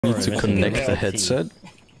need to connect the headset,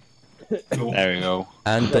 There you go.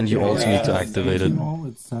 and then you also need to activate it.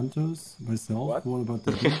 It's Santos, myself. What about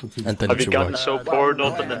the And then Have it you should gotten work. so bored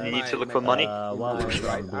of and you need to look for money?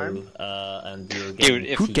 Dude,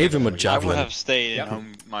 if Who gave him a I would javelin? have stayed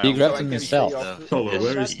in my He own grabbed country. him himself. Solo,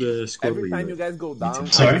 where is the squad Every time you leader? guys go down,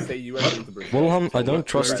 Sorry? I say you are into Brazil. Wilhelm, I don't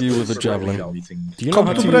trust you with a javelin. Meeting. Do you know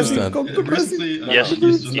how to use that? Yes,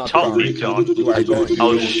 you told me, John.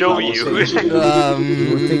 I'll show you.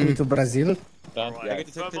 You take me to Brazil.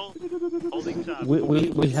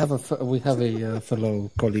 We have a fellow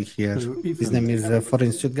colleague here. His name is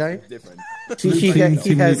Foreign Suit Guy.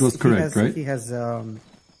 He has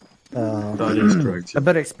That is correct. a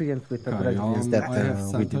better experience with the Brazilians that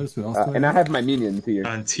we do. And I have my minions here.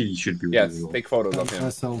 And T should be Yes, really take photos of him.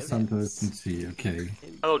 Myself, Santos, and C. Okay.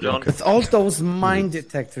 Hello, John. With all those mine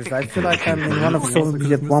detectors, I feel like I'm in one of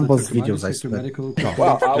Soviet Womble's videos, I swear.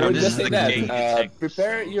 Well, I would this just is say the king. that.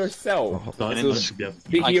 Prepare yourself to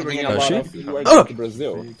be hearing a Oh, lot she? of you are going to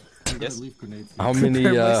Brazil. Yes. How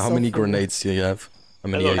many grenades do you have? How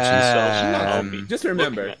many HEs? Just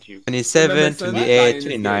remember. 27, 28,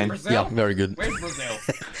 29. Yeah, very good. Do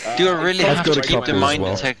I really I've have got to a keep the couple as mine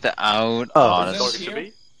well. detector out? Oh,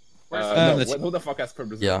 Honestly. who the fuck asked for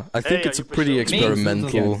Brazil? Yeah, I think it's a pretty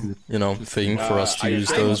experimental, thing for us to use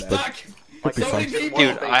those, but could be fun.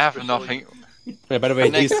 Dude, I have nothing. Yeah, by the way,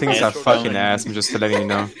 these things are fucking ass, I'm just letting you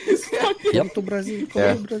know. Come to Brazil,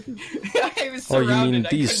 Yeah. to Brazil. Oh, you mean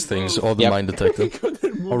these things, or the Yep. mine detector?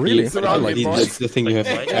 Oh, really? I like That's these. the thing you have.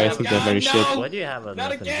 I think they're very shit. Why do you have a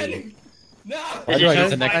Not again! Why do I get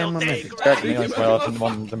the next I'm a medic.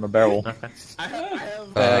 one from a barrel?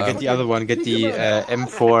 Get the other one, get the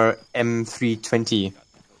M4 M320.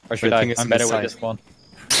 Or should I? I'm better with this one.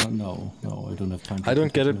 No, I don't have time. I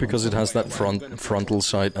don't get it because it has that frontal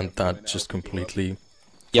sight, and that just completely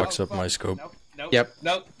fucks up my scope. Yep.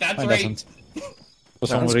 No, that's Mine right. doesn't. For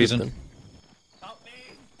some That's good reason. then.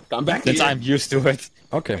 Come back Since here. I'm used to it.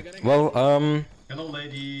 Okay, well, Hello,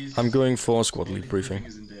 ladies. I'm going for squad lead briefing.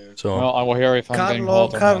 So, Well, I will hear if I'm getting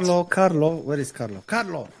hauled or not. Carlo, where is Carlo?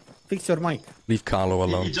 Carlo, fix your mic. leave Carlo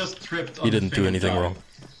alone. just tripped on He didn't do anything wrong.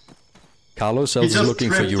 Carlo He sells is just looking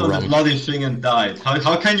for tripped you, on the Ram. bloody thing and died.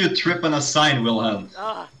 How can you trip on a sign, Wilhelm?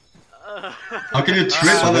 How can you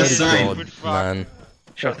trip on a sign? God, man.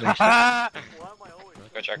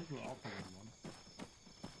 Go check.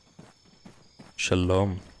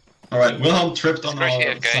 Shalom. Alright, Wilhelm tripped on Scratchy a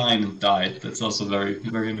head, guy. sign and died. That's also very,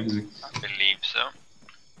 very amazing. I believe so.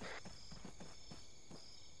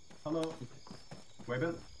 Hello.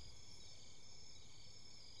 Wayben?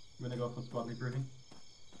 You wanna go for squad lead briefing?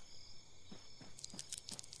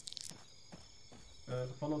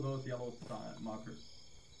 Follow those yellow markers.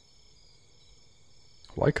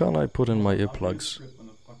 Why can't I put in my earplugs?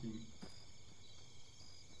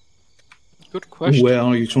 Good question. Where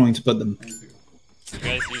are you trying to put them? You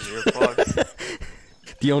guys use your plugs.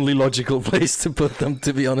 The only logical place to put them,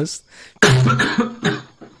 to be honest. That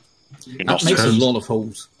makes a lot of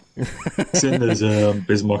holes. Sin there's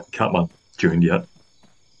Bismarck and Catman joined yet.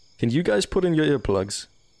 Can you guys put in your earplugs?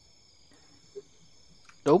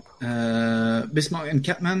 Nope. Bismarck and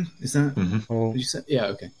Catman, is that Oh, what you said? Yeah,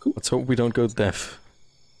 okay, cool. let's hope we don't go deaf.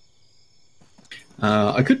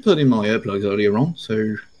 I could put in my earplugs earlier on,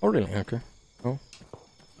 so... Oh, really? Okay.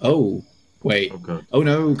 Oh, wait. Okay. Oh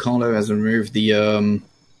no, Carlo has removed the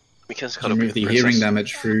hearing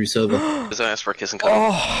damage through silver. Oh,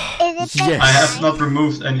 yes! I have not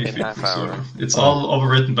removed anything, so it's all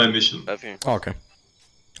overwritten by mission. Okay.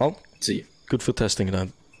 Oh, See, good for testing that.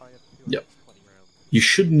 yep. You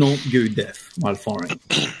should not go deaf while firing.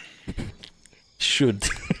 Should.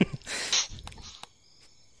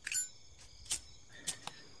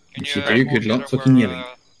 If you do, good luck fucking yelling.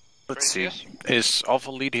 Let's see. Is Alpha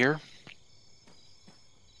Lead here?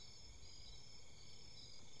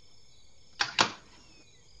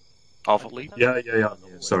 Alpha Lead? Yeah.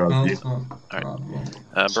 Sorry.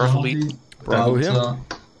 Bravo Lead? Bravo here?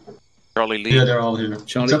 Charlie Lead? Yeah, they're all here.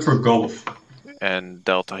 Charlie. Except for Golf. And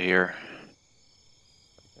Delta here.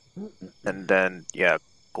 And then, yeah,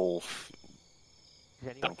 Golf.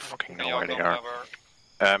 Don't fucking know where they are.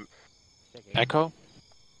 Echo?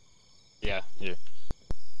 Yeah, yeah.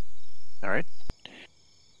 Alright.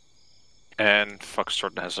 And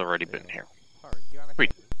Foxtrot has already been here.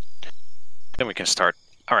 Sweet. Then we can start.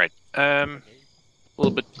 Alright, a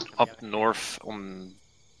little bit up north on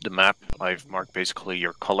the map, I've marked basically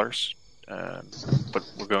your colors. What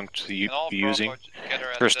we're going to be using.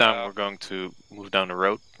 First down, we're going to move down the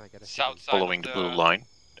road, following the blue line.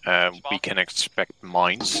 we can expect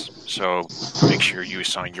mines, so make sure you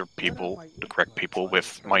assign your people, the correct people,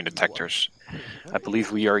 with mine detectors. I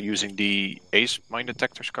believe we are using the ACE mine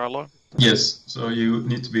detectors, Carlo? Yes, so you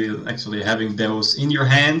need to be actually having those in your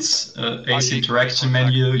hands. ACE interaction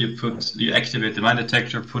menu, you activate the mine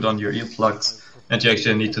detector, put on your earplugs, and you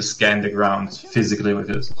actually need to scan the ground physically with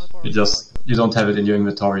it. You don't have it in your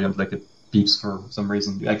inventory and like it beeps for some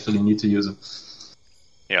reason. You actually need to use it.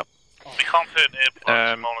 Yeah. We can't put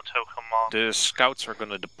earplugs Molotov command. The scouts are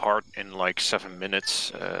going to depart in like 7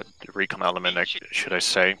 minutes, the recon element, should I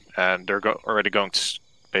say, and they're already going to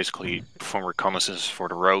basically perform reconnaissance for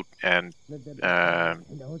the road and on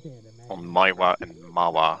Maiwa and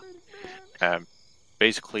Mawa.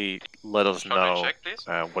 Basically, let us know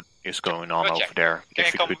what is going on over there,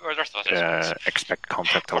 if you could expect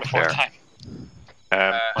contact over there.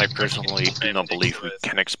 I personally do not believe we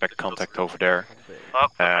can expect contact over there,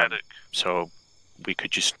 so we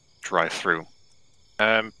could just drive through.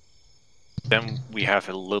 Then we have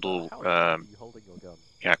a little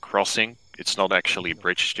crossing. It's not actually a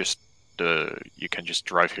bridge, just you can just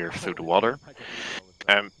drive here through the water.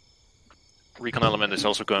 Recon element is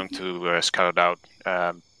also going to scout out.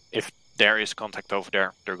 If there is contact over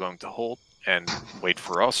there, they're going to hold and wait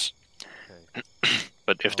for us.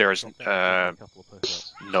 But if there is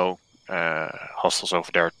no hostiles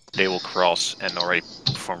over there, they will cross and already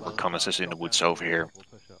perform reconnaissance in the woods over here.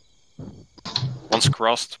 Once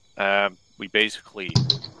crossed, we basically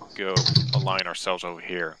go align ourselves over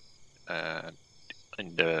here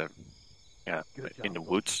in the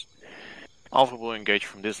woods. Alpha will engage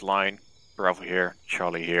from this line, Bravo here,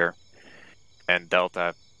 Charlie here, and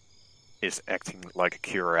Delta is acting like a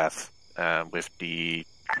QRF with the...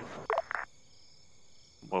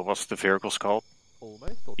 What was the vehicles called?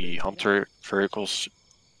 The Hunter vehicles,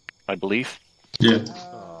 I believe. Yeah.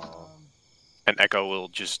 And Echo will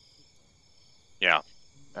just,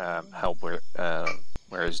 help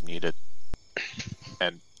where is needed.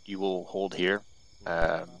 And you will hold here.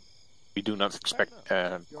 We do not expect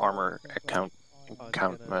armor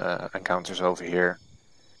encounters over here.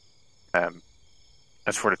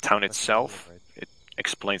 As for the town itself, it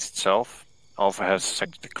explains itself. Alpha has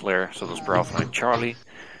sector clear, so does Bravo and Charlie.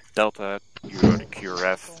 Delta, you are the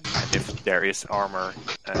QRF, and if there is armor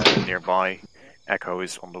nearby, Echo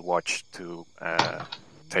is on the watch to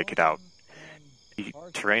take it out. The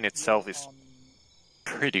terrain itself is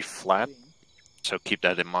pretty flat, so keep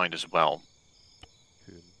that in mind as well.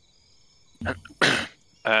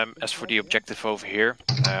 As for the objective over here,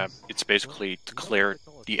 it's basically to clear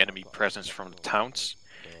the enemy presence from the towns,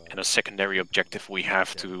 and a secondary objective we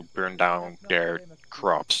have to burn down their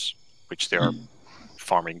crops, which they are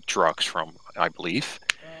farming drugs from, I believe.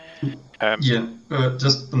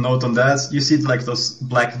 Just a note on that. You see like those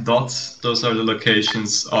black dots? Those are the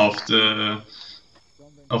locations of the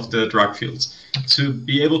drug fields. To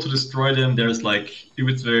be able to destroy them, there's like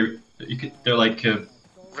they're like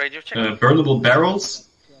burnable barrels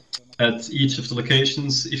at each of the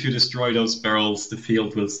locations. If you destroy those barrels, the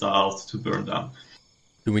field will start to burn down.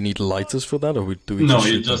 Do we need lighters for that, or do we? No,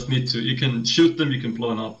 you just need to. You can shoot them. You can blow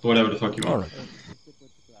them up. Whatever the fuck you want. Right.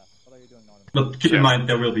 But keep in mind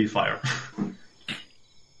there will be fire.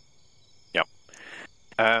 Yep.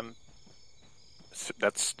 So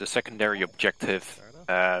that's the secondary objective,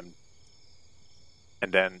 and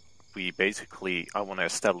then we basically, I want to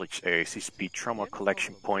establish a CCP trauma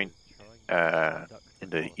collection point in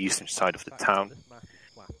the eastern side of the town,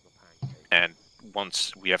 and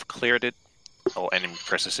once we have cleared it, all enemy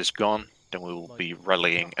presence is gone, then we will be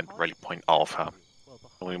rallying at Rally Point Alpha.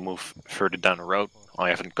 When we move further down the road, I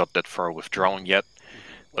haven't got that far withdrawn yet,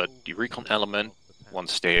 but the recon element,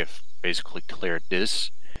 once they have basically cleared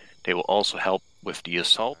this, they will also help with the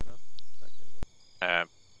assault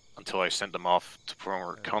until I send them off to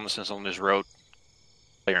perform reconnaissance on this road,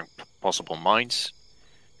 clearing possible mines.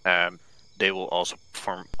 They will also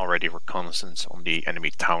perform already reconnaissance on the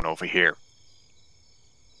enemy town over here.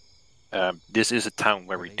 This is a town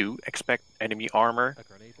where we do expect enemy armor,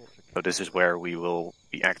 so this is where we will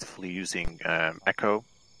be actively using Echo,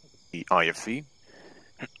 the IFV.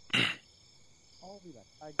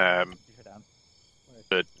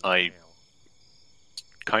 But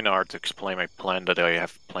kind of hard to explain my plan that I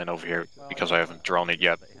have planned over here because I haven't drawn it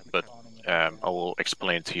yet, but I will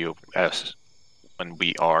explain to you as when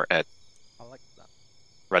we are at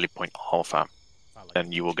Rally Point Alpha,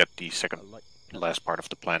 and you will get the second last part of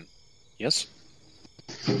the plan. Yes?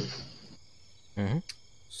 Mm-hmm.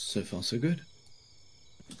 So far, so good.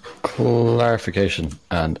 Clarification,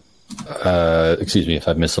 and excuse me if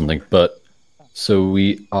I've missed something, but so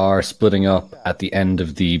we are splitting up at the end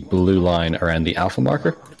of the blue line around the alpha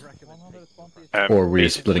marker? Or we're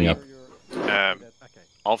splitting up?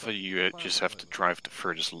 Alpha, you just have to drive the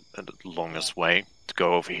furthest, longest way to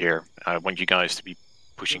go over here. I want you guys to be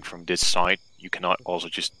pushing from this side. You cannot also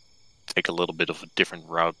just take a little bit of a different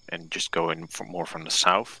route and just go in more from the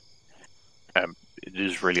south. It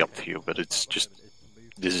is really up to you, but it's just,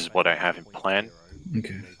 this is what I have in plan.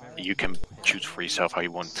 Okay. You can choose for yourself how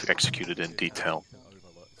you want to execute it in detail.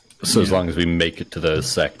 So as long as we make it to those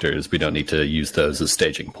sectors, we don't need to use those as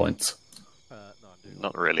staging points?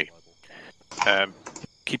 Not really.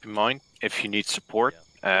 Keep in mind, if you need support,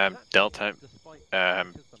 Delta,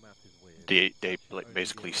 they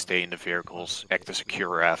basically stay in the vehicles, act as a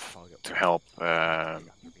QRF to help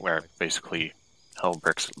where basically hell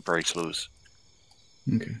breaks loose.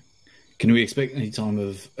 Okay. Can we expect any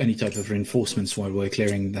type of reinforcements while we're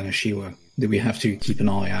clearing Danashiwa? Do we have to keep an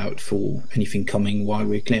eye out for anything coming while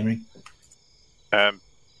we're clearing?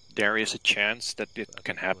 There is a chance that it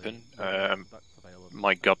can happen.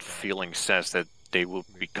 My gut feeling says that they will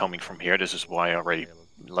be coming from here. This is why I already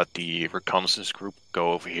let the reconnaissance group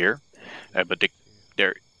go over here. But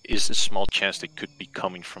there is a small chance they could be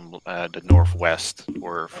coming from the northwest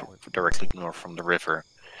or directly north from the river.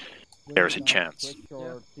 There's a chance.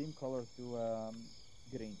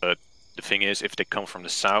 But the thing is, if they come from the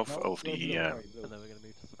south over the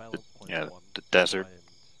desert,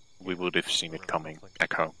 we would have seen it coming.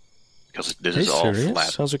 Echo, because this is all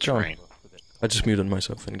flat terrain. I just muted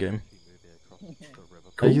myself in game.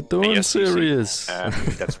 Cool. Are you doing serious?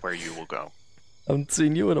 That's where you will go. I haven't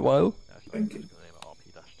seen you in a while. Thank you.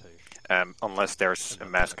 Unless there's a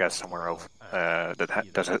mass gas somewhere over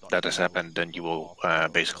that has happened, then you will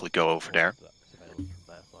basically go over there.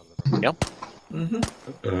 Yep.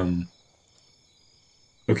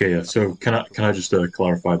 Okay, yeah. So can I just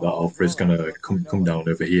clarify that Alpha is gonna come down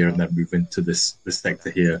over here and then move into this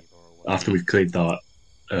sector here. After we've cleared that,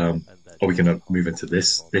 are we gonna move into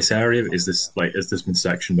this area? Is this been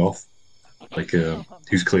sectioned off? Like,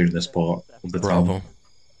 who's clearing this part of the town?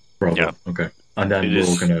 Bravo. Yeah. Okay. And then we're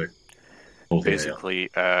all gonna hold basically.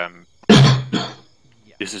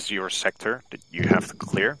 This is your sector that you have to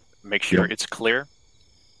clear. Make sure it's clear.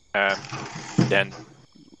 Then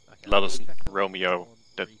let us Romeo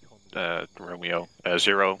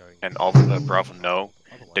 0 and Alpha Bravo know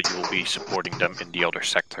that you will be supporting them in the other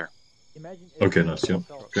sector. Okay, nice. Yeah.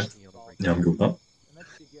 Okay. Yeah, I'm good with that.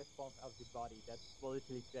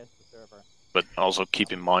 But also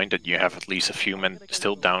keep in mind that you have at least a few men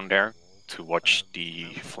still down there to watch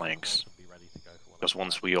the flanks. Because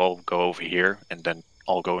once we all go over here and then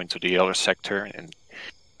all go into the other sector and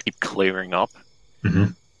keep clearing up,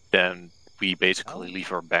 then we basically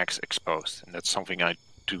leave our backs exposed. And that's something I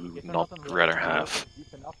do not rather have.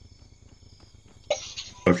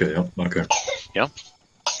 Okay, yeah, okay. Yeah?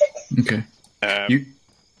 Okay.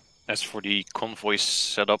 As for the convoy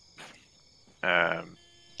setup,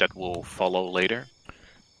 that will follow later.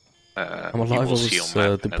 I'm alive. I was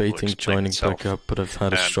debating joining back up, but I've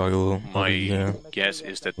had a struggle. My guess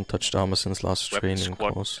is that I haven't touched Arma since last training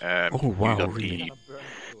course. Oh wow, really?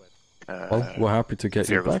 Well, we're happy to get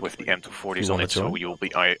you back. With the M240s on it, so you'll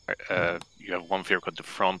be. You have one vehicle at the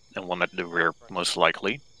front and one at the rear, most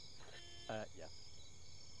likely.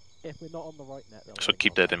 If we're not on the right net, so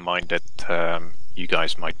keep that in mind that you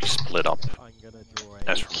guys might be split up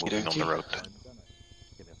as we're moving on the road.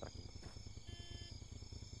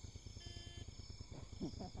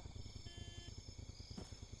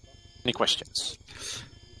 Any questions?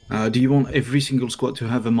 Do you want every single squad to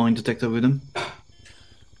have a mine detector with them?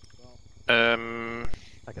 Okay.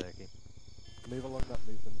 Move along that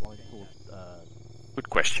movement line towards. Good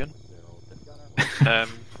question.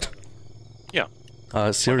 Yeah.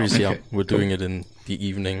 Series, yeah. We're doing it in the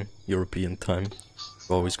evening, European time.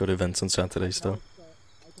 We've always got events on Saturdays, though.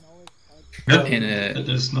 Yep.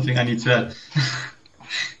 There's nothing I need to add.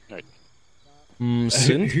 Right.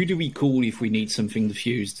 Who do we call if we need something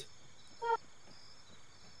diffused?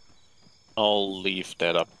 I'll leave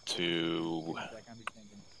that up to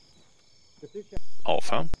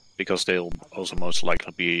Alpha, because they'll also most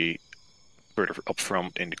likely be further up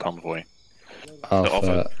front in the convoy.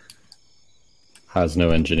 Alpha has no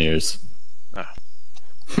engineers.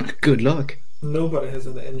 Good luck. Nobody has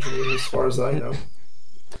an engineer as far as I know.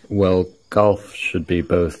 Well, Golf should be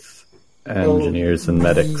both engineers and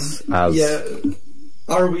medics. As yeah,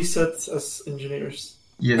 are we set as engineers?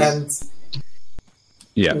 Yes. And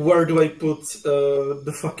yeah, where do I put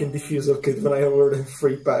the fucking diffuser kit when I already have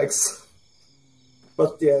 3 packs?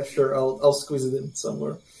 But yeah, sure, I'll squeeze it in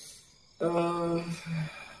somewhere.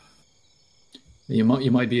 You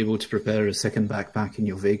might be able to prepare a second backpack in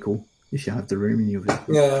your vehicle if you have the room in your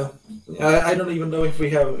vehicle. Yeah, I don't even know if we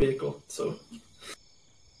have a vehicle, so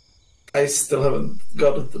I still haven't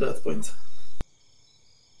gotten to that point.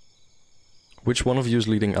 Which one of you is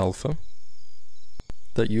leading Alpha?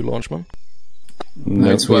 That you, Launchman?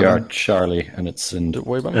 No, we are Charlie, and it's in...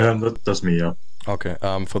 That's me, yeah. Okay,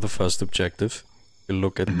 for the first objective, you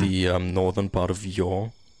look at the northern part of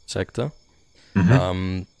your sector.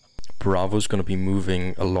 Bravo's going to be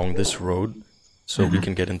moving along this road, so we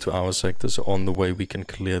can get into our sector. So on the way, we can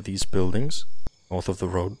clear these buildings north of the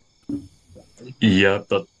road. Yeah,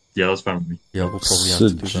 that's fine with me. Yeah, we'll probably have to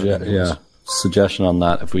do that. Yeah, suggestion on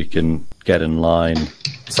that, if we can get in line...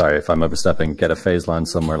 Sorry if I'm overstepping, get a phase line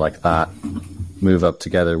somewhere like that, move up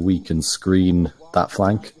together, we can screen that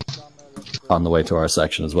flank on the way to our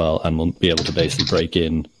section as well, and we'll be able to basically break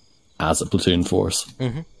in as a platoon force.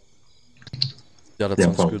 Yeah, that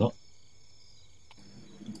sounds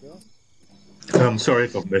good. Sorry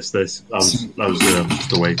if I've missed this. I was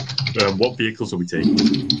just away. What vehicles are we taking?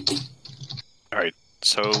 Alright,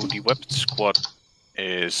 so the weapon squad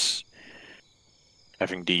is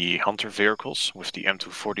having the hunter vehicles with the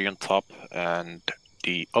M240 on top, and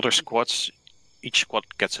the other squads, each squad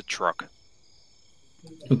gets a truck.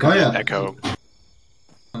 Okay. Oh, yeah. Echo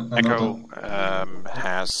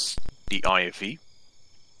has the IFV,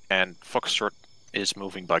 and Foxtrot is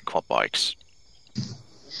moving by quad bikes.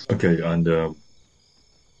 Okay, and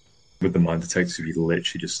with the mine detectors, you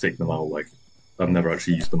literally just stick them out. Like, I've never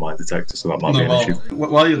actually used the mine detector, so that might be an issue.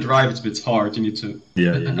 While you drive, it's a bit hard. You need to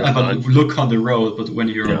look on the road, but when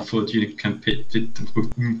you're on foot, you can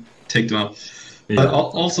take them out. Yeah. But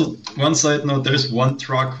also, one side note: there's one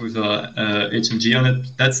truck with a HMG on it.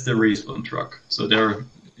 That's the respawn truck. So there,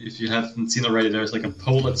 if you haven't seen already, there's like a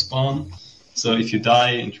pole at spawn. So if you die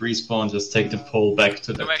and respawn, just take the pole back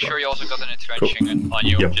to the. Make sure you also got an entrenching on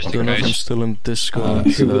you, just I don't in know if I'm case. still in Discord.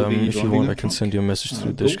 If you want, I can send you a message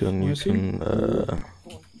through Discord, and you can.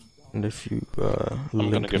 And if you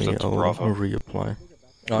link me, I'll reapply.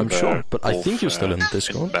 I'm sure, but I think you're still in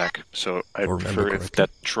Discord. Back, so I prefer if that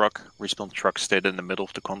respawn truck stayed in the middle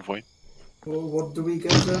of the convoy. Well, what do we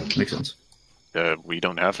get then? Makes sense. We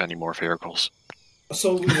don't have any more vehicles.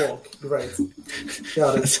 So we walk, great.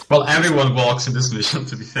 Got it. Well, everyone walks in this mission,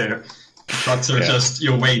 to be fair. Trucks are just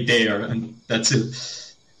your way there, and that's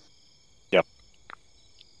it. Yep.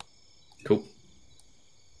 Cool.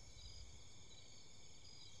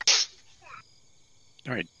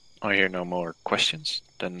 Alright, I hear no more questions.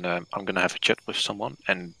 Then I'm gonna have a chat with someone,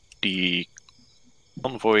 and the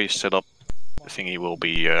convoy setup thingy will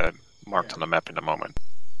be marked on the map in a moment.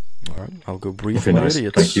 Alright, I'll go brief my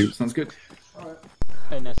idiots. Thank you. Sounds good.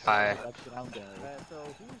 Hi.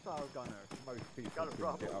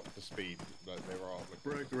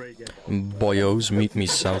 Boyos, meet me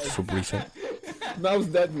south for briefing. Now's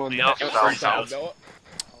dead, man.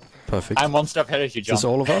 Perfect. I'm one step ahead of you, John. Is this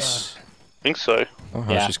all of us? I think so. Oh,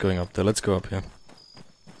 how's she's going up there? Let's go up here.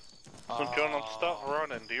 So John, I'm stuck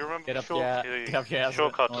running. Do you remember Get the up,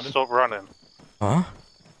 shortcut to stop running? Huh?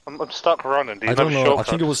 I'm stuck running. Do you I don't know. I shortcut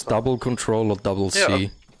think it was double control or double C. Yeah,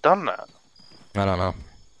 I've done that. I don't know.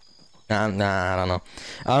 I don't know.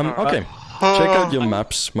 Okay. Check out your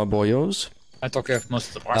maps, my boyos. I talk of most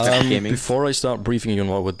of the parts. Before I start briefing you on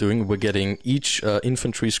what we're doing, we're getting each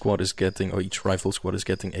infantry squad is getting, or each rifle squad is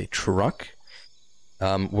getting a truck.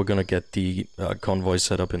 We're gonna get the convoy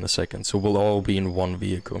set up in a second, so we'll all be in one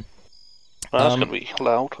vehicle. That's gonna be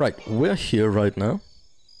loud. Right, we're here right now.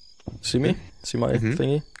 See me? See my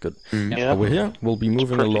thingy? Good. Yeah. We're here. We'll be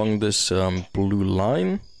moving along this blue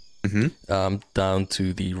line down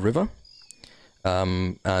to the river.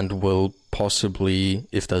 And we'll possibly,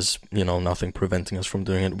 if there's nothing preventing us from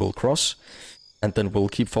doing it, we'll cross, and then we'll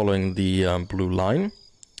keep following the blue line.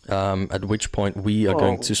 At which point we are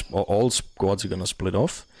going to all squads are going to split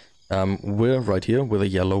off. We're right here with a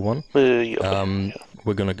yellow one.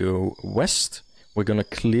 We're going to go west. We're going to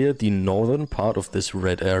clear the northern part of this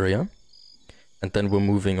red area, and then we're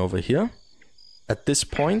moving over here. At this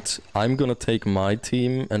point, I'm going to take my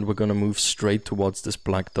team, and we're going to move straight towards this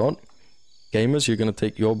black dot. Gamers, you're going to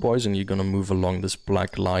take your boys and you're going to move along this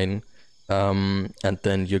black line, and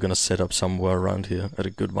then you're going to set up somewhere around here at a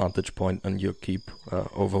good vantage point, and you'll keep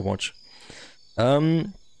overwatch.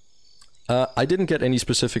 I didn't get any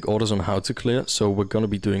specific orders on how to clear, so we're going to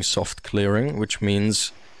be doing soft clearing, which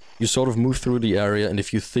means you sort of move through the area, and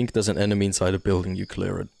if you think there's an enemy inside a building, you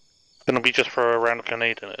clear it. Gonna be just for a random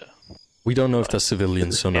grenade in it. We don't know if there's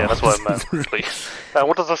civilians or not. Yeah, that's what I meant, please.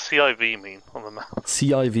 What does a CIV mean on the map?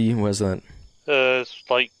 CIV, where's that? It's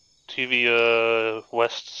like to the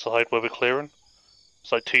west side where we're clearing.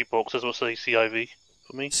 It's like two boxes will say CIV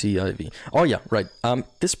for me. CIV. Oh yeah, right.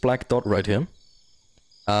 This black dot right here.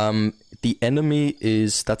 The enemy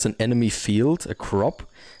that's an enemy field, a crop,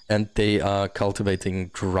 and they are cultivating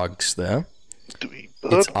drugs there.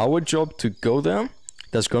 It's our job to go there.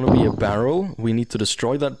 There's gonna be a barrel. We need to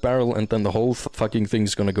destroy that barrel, and then the whole fucking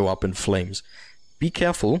thing's gonna go up in flames. Be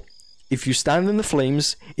careful. If you stand in the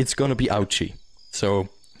flames, it's gonna be ouchy. So,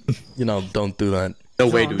 don't do that. No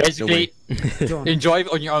way, dude. Basically, enjoy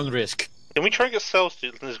on your own risk. Can we try and get cells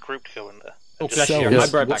in this group to go in there? Oh, Flash here. I'll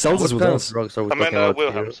be right back. Cells is with us. I meant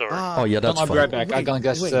Wilhelm, sorry. Oh yeah, that's I'll be fine. right back. I'm gonna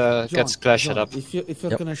get Splash set up. If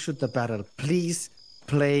you're gonna shoot the barrel, please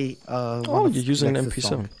play. You're using an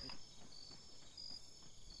MP7.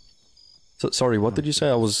 So, sorry, what did you say?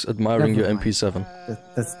 I was admiring your MP7.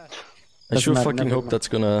 I sure fucking hope that's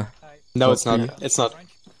gonna... No, it's not. It's not.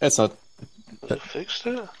 It's not. Has it fixed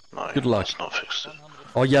it? No, Good luck. it's not fixed it.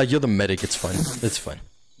 Oh yeah, you're the medic, it's fine. It's fine.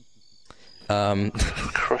 For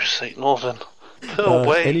Christ's sake, Northern. Go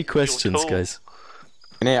away. Any questions, guys?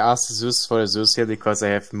 Can I ask Zeus for Zeus here because I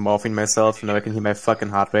have morphine myself and now I can hear my fucking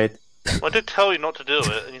heart rate? I did tell you not to do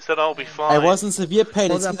it, and you said I'll be fine. I was in severe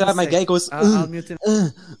pain. It's that my guy goes.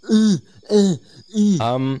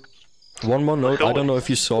 One more note. I don't know if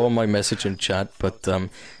you saw my message in chat, but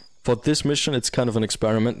for this mission, it's kind of an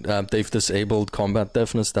experiment. They've disabled combat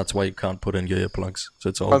deafness. That's why you can't put in your earplugs. So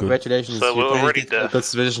it's all Congratulations. So we're already a good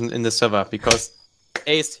vision in the server because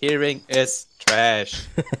Ace hearing is trash.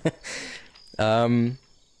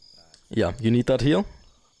 Yeah, you need that heal?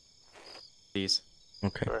 Please.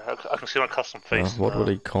 Okay. Sorry, I can see my custom face. What would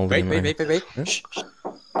he call Wait. Yeah? Alright,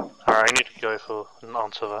 I need to go for an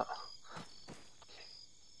answer that.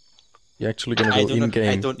 You're actually gonna go in-game.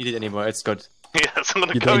 I don't need it anymore. It's good. Yes, I'm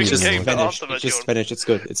gonna go in-game to answer that. Just finish. It's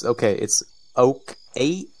good. It's okay. It's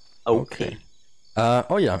okay. Okay.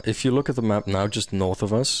 Oh yeah, if you look at the map now, just north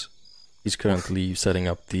of us, he's currently setting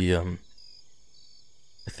up the, I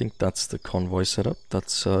think that's the convoy setup.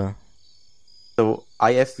 That's, So,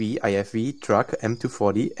 IFV, truck,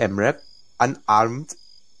 M240, MREP, unarmed.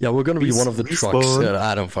 Yeah, we're gonna be one of the trucks.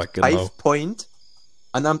 I don't fucking know. 5-point,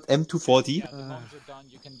 unarmed M240,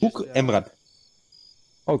 Hook, MREP.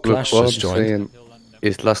 Oh, Clash what just I'm joined. saying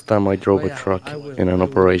is last time I drove a truck in an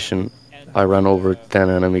operation, I ran over 10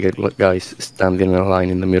 enemy guys standing in a line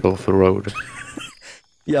in the middle of the road.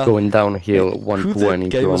 Yeah. Going downhill 120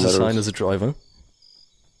 Who was kilometers. assigned as a driver?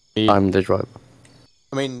 I'm the driver.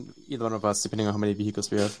 I mean, either one of us, depending on how many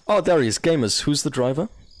vehicles we have. Oh, there he is. Gamers, who's the driver?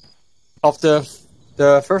 Of the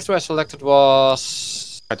first two I selected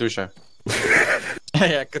was Katusha.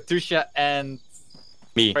 yeah, Katusha and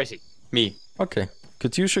Me. Crazy. Me. Okay.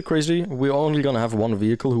 Katusha, Crazy, we're only gonna have one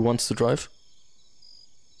vehicle. Who wants to drive?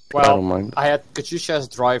 Well, I don't mind. I had Katusha as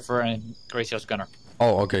driver and Crazy as gunner.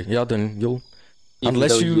 Oh, okay. Yeah, then you'll...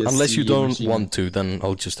 Unless you don't want to, then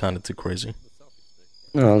I'll just hand it to Crazy.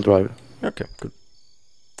 No, I'll drive it. Okay, good.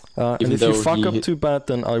 And if you fuck up too bad,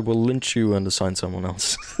 then I will lynch you and assign someone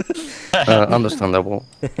else. Understandable.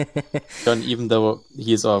 John, even though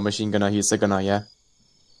he's our machine gunner, he's a gunner, yeah?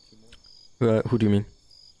 Who do you mean?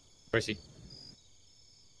 Crazy.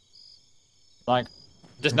 Like,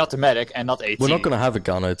 just not the medic and not 18. We're not gonna have a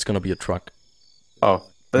gunner, it's gonna be a truck. Oh,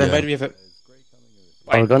 but then Yeah. why do we have a...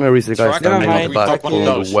 Our gunner is the guy standing on the back one of with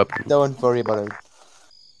those. the weapon. Don't worry about it.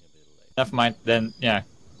 Never mind, then, yeah.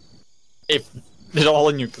 If there's all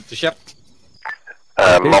in you, Katusha.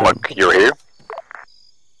 Monarch, you're here?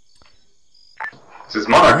 This is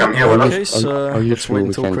Monarch, I'm here. What Okay, so let's wait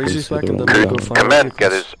until Crazy's back and then we'll go find Command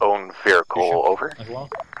get vehicles. his own vehicle over. As well.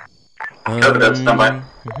 standby.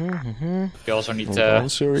 You also need Hold to on,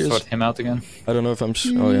 serious? sort him out again. I don't know if I'm...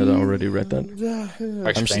 Oh yeah, I already read that. I'm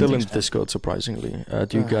Explain still in things. Discord, surprisingly.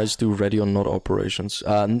 Do you guys do ready or not operations?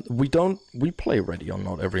 We don't... We play ready or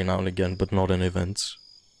not every now and again, but not in events.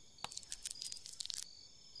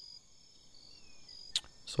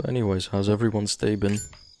 So anyways, how's everyone's day been?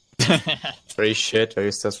 Very shit,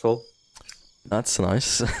 very stressful. That's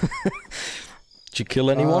nice. Did you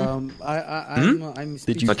kill anyone? I'm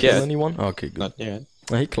Did you Not kill yet. anyone? Okay, good. Not yet.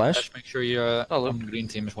 Hey, Clash. Make sure you're on the green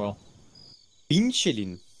team as well.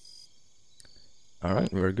 Pinchilin.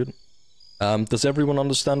 Alright, very good. Does everyone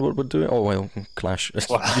understand what we're doing? Oh, well, Clash.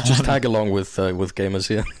 You just tag along with gamers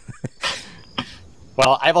here.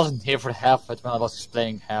 Well, I wasn't here for half of it when I was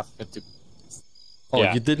explaining half of it to... Oh,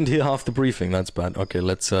 Yeah. you didn't hear half the briefing. That's bad. Okay,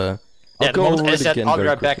 let's. I'll Yeah, the go moment over I it said again I'll be very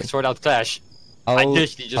right back quickly. and sort out Clash, I I'll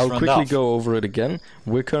literally just run quickly off. go over it again.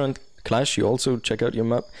 Clash, you also check out your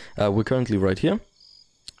map. We're currently right here.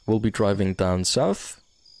 We'll be driving down south,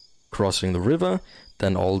 crossing the river.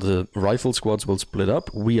 Then all the rifle squads will split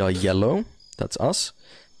up. We are yellow. That's us.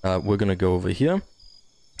 We're gonna go over here.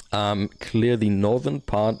 clear the northern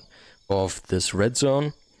part of this red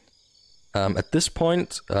zone. At this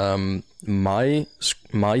point, my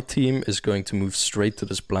team is going to move straight to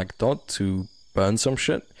this black dot to burn some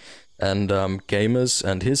shit, and Gamers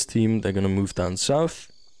and his team, they're gonna move down south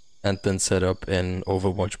and then set up an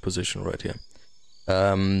overwatch position right here.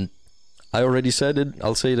 I already said it,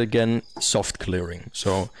 I'll say it again, soft clearing.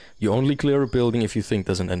 So you only clear a building if you think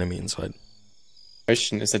there's an enemy inside.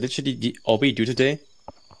 Question, is that literally all we do today?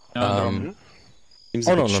 Seems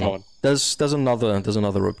Oh a no, bit no, no. short. There's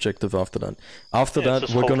another objective after that. After that,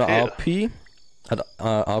 we're gonna RP at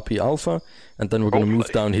RP Alpha, and then we're gonna move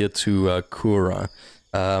down here to Kura.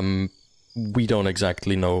 We don't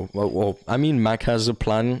exactly know. Well, I mean, Mac has a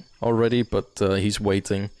plan already, but he's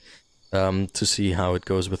waiting to see how it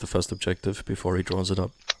goes with the first objective before he draws it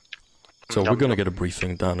up. So we're gonna get a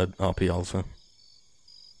briefing down at RP Alpha.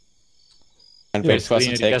 And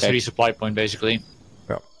basically, that's a resupply point, basically.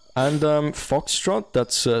 Yeah. And Foxtrot,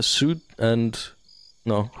 that's Sud and...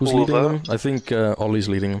 No, who's leading them? I think Ollie's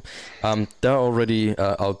leading them. They're already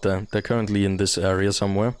out there. They're currently in this area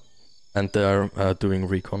somewhere. And they're doing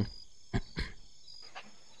recon.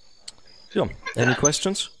 So, any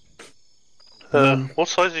questions? What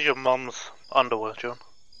size is your mum's underwear, John?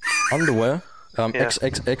 Underwear? Yeah.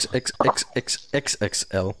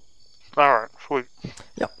 XXL. Alright, sweet.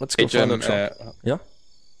 Yeah, let's Hey go find John, a truck. Yeah?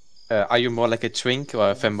 are you more like a twink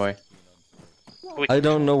or a femboy? I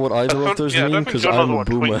don't know what either of those mean, because I'm a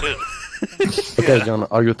boomer. Okay, John,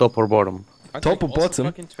 are you top or bottom? Top or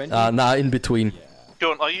bottom? Nah, in between.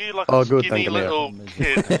 John, are you like Oh, a good, skinny thank you, little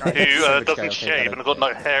kid who doesn't shave and got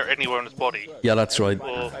no hair anywhere on his body? Yeah, that's right.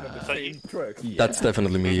 Or is that you? That's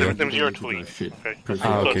definitely me, yeah. Then you're a twink.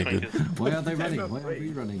 Okay, good. Why are they running? Why are we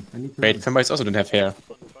running? I need to Wait, femboys also don't have hair.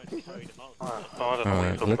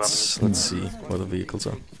 Alright, let's see where the vehicles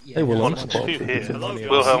are. Hey, Willem. There's two here.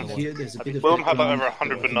 Wilhelm. Wilhelm had like over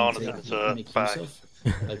 100 bananas in his bag.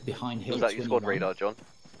 Like behind hill Was that your squad 21. radar, John?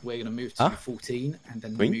 We're going to move to 14 and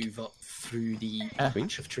then Twink? move up through the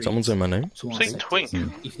patch of trees. Someone say my name? to our Say sectors. twink.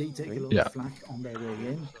 If they take a lot Yeah. of flak on their way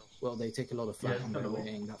in, well, they take a lot of flak on their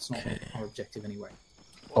way in. That's not our objective anyway.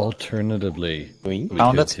 Alternatively, we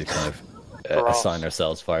Found could it. to kind of assign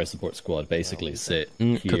ourselves fire support squad, basically sit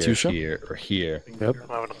here, Katyusha? here, or here. Yep.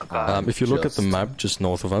 If you look at the map just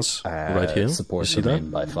north of us, right here, you support see them that? in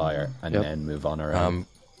by fire, and Yep. then move on around.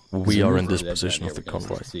 We are in this Then position of the we're gonna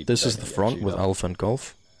convoy. succeed This is to the get front shoot with up. Alpha and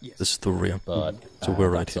Golf. This is the rear. But So we're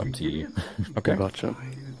right that's here. up to you. Okay. Gotcha.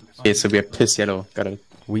 Okay, so we are piss yellow. Got it.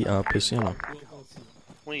 We are piss yellow.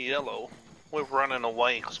 We yellow. We're running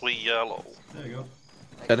away because we yellow. There you go.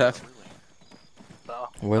 Shut up.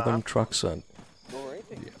 Where them trucks at?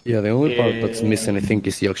 Yeah, the only part that's missing, I think,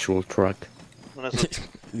 is the actual truck.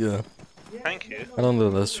 Yeah. Thank you. I don't know,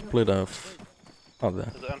 they're split off. Oh, there.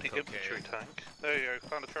 There's an anti-infantry tank. There you go,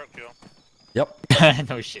 found a truck, John. Yep.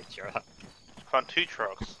 No shit, you're up. Found two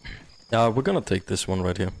trucks. We're gonna take this one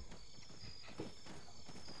right here.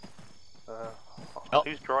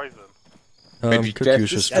 Who's driving?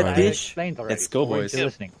 Katyusha's driving. Let's go, boys.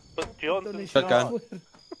 Listening. But John... Shotgun.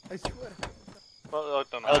 Well, I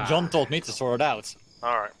don't know. John told me to sort it out.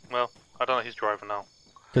 Alright, well, I don't know who's driving now.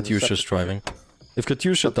 Katyusha's driving. If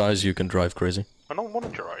Katyusha dies, you can drive crazy. I don't want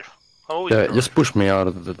to drive. I always Yeah, drive. just push me out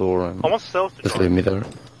of the door and I want Stealth to just drive. leave me there.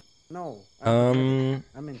 No. Um,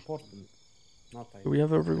 I'm important. Not I. do we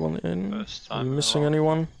have everyone in? First Are time we missing in a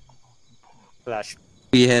anyone? Flash.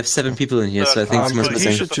 We have 7 people in here, so I think someone's You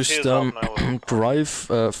missing. should just drive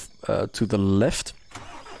to the left.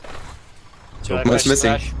 So Someone's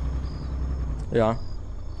missing. yeah,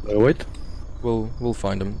 Wait. we'll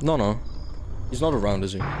find him. No, he's not around,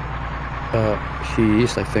 is he? He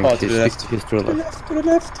is, I think. Oh, to the left. He's to the left. To the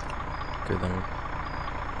left. Okay then.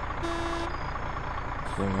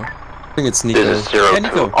 Don't know. I think it's Nico. This is 0 Yeah, to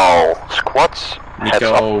Nico. all squads. Heads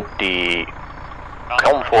Nico. up. The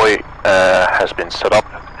convoy has been set up.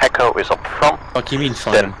 Echo is up front. What do you mean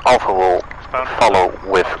fine? Then Alpha will follow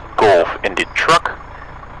with Golf in the truck.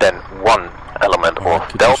 Then one element Alright, of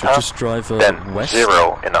Katyusha, Delta. just drive Then west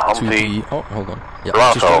 0 in a to Humvee. the. Oh, hold on. Yeah,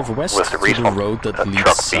 Bravo just drive west with the to the reasonable road that leads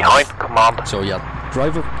truck south. behind command. So yeah,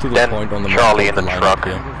 drive up to the Then point on the Charlie map in of the line truck. up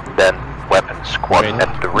here. Then weapon squad Wait,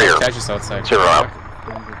 at the rear. Clash is outside. 0 out.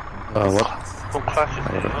 What? Oh,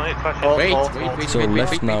 clashes. Wait, So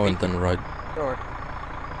left now and then right.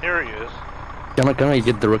 Here he is. Can I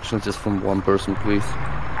get directions just from one person, please?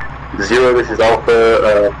 0, this is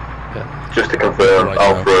Alpha. Just to confirm, Right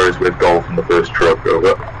Alpha now. is with Golf in the first truck,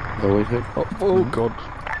 over. Oh, wait. Oh god.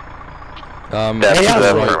 That's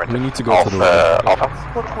right. We need to go to the right.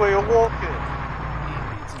 Alpha. Look where you're walking.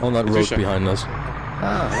 On that road Katyusha. behind us.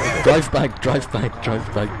 Drive back. Are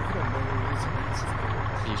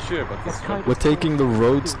you sure about this? We're taking the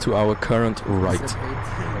road to our current right.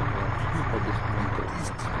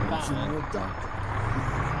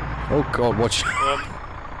 Oh god, watch.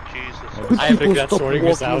 Jesus. I have regret sorting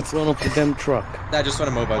this out. In front of the damn truck. I just want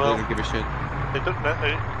a mobile, Well, they don't give a shit. They don't know.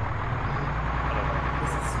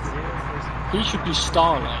 He should be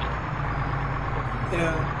Starlight.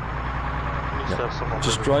 Yeah.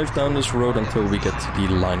 Just drive down this road until we get to the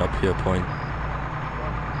line up here point.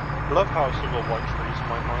 I love how I still got white trees in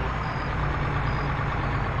my mind.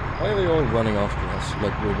 Why are they all running after us?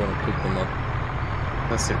 Like we're gonna pick them up.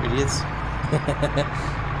 That's the idiots.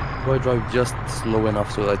 Why drive just slow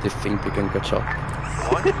enough so that they think they can catch up?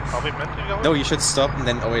 What? Are we meant to go? No, you should stop and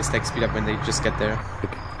then always like speed up when they just get there.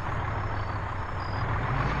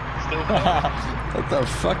 What the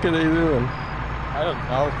fuck are they doing? I don't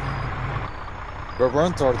know. We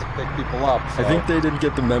weren't told to pick people up. So. I think they didn't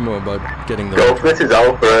get the memo about getting the. Golf, this is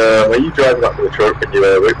Alpha. Are you driving up to the truck when you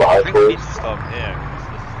were right behind us? We stop here, because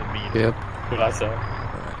this is the meeting. Yep. Good answer.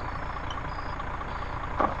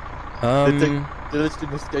 They're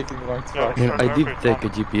literally mistaking the wrong truck. Yeah, I did take a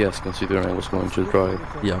GPS considering I was going to drive.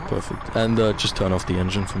 Yeah, perfect. And just turn off the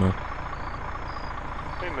engine for now.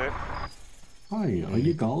 Hey, mate. Hi, are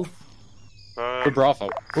you Golf? We're Bravo.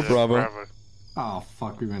 We're Bravo. Oh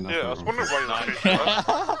fuck, we went up. Yeah, I was wondering why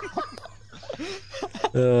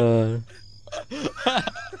you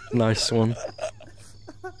Nice one.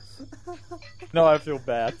 No, I feel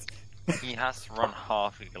bad. He has to run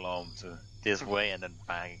half a kilometer this way and then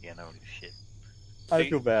back again, holy shit. I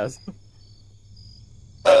feel bad.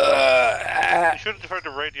 You should have tried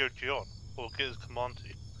to radio John, or get his command to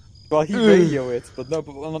you. Well, he radio it, but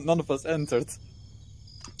none of us entered.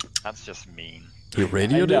 That's just mean. He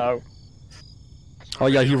radioed it? Oh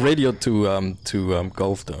yeah, he radioed to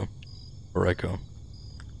Golf though. Or Echo.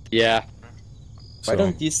 Yeah. Why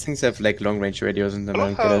don't these things have like long range radios in them?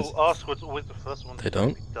 I love how ours was always the first one they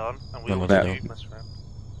don't? to be done, and we No, all they do don't. mess around.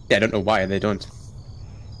 Yeah, I don't know why they don't.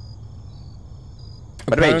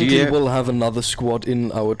 By the way, Apparently we'll have another squad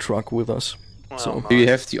in our truck with us. So do you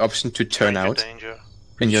have the option to turn out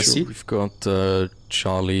in your seat? We've got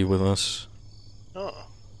Charlie with us. Oh.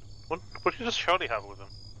 What does Charlie have with him?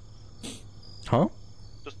 Huh?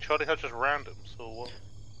 Does Charlie have just randoms, or what?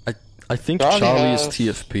 I think Charlie is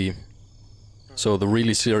TFP. So the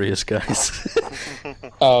really serious guys.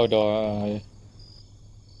 Oh, no.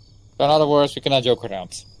 In other words, we cannot joke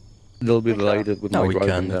around. They'll be delighted with No, my we driving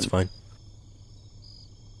can, then. that's fine.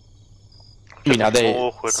 I mean, are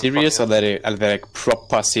they serious or are they like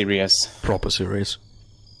proper serious? Proper serious.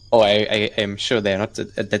 Oh, I am sure they're not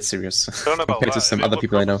that serious Don't know about compared to that. some If it other was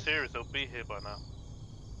people I know. proper serious, they'll be here by now.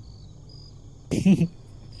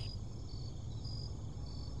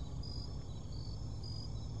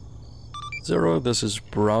 0, this is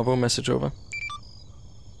Bravo, message over.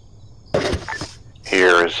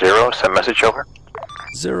 Here is 0, send message over.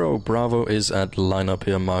 0, Bravo is at lineup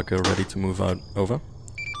here, marker, ready to move out, over.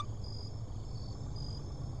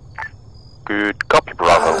 Good copy,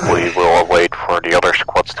 Bravo. We will wait for the other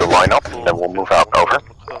squads to line up, and then we'll move out, over.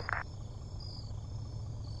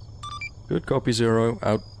 Good copy, 0,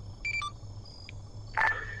 out.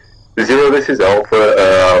 0, this is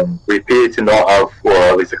Alpha. We appear to not have, or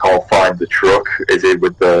at least I can't find the truck. Is it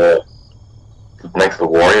with the next to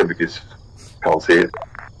Warrior? Because I can't see it.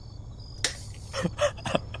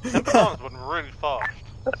 That bananas went really fast.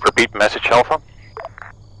 Repeat message, Alpha.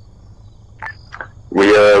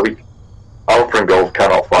 We Alpha and Golf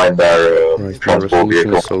cannot find their Right, the transport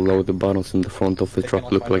resolution vehicle. is so low, the buttons in the front of the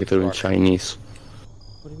truck look like they're in Chinese.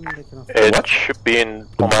 It should be on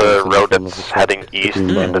the road that's heading east in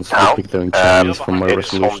the town. Look like they're in Chinese from my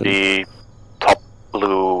It's on resolution. the top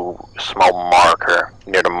blue small marker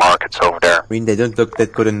near the markets over there. I mean, they don't look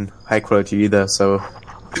that good in high quality either, so...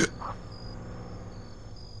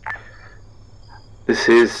 This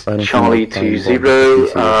is Charlie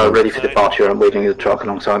 2-0, ready for departure. I'm waiting in the truck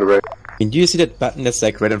alongside the road. I mean, do you see that button that's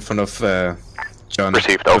like right in front of John?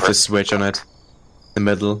 Received, with over. the switch on it? In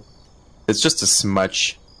the middle. It's just a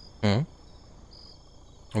smudge.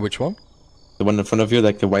 Which one? The one in front of you,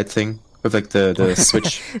 like the white thing, with like the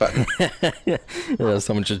switch button. Yeah,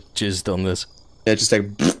 someone just jizzed on this. Yeah, just like...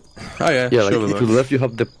 Oh yeah, Yeah, sure, like to the left you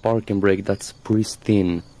have the parking brake that's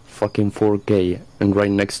pristine, fucking 4K, and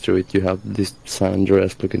right next to it you have this San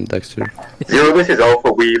Andreas looking texture. 0, this is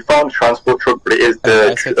Alpha. We found transport truck, but it is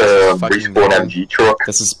the respawn MG truck.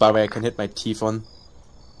 This is bar where I can hit my teeth on.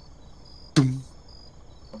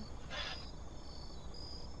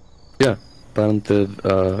 Yeah, planted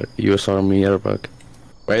US Army airbag.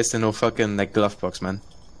 Why is there no fucking like glove box, man?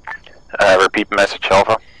 repeat message,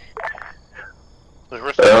 Alpha.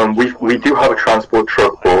 We do have a transport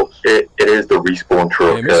truck, but it is the respawn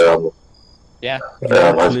truck. Yeah.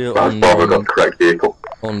 Clear as Bravo got the correct vehicle.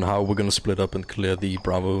 On how we're gonna split up and clear the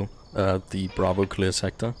Bravo clear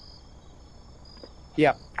sector.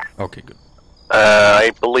 Yeah. Okay, good.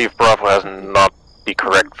 I believe Bravo has not the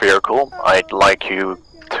correct vehicle. I'd like you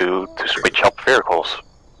to switch up vehicles.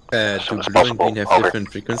 Do Blue and Green have different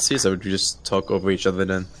frequencies, or would you just talk over each other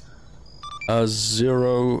then?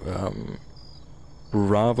 0,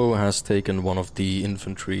 Bravo has taken one of the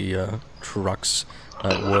infantry trucks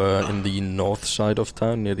that were in the north side of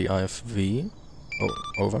town near the IFV. Oh,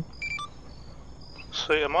 over.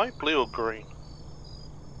 So, am I blue or green?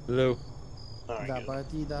 Blue. Alright,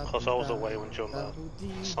 good. Because I was away when John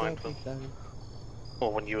assigned them.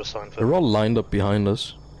 Or when you assigned them. They're all lined up behind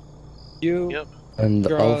us. Yep. And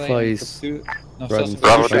Alpha is...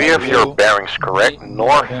 Bravo, do you have your bearings correct?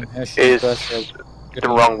 North is the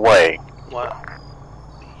wrong way. Wow.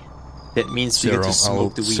 That means we get to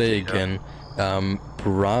smoke the weed. I'll say again,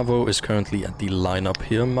 Bravo is currently at the lineup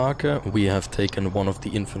here marker. We have taken one of the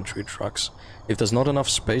infantry trucks. If there's not enough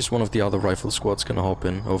space, one of the other rifle squads can hop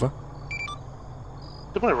in. Over.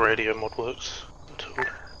 Did my radio mod works?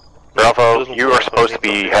 Bravo, you are supposed to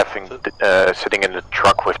be having sitting in the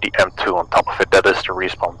truck with the M2 on top of it. That is the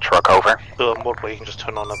respawn truck. Over. What way you can just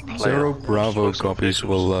turn on a player. 0 Bravo copies.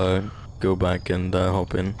 Will go back and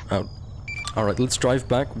hop in. Out. All right, let's drive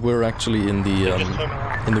back. We're actually in the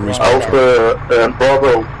respawn truck. Alpha,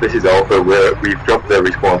 Bravo, this is Alpha. We've dropped the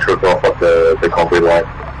respawn truck off at the convoy line.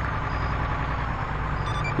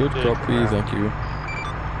 Good copy, thank you.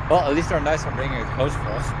 Well, at least they're nice and bringing it close for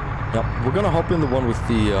us. Yeah, we're gonna hop in the one with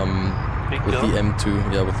the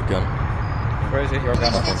M2, yeah, with the gun. Where is it? Your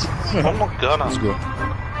gun? I'm not gonna. Let's go.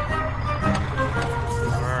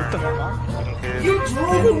 You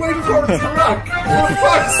drove away from our truck! For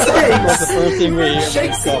fuck's sake! That was the first thing we hear.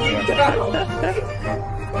 Shakes me down!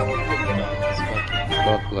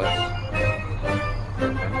 God bless.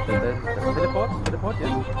 Teleport?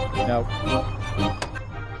 Yes. No.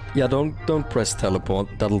 Yeah, don't press teleport.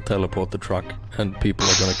 That'll teleport the truck, and people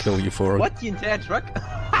are gonna kill you for it. What? The entire truck?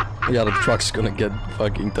 Yeah, the truck's gonna get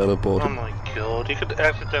fucking teleported. Oh my god, you could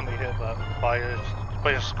accidentally hit that by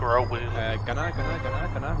a scroll wheel. Gunner?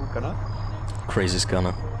 Crazy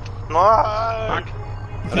scanner. No! I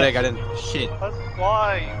got in. Shit. That's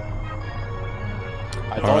why.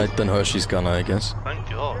 Alright, then Hershey's gunner, I guess. Thank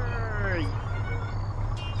god.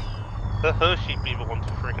 The Hershey people want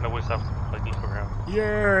to freaking always have to play deep around.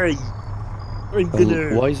 Yay!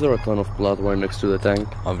 Why is there a ton of blood right next to the tank?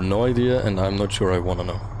 I've no idea, and I'm not sure I wanna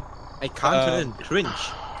know. I can't even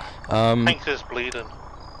cringe. Tank is bleeding.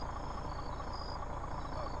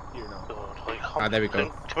 God, there we go.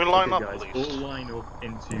 Can we line up, guys, please? all line up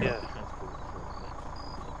into the transport.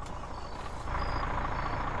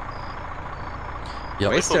 Yeah,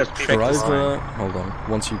 drive, hold on.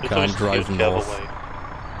 Once you can, drive north.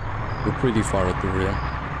 We're pretty far at the rear.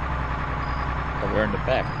 Oh, we're in the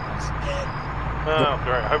back. Oh,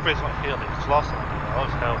 great. Hopefully it's not here. It's last time I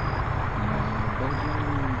was hell.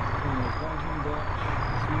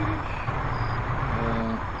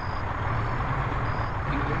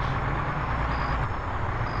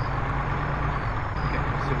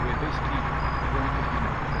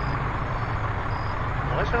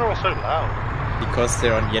 Why is everyone so loud? Because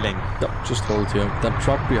they're on yelling. Yep, just hold here. That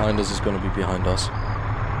truck behind us is going to be behind us.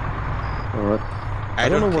 Alright. I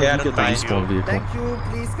don't know where to get the respawn vehicle. Thank you,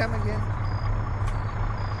 please come again.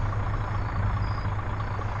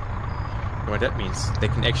 What that means? They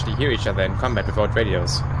can actually hear each other in combat without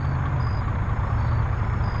radios.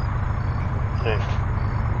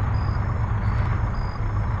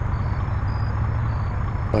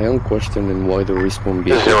 I am questioning why the respawn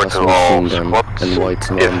vehicle hasn't seen them and why it's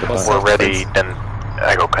not on the If we're ready, then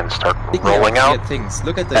Echo can start rolling out. Things.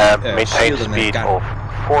 Look at the maintain speed of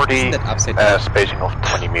 40, spacing of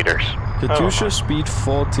 20 meters. Katusha, speed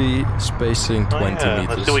 40, spacing 20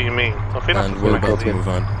 meters. I see what you mean. And we're about to move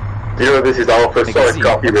on. Zero, this is Alpha. Sorry,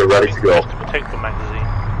 copy. We're ready to go. Protect the magazine.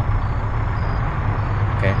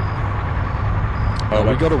 Okay.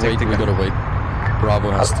 We gotta wait.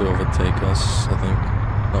 Bravo has to overtake us, I think.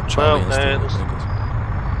 Not Charlie has to overtake us.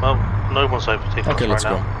 Well, no one's overtaking us right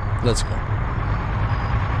now. Okay, let's go.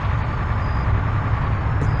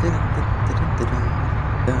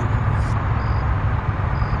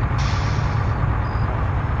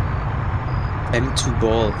 M2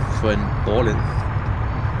 ball for ballin'.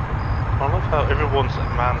 I love how everyone's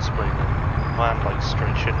mansplaining. Man, like,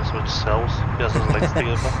 stretching as much cells. He has his legs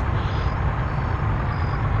together.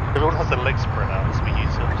 Everyone has their legs spread out as we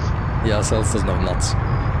use those. Yeah, cells doesn't have nuts.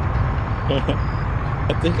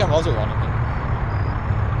 I think I'm also one of them.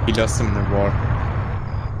 He lost them in the war.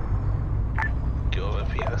 Go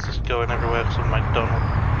over here. This is going everywhere because of McDonald.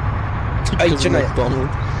 McDonald.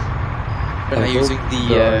 Am I using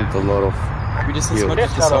the a lot of we just as much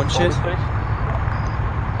as the sound shit?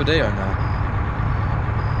 Today or not?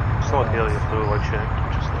 It's not helium fluid I checked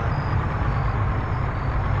just now.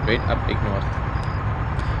 Wait, up ignored.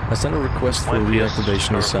 I sent a request for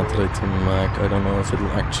reactivation this Saturday to Mac. I don't know if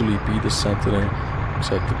it'll actually be this Saturday,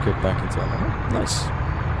 so I have to get back into it. Nice.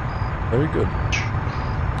 Very good.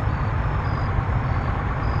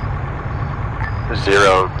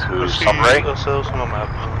 0 to Sunray. Ourselves on the map.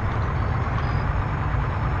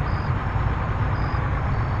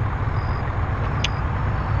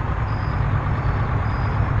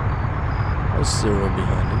 How's 0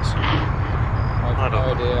 behind us? I have no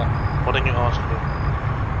idea. What did you ask for?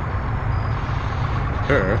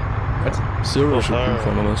 Her? What? 0 should be in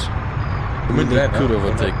front of us. I mean, they could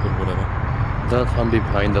overtake, but whatever. That Humvee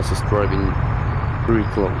behind us is driving pretty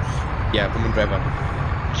close. Yeah, come on, driver.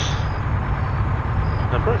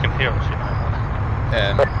 The broken heroes, you know.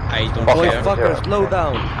 I don't care. Fucker, slow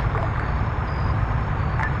down.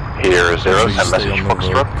 Here, 0, send message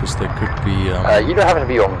Foxtrot. Because there could be. You don't happen to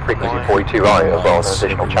be on frequency 42, are you, as well as an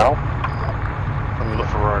additional channel? The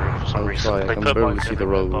Ferrari for some reason. I can barely see the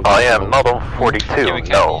road. I am not on 42,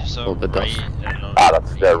 no. Oh, the dust.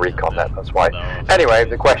 That's the recon net, that's why. Anyway,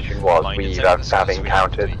 the question was, we have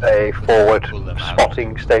encountered a forward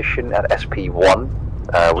spotting station at SP1.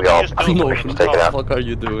 We are asking permission to take it out. What the fuck are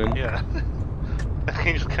you doing? Yeah. I think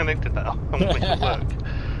you just connected that up and make it work.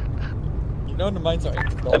 You know the mines are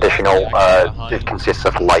Additional, it consists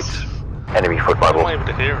of light enemy foot I'm level. not able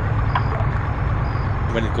to hear it.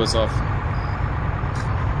 When it goes off.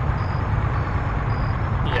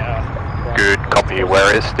 Yeah. Good copy.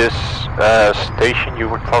 Where is this station you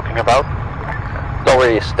were talking about? Not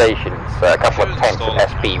really a station, it's a couple of tents at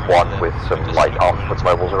SP1 with some light armed foot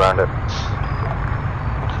mobiles around it.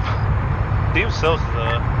 Themselves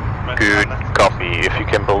Good copy. If you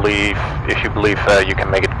believe you can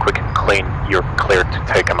make it quick and clean, you're cleared to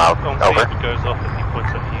take them out. Over. It goes off and he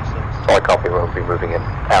points at themselves. Solid copy. We'll be moving in.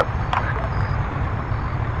 Out.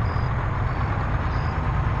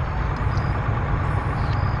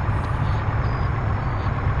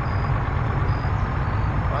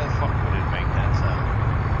 Why the fuck would it make that sound?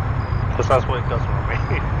 Because that's what it does for me.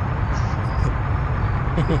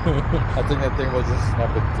 I think that thing was just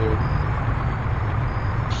snap it too.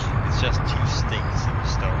 It's just 2 stinks in the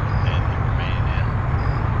start and in Romania.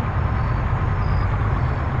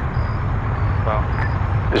 Wow.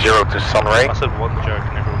 0 to Sunray. I said one joke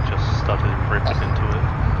and everyone just started ripping into it.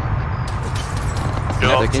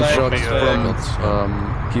 Yeah, taking shots from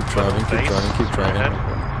keep driving.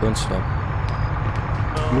 Don't stop.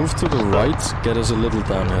 Move to the right, get us a little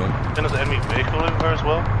downhill. Then there's an enemy vehicle over there as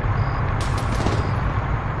well.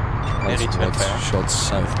 That's shots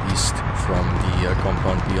southeast from the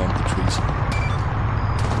compound beyond the trees.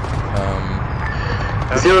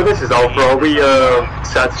 0, this is Alpha. Are we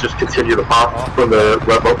set to just continue the path from the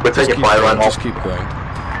we're taking fire line off? Just keep going.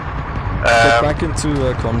 Get back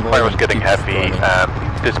into convoy. Fire was getting heavy.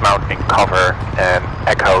 Dismounting cover and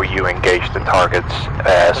Echo, you engage the targets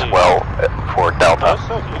as well for Delta.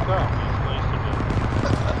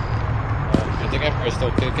 I think everybody's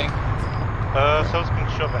still kicking. So it's been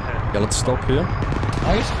shot ahead. Yeah, let's stop here.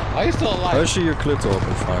 Are you still alive? Hershey, you're clear to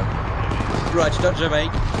open fire. Right, don't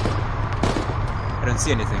Jamaica. I don't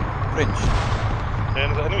see anything. Fringe.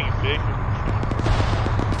 And the enemy vehicle.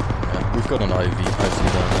 Yeah, we've got an IV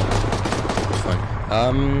down there. It's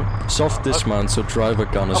fine. Soft dismount, so driver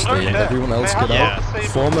gunner stay in. Everyone else get out.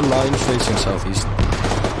 Form a line facing southeast.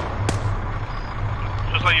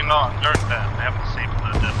 Just let you know, I'm during that. They haven't saved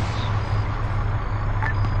the devils.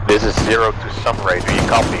 This is 0 to Sunray. Do you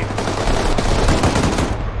copy?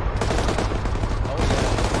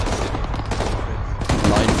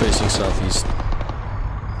 Line facing southeast.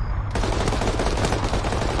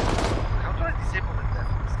 How do I disable the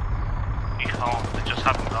devils? You can't, they just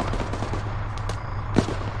haven't done it.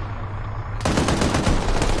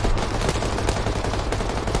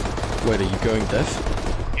 Wait, are you going deaf?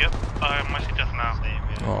 Yep, I'm actually deaf now.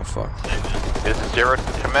 Oh fuck. This is 0 to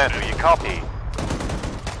Command. Do you copy?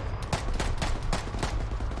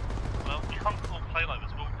 Well, we can't all play like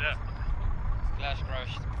this, we're all deaf. Glass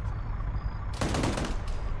crushed.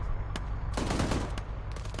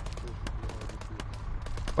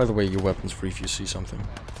 By the way, your weapon's free if you see something.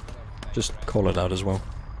 Just call it out as well.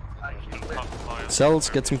 Cells,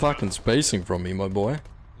 get some fucking spacing from me, my boy.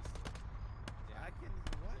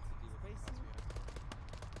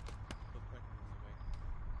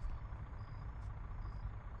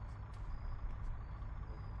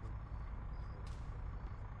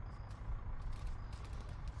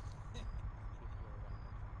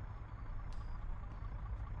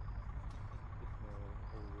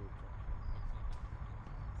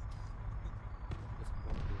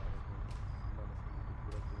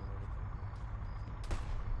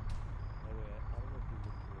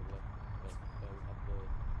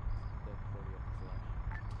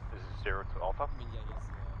 0 to Alpha.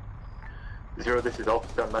 0, this is Alpha,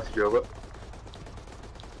 send message over.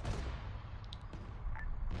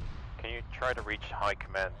 Can you try to reach High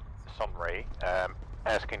Command Sunray,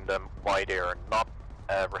 asking them why they are not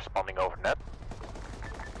responding over net?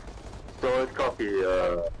 Solid copy,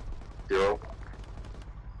 0.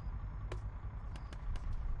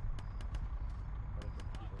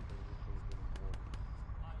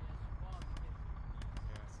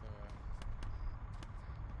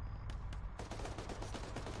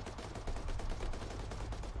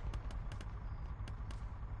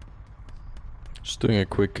 Just doing a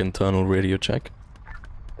quick internal radio check.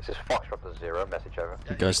 This is Foxtrot to 0, message over.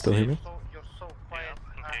 You guys still hear me?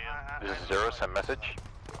 This is 0, send message.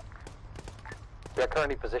 We are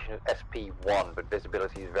currently positioned at SP1, but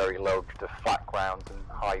visibility is very low due to flat grounds and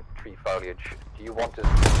high tree foliage. Do you want to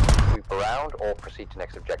sweep around or proceed to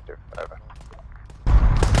next objective? Over.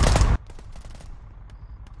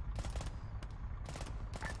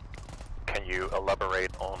 Can you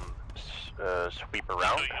elaborate on sweep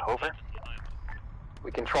around? Over.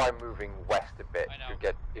 We can try moving west a bit to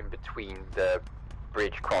get in between the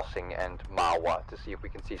bridge crossing and Mawa to see if we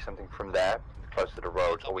can see something from there, close to the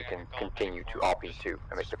road, or we can continue to RP2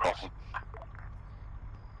 and make the crossing.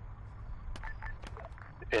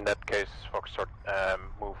 In that case, Foxtrot,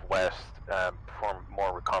 move west, perform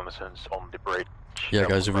more reconnaissance on the bridge. Yeah,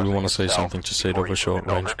 guys, if you want to say something, just say it over short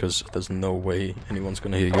range, because there's no way anyone's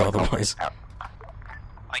going to hear you otherwise.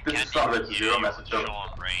 I can't even hear you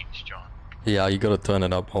short range, John. Yeah, you gotta turn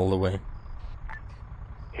it up all the way.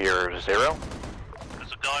 Here, 0.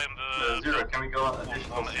 There's a guy in the... 0, can we go on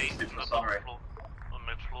additional 60 for Sunray? On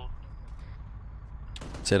mid-floor.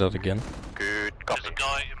 Say that again. Good copy. There's a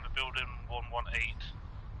guy in the building 118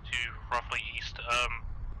 to roughly east,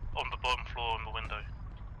 on the bottom floor in the window.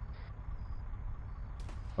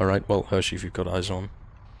 Alright, well, Hershey, if you've got eyes on.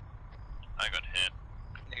 I got hit.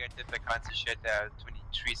 Negative, I can't see shit, there are 20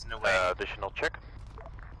 trees in the way. Additional check.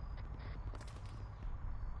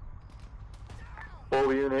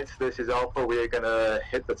 All units, this is Alpha, we are gonna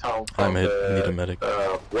hit the town from I'm hit, need a medic.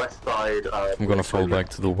 West side. I'm gonna fall back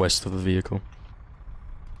to the west of the vehicle.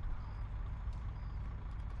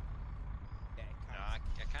 I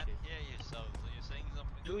can't hear you, so you're saying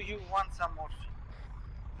something? Do you want some morphine?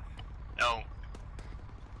 No.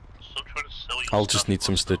 Still trying to sell you I'll stuff. just need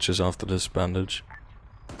some stitches after this bandage.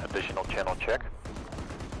 Additional channel check.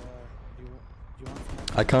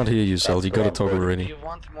 I can't hear you, Sal, you gotta talk already. Do you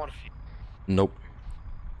want morphine? Nope.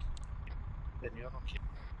 Then you're okay.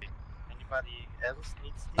 Anybody else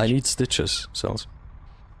needs I need stitches, Sals.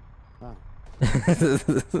 Ah.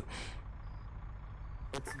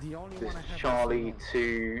 It's the only one I have. Charlie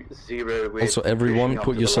to 0 with Also, everyone,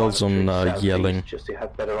 put yourselves on yelling. just to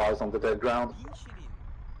have better eyes on the dead ground.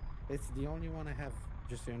 It's the only one I have,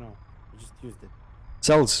 just so you know. I just used it.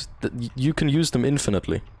 Cells, you can use them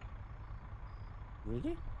infinitely.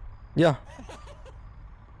 Really? Yeah.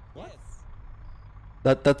 Yes.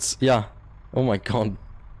 That's yeah. Oh my god.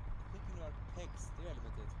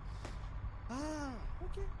 Ah,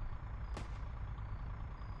 okay.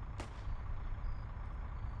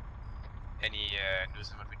 Any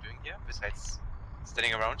news on what we're doing here, besides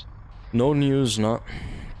standing around? No news, not.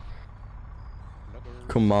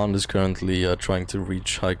 Command is currently trying to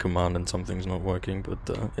reach high command and something's not working, but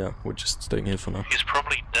yeah, we're just staying here for now. He's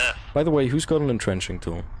probably deaf. By the way, who's got an entrenching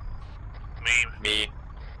tool? Me.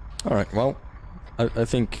 Alright, well, I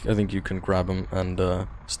think you can grab him and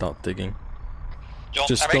start digging. John,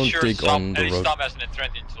 Just I make don't sure dig on the road. Tom has an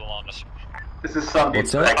entrenching tool on us. This is some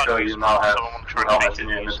What's that? actually you now have helmets in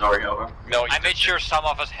your inventory, over. No, I made sure some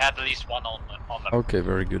of us had at least one on them. Okay,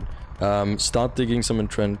 very good. Start digging some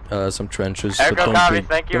trenches, Echo but don't copy, dig,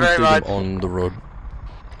 thank you don't very dig much. them on the road.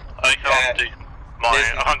 I can't dig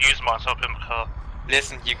mine. I can't use mine, so I'll put in the car.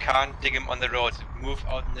 Listen, you can't dig him on the road. Move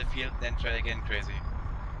out in the field, then try again, crazy.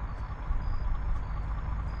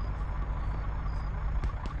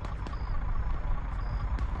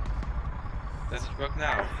 Does it work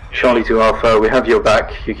now? Charlie to Alpha, we have your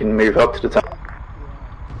back. You can move up to the town.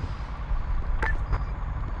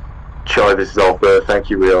 Charlie, this is Alpha, thank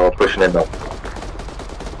you, we are pushing in now.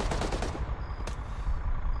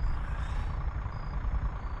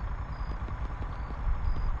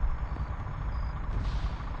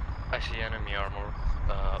 I see enemy armor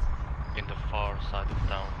in the far side of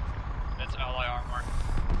town. That's ally armor.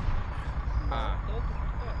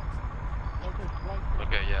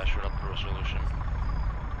 Okay, yeah, shoot up the resolution.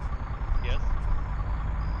 Yes.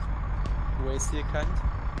 Wo ist die erkannt?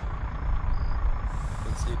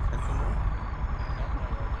 Ist sie erkannt von mir?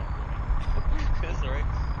 Sorry.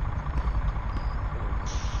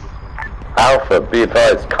 Alpha, be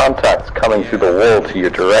advised, contacts coming through the wall to your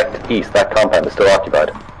direct east. That compound is still occupied.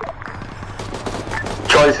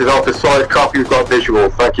 Charlie, this is Alpha, solid copy, we've got visual,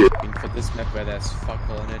 thank you. For this map where there's fuck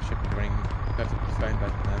all on it, should be running perfectly fine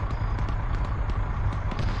right now.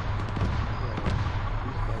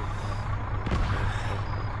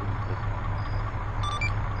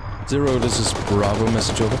 Zero, this is Bravo,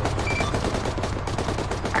 message over.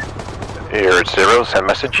 Here it's Zero, send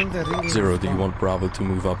message. Zero, do you want Bravo to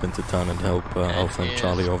move up into town and help Alpha and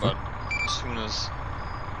Charlie over? As soon as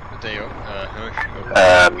they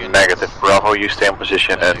Negative, Bravo, you stay in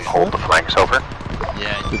position and hold the flanks over.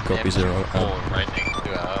 Yeah, good copy, Zero. Right next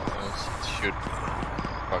to us, it should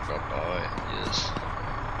fuck up, yes.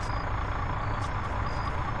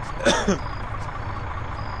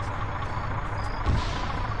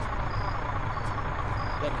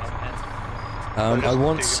 I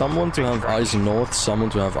want someone to have eyes north, someone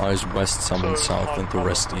to have eyes west, someone south, and the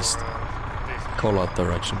rest east. Call out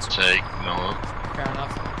directions. Take no. Fair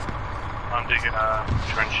enough. I'm digging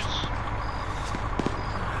trenches.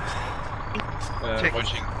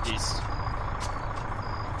 Watching east.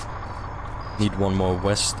 Need one more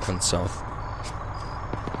west and south.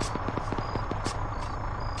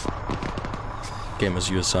 Gamers,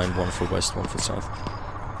 you assigned one for west, one for south.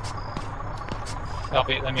 Let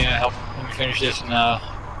me help. Let me finish this and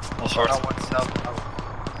we'll sort it.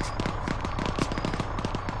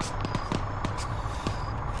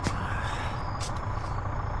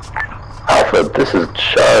 Alpha, this is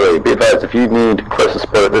Charlie. Be advised, if you need closer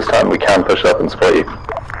support at this time, we can push up and support you.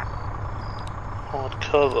 Hard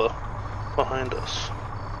cover behind us.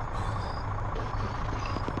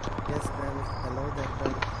 Yes, Bell. Hello there,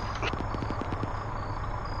 Bell.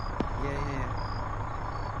 Yeah.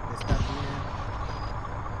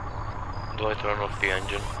 Do I turn off the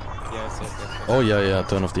engine? Yes. Oh yeah,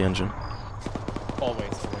 turn off the engine. Always.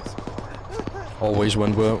 Always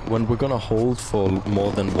when we're gonna hold for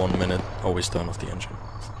more than 1 minute, always turn off the engine.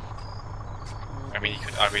 I mean, you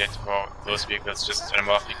could argue that for those vehicles, just turn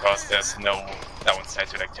them off because there's no downside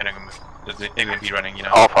to like turning them. They will be running, you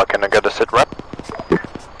know. Alpha, can I get a sit rep?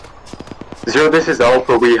 Zero, this is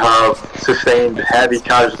Alpha, we have sustained heavy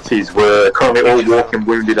casualties. We're currently all walking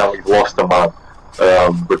wounded and we've lost a man.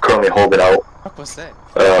 We're currently holding out. What was that?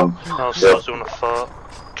 I was doing a fart.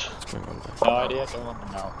 No idea, don't want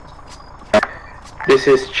to know. This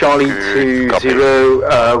is Charlie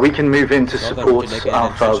 2-0. We can move into support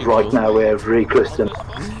Alpha right now. We're very close to them.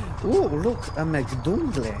 Oh, look, a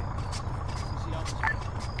McDonald's.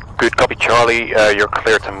 Good copy, Charlie. You're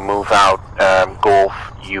clear to move out. Golf,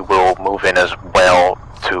 you will move in as well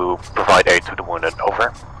to provide aid to the wounded.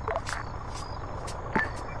 Over.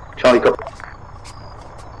 Charlie, copy.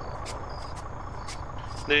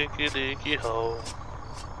 Leaky hole.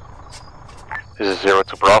 This is Zero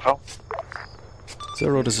to Bravo.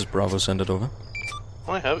 Zero, this is Bravo, send it over.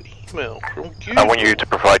 I have email from you. I want you to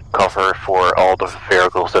provide cover for all the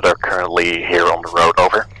vehicles that are currently here on the road.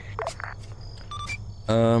 Over.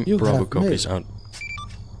 Bravo copies out.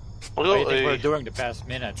 What do you think we're doing the past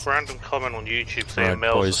minutes? Random comment on YouTube saying Right,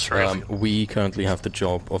 Mel's boys, we currently have the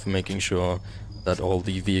job of making sure that all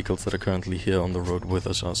the vehicles that are currently here on the road with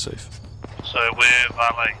us are safe. So we're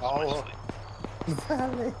valets, basically.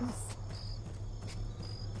 Valets.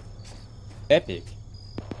 Epic.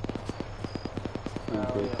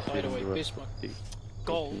 By the way, Bismarck.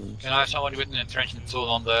 Gold. Can I have someone with an entrenchment tool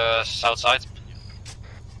on the south side?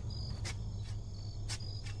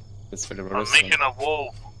 That's for the I'm making a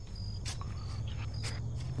wall.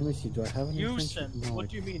 Let me see, do I have any? Houston, No, what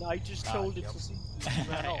do you mean? I just told it to see.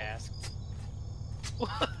 I asked.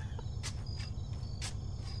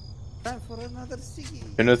 Time for another ciggy.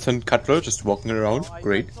 Jonathan Cutler just walking around.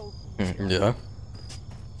 Great. Yeah.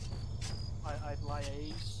 I'd lie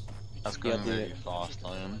ace. That's going really fast,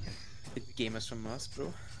 Lion. It gamers from Mars,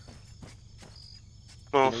 bro.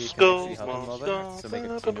 Moscow. So make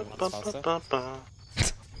it 10 minutes faster.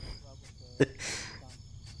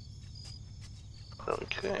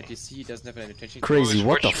 Okay. But you see, he doesn't have any attention. Crazy,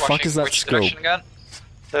 what the fuck is that scope?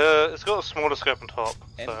 It's got a smaller scope on top.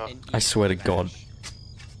 So. I swear to God.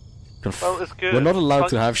 Well, it's good. We're not allowed Like-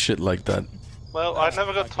 to have shit like that. Well, I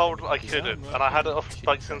never got told I couldn't, and I had it off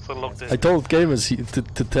like since I logged in. I told gamers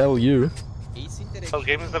to tell you. Oh,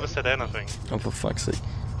 gamers never said anything. Oh, for fuck's sake.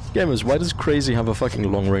 Gamers, why does Crazy have a fucking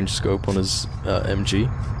long-range scope on his MG?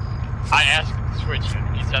 I asked him to switch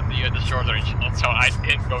and he said the short range, so I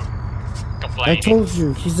didn't go I complaining. told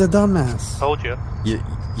you, he's a dumbass. Told you. You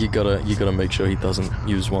gotta make sure he doesn't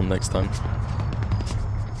use one next time.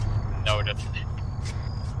 No, that's...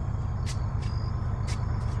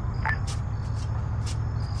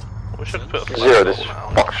 Zero, this is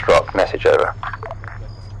Foxtrot, message over.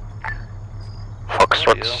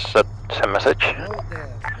 Foxtrot sent a message.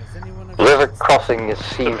 River crossing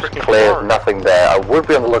seems clear, nothing there. I would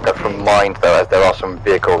be on the lookout for mines though, as there are some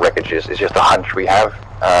vehicle wreckages. It's just a hunch we have.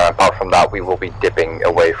 Apart from that, we will be dipping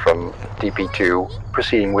away from DP2,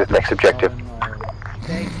 proceeding with next objective.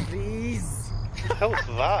 How's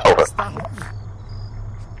that? Over.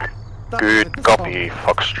 Good copy,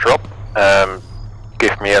 Foxtrot.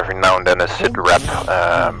 Give me every now and then a sit rep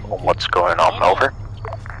on what's going on, over.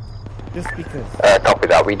 Just because. Copy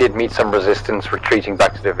that. We did meet some resistance retreating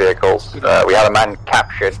back to the vehicles. We had a man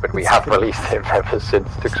captured, but we have released him ever since.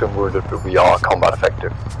 Took some wounded, but we are combat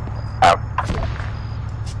effective. Out.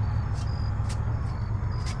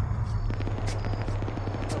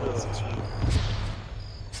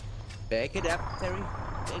 Back it up, Terry.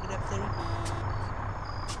 Back it up, Terry.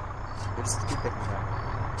 Just keep it up.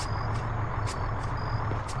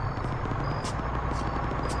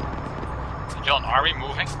 John, are we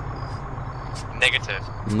moving? Negative.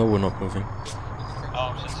 No, we're not moving.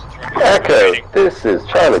 Oh, since it's right. Echo, this is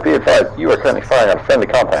Charlie. Be advised, you are currently firing on friendly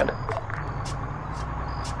compound.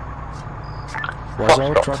 Was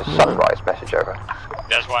our Foxtrot truck to moving? Sunrise, message over.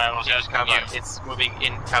 That's why I was asking Cover. you. It's moving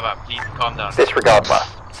in cover. Please calm down. Disregard that.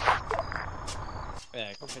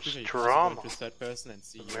 Yeah, drama.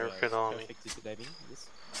 American Army.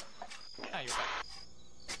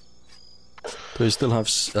 Do you still have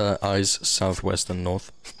eyes southwest and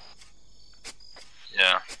north?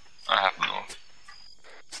 Yeah, I have north.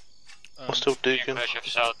 I'm still digging.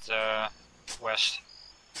 South west.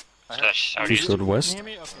 Slash Who's southeast. west? Can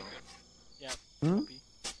you hear me? Okay, good. Yeah.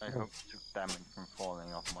 I hope to damage from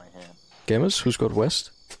falling off my hand. Gamers, who's got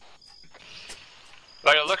west?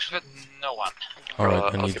 By the looks of it, no one.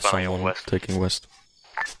 Alright, I need occupying someone west. taking west.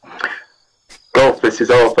 Golf, this is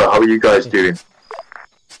Alpha. How are you guys doing?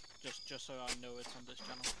 Just so I know it's on this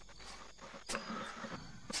channel.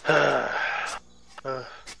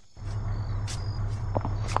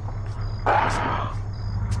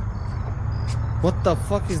 What the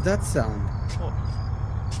fuck is that sound?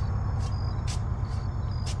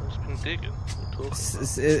 I've been digging.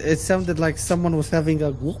 It sounded like someone was having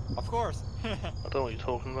a whoop. Of course. I don't know what you're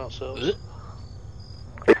talking about, so.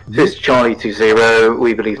 This is Charlie 20.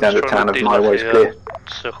 We believe now the town of My Way is clear.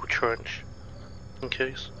 Circle trench. In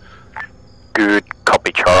case. Good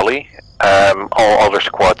copy, Charlie. All other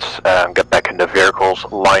squads get back in the vehicles,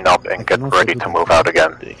 line up, and get ready to move out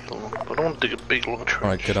again. I don't want to dig a big long trench.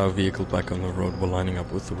 Alright, get our vehicle back on the road. We're lining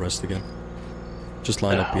up with the rest again. Just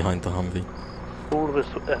line up behind the Humvee. All of us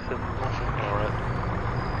are effing nothing. Alright.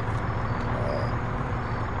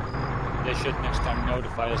 They should next time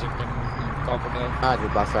notify us if they move in Copenhagen. Ah, you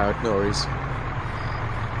buff out, no worries.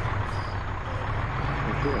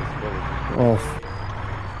 Off.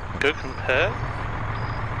 Go compare.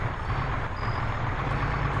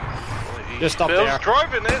 Just stop Bill's there.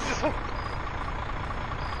 driving it.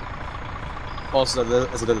 Also,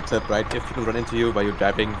 as a little tip, right? If people run into you while you're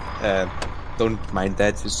driving, don't mind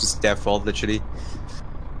that. It's just their fault, literally.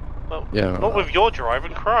 Well, Yeah. not with your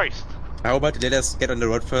driving, Christ. How about you let us get on the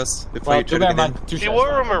road first before Well, you try too to bad, get man. in? You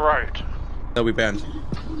were on the road. No, we banned.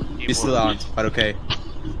 We still aren't, but okay.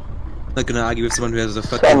 Not gonna argue with someone who has a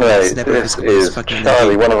fucking Sunrise, snapper this of his is fucking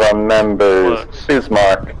Charlie, one of our members.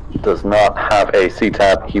 Bismarck does not have a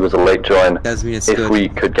C-tab. He was a late join. Does mean it's If good. we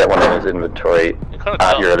could get one in his inventory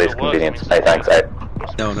at your earliest convenience. Hey, thanks.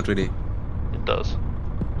 No, not really. It does.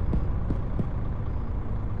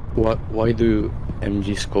 Why do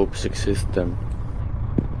MG scopes exist then?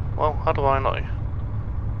 Well, how do I know? I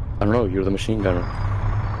don't know, you're the machine gunner.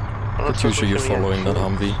 It's usually you're following that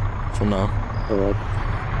Humvee for now. Alright.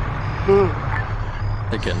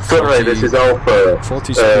 Again, Sunray, this is Alpha.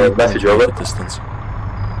 40 speed, message don't over. make the distance.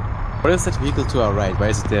 What is that vehicle to our right? Why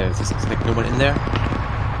is it there? Is there like no one in there?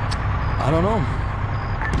 I don't know.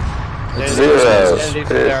 Zero, this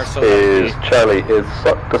is Charlie. Does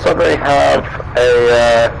Sunray have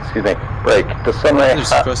a, excuse me, break? Does Sunray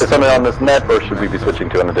on this net, or should we be switching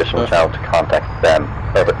to an additional channel to contact them?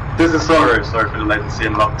 Over. This is Sunray. Sorry for the latency.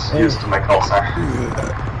 I'm not used to my call sign.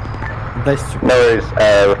 No worries.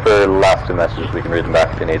 Refer last two messages. We can read them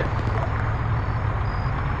back if you need.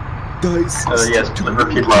 Guys, yes,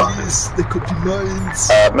 repeat last. There could be mines.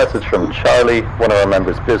 Message from Charlie. One of our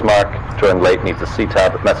members, Bismarck, joined late, needs a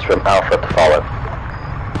C-tab. Message from Alpha to follow.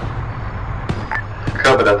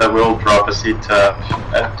 Cover that. I will drop a C-tab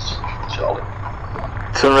at Charlie.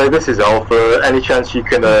 Sunray, this is Alpha. Any chance you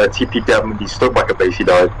can TP down the Stokebacker base he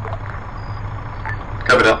died?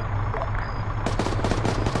 Cover that.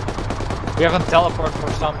 We have a teleport for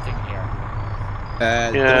something here.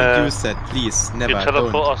 Don't use that, please. Never. You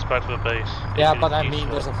teleport Don't. us back to the base. Yeah, but I mean,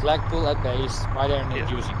 there's a flagpole at base. Why they're not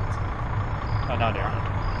using it? Oh, no, they aren't.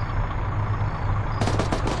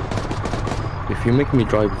 If you make me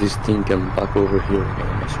drive this thing and back over here again,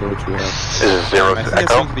 I swear to God. This is Zero I to think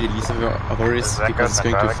it's Echo. going to be the least of our worries because it's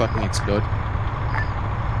going to fucking explode.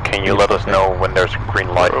 Can you let us know when there's a green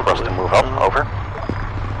light for us to move up? Over.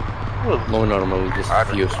 No normal, we just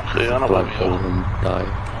fuse flagpole and die.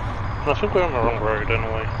 I think we're on the wrong road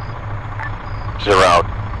anyway. Zero out.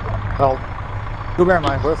 Well, do bear in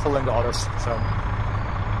mind, we're following the others, so...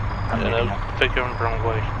 I think you're on the wrong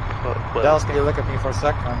way. But, Dallas, can you look at me for a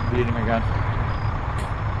sec? I'm bleeding again.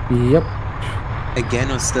 Yep.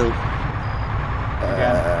 Again or still?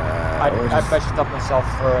 Again. I patched up myself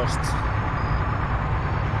first.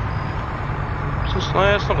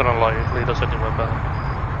 It's not gonna lead us anywhere better.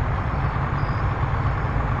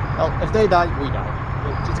 Well, if they die, we die.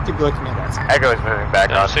 We'll just keep looking at that. Echo is moving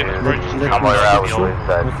back onto the convoy route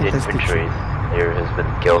with the infantry. Here has been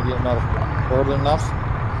killed. Maybe not horrible enough.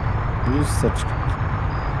 Use such.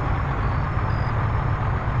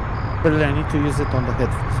 But I need to use it on the head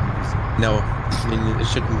for some reason. No, I mean, it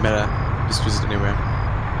shouldn't matter. Just use it anywhere.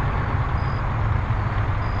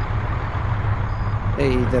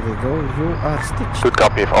 Hey, there we go. You are stitched. Good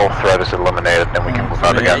copy. If all threat is eliminated, then we can move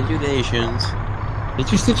out again. Congratulations. Did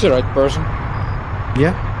you stitch the right person?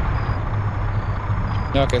 Yeah.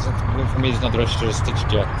 No, okay, so for me it's not registered as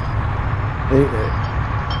stitched yet.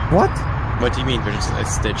 What? What do you mean?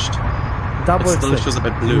 It's stitched. Double it still stitch. shows up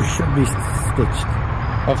at blue. You should be stitched.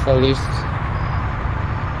 Of at least...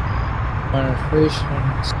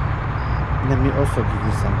 Manifestations. Let me also give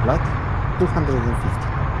you some blood. 250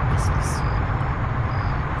 pieces.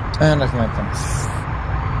 And I've met them.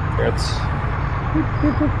 Good.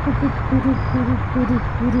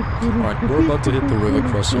 Alright, we're about to hit the river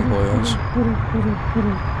crossing, boys.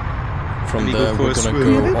 From there, we're gonna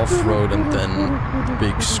go off-road and then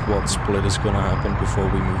big squad split is gonna happen before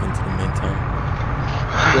we move into the main town.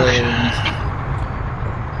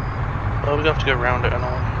 Well, we have to go around it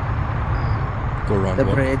anyway. Go around the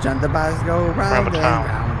what? bridge and the bus go round the and town.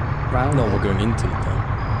 round. No, we're going into the town.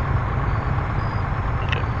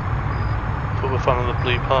 But we're following the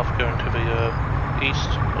blue path going to the east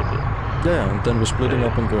of it. Yeah, and then we're splitting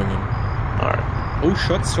up and going in. Alright. Oh,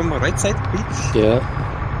 shots from the right side, please? Yeah.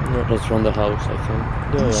 That's from the house, I think.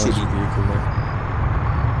 Yeah, there's a vehicle there.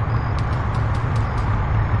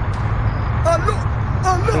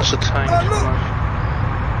 It's a tank.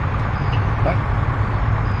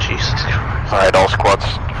 Jesus Christ. Alright, all squads,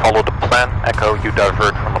 follow the plan. Echo, you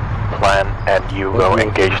divert from the plan and you go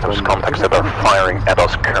engage those contacts that are firing at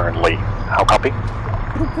us currently. How copy?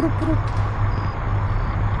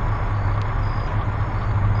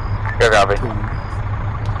 Good copy.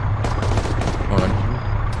 Alright.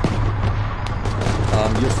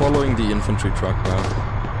 You're following the infantry truck now.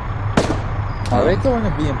 Are they going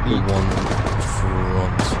a BMP? The one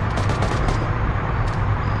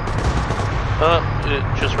front. It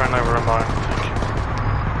just ran over a mine,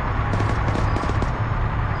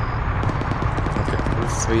 I think. Okay.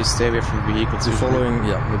 So you stay away from vehicles. You're following,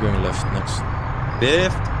 yeah, we're going left next.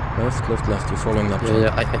 Left? Left, you're following that truck.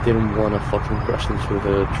 Yeah, I didn't want to fucking crash into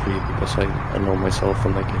the tree because I know myself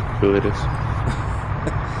and I can who it is.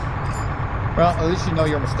 Well, at least you know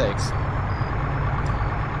your mistakes.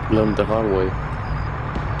 Learn the hard way.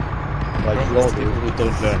 Like you all do. We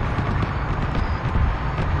don't learn.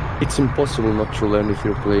 It's impossible not to learn if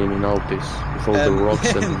you're playing in Altis with all the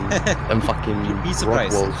rocks and fucking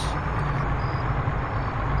rock walls.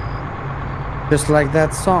 Just like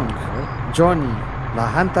that song. Johnny, la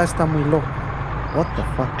gente está muy loca. What the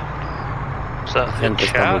fuck? Is that La gente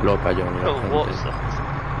está muy loca, Johnny. Oh, what's that?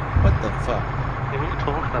 What the fuck? What are you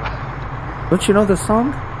talking about? Don't you know the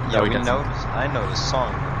song? Yeah, we know this. I know the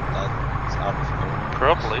song. That's out of nowhere.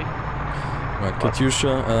 Probably. Right,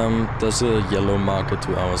 Katyusha, there's a yellow marker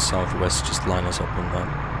to our southwest, just line us up on that.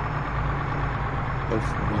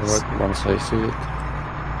 Once I see it.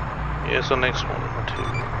 Yeah, it's the next one or two.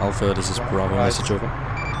 Alpha, this is Bravo, message over.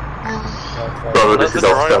 Bravo, this is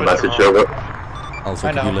Alpha, message over.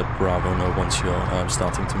 Alpha, can you let Bravo know once you're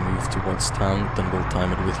starting to move towards town, then we'll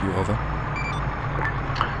time it with you, over.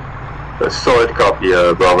 Solid copy,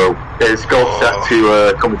 Bravo. Is Golf set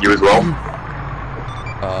to come with you as well?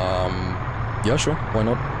 Yeah, sure, why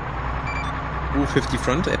not? Ooh, 50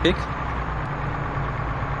 front, epic. Okay,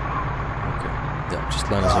 yeah,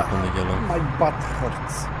 just line us up on the yellow. My butt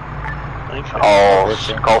hurts. All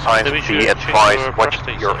call signs, be advised, watch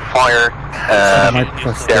your fire.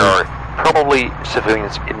 There are probably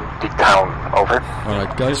civilians in the town, over.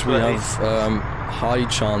 Alright guys, we have high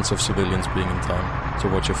chance of civilians being in town, so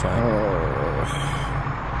watch your fire.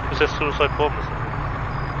 Is there suicide bombers?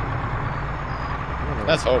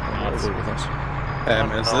 Let's hope not. As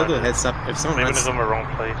a little heads up, if someone Maybe runs they're in the wrong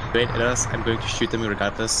place. straight at us, I'm going to shoot them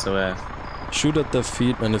regardless, so shoot at their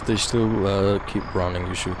feet, and if they still keep running,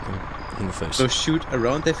 you shoot them in the face. So shoot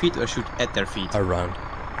around their feet or shoot at their feet? Around.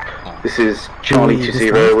 This is Charlie to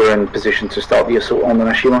 0. We're in position to start the assault on the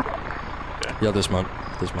Nashima. Yeah, dismount.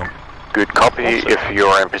 Dismount. Good copy. If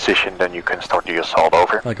you're in position, then you can start the assault.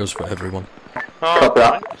 Over. That goes for everyone. Copy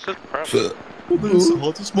that.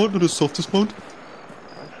 Dismount, not a soft dismount.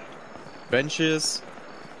 Benches.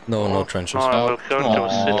 No trenches. We're going to a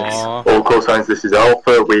city. All call signs, this is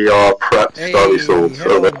Alpha. We are prepped to start the assault.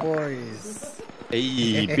 Hello, Over. boys.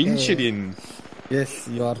 Hey, Benchedin. Yes,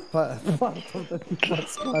 you are part of the T-Pod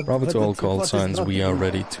squad. Bravo but to the all call T-Pod is signs, not we are enough.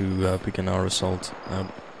 ready to begin our assault.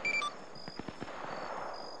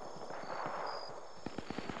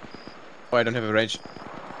 Oh, I don't have a range.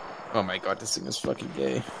 Oh my god, this thing is fucking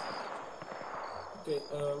gay. Okay,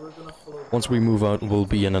 we're gonna follow. Once we move out, we'll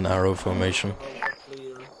be in an arrow formation.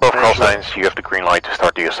 Both call signs, you have the green light to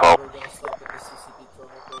start the assault.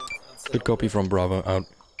 Good copy from Bravo, out.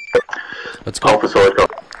 Let's go. Alpha solid, go.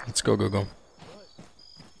 Let's go.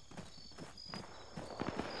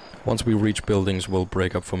 Once we reach buildings, we'll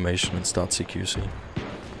break up formation and start CQC.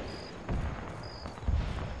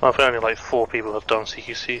 I think only like 4 people have done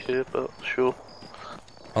CQC here, but sure.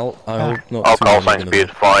 I hope not All too call many signs gonna be do.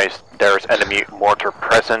 advised, there's enemy mortar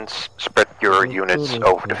presence. Spread your units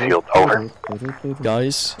over the field. Over.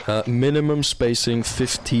 Guys, minimum spacing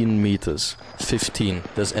 15 meters. 15.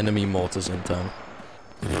 There's enemy mortars in town.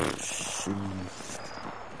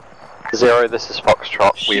 0, this is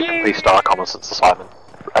Foxtrot. We've completed our reconnaissance assignment.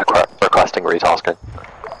 Requesting retasking.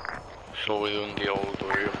 So we're doing the old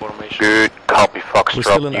warrior formation. Good copy, We're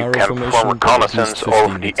still in Foxtrot. You arrow can formation, perform but at least reconnaissance 15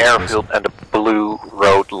 over the meters airfield and the blue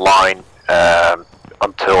road line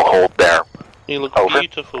until hold there. You look Over.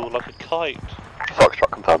 beautiful, like a kite.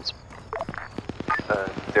 Foxtrot confirms.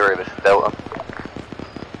 0, this is Delta.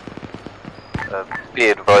 Be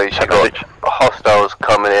advised, you got hostiles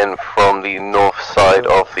coming in from the north side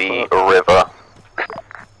of the river.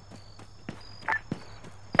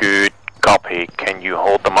 Good copy. Can you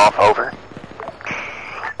hold them off? Over.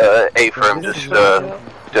 A firm, just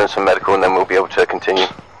doing some medical and then we'll be able to continue.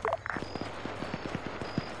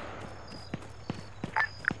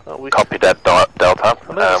 Copy that, Delta.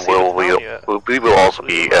 We will also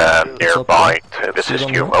be nearby to assist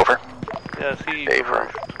you. Over. Yeah, see. A firm.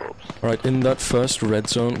 Alright, in that first red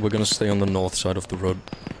zone, we're gonna stay on the north side of the road.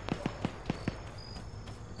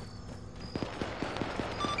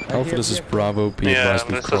 Alpha, this is Bravo. Be advised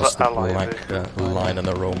we crossed the black line and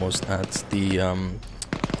are almost at the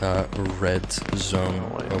red zone.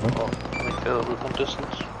 Over.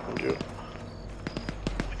 Distance.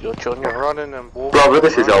 You're running and walking. Bravo,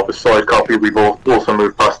 this is Alpha solid copy. We've also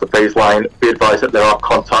moved past the baseline. Be advised that there are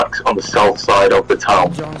contacts on the south side of the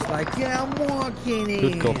town. John's like, yeah, I'm walking in.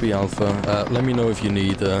 Good copy, Alpha. Let me know if you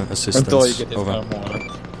need assistance. Until you get Over.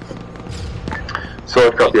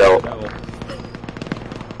 Solid copy, Alpha.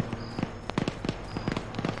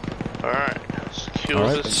 Alright,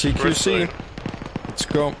 Alright, CQC. Let's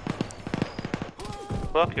go.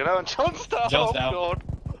 Fucking hell, John's down. John's down. Oh god.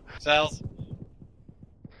 Cells.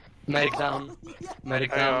 Medic down.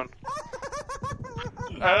 Medic down.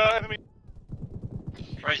 Enemy.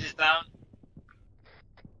 Race is down.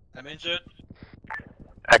 I'm injured.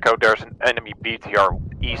 Echo, there's an enemy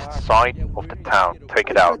BTR east side of the town. Take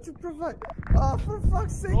it out. Oh, for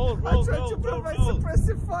fuck's sake! I'm trying to provide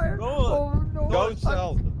suppressive fire. Oh no! Go,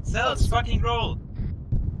 Cells. Cells, fucking roll.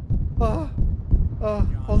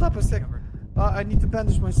 Hold up a sec. I need to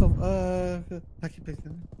bandage myself. I keep it.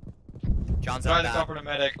 John's trying to cover the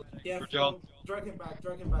medic. Yeah, For John. drag him back.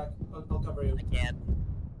 I'll cover you. I can't.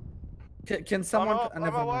 Can someone? I'm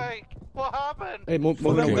away. What happened? Hey, moving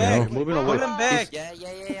away. Moving away. Put him back.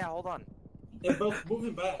 Yeah, hold on. Yeah, both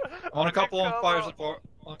moving back. I want a couple on fire support.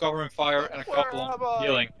 On covering fire and a couple on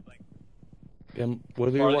healing. Where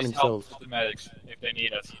do you Or at want least help himself? the medics if they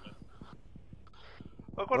need it.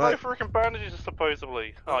 I've got no freaking bandages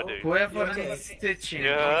supposedly. I do. Whoever needs stitching.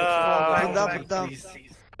 Yeah.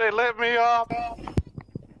 They let me up.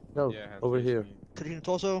 No, over here.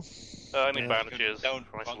 torso. I need bandages,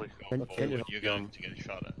 honestly. You're going to get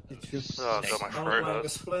shot at. Oh, got my throat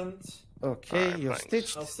hurts. Splint. Okay, you're thanks.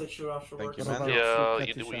 stitched. I'll stitch you afterwards. Thank you, man. Yeah,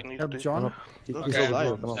 you do what you need to do. John? Okay,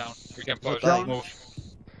 down. We can push. John? Move.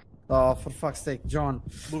 Oh, for fuck's sake, John.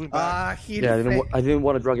 Yeah, I didn't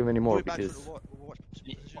want to drag him anymore because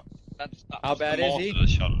How bad is he?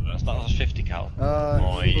 That's 50 cal.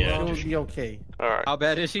 He'll be okay. Alright. How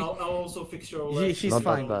bad is he? I'll also fix your left. He's Not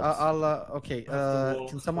fine. bad. Okay.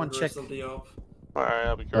 Can someone check? Alright,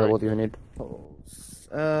 that'll be great. What do you need?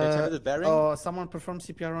 Someone perform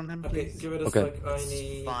CPR on him, Okay, please. give it a Okay. sec. I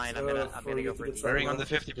need. Fine, I'm gonna go for it. Bearing on the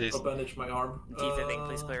 50, please. I'll bandage my arm. Defibing,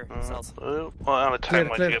 please clear. Cells. Well, I'm a 10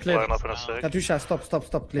 might get blown up in a sec. Katusha,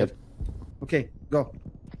 stop, clear. Okay, go.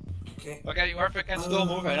 Okay, Warfare can still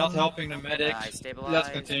move. I'm not helping the medic. Let's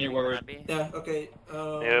continue where we're. Yeah, okay.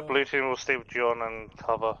 Yeah, blue team will stay with John and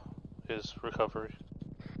cover his recovery.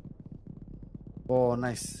 Oh,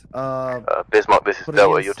 nice. Bismarck, this is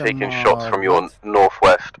Delta. You're taking shots from your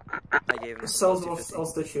northwest. Cells, I'll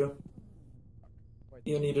stitch you.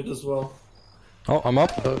 You need it as well. Oh, I'm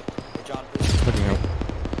up.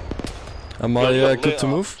 Am I good to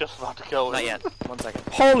move? Just about to kill him. Not yet. 1 second.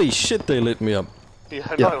 Holy shit, they lit me up.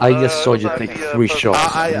 Yeah, I just saw you take 3 shots.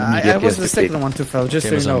 I was the second one to fail, just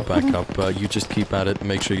so you know. Back up. You just keep at it.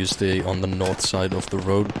 Make sure you stay on the north side of the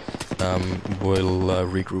road. We'll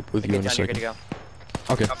regroup with you in a second. You're good to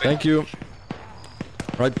go. Okay, thank you.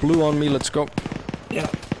 Right, blue on me, let's go. Yeah.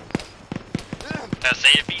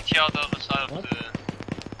 Say a BT on the other side of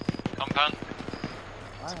the compound.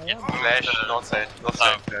 Flash, north side.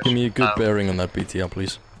 Give me a good bearing on that BTR,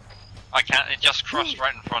 please. I can't, it just crossed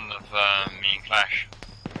right in front of me and Clash.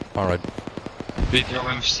 Alright.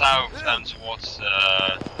 BTR move south and towards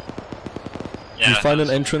You find an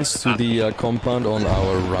entrance to the compound on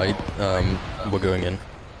our right. We're going in.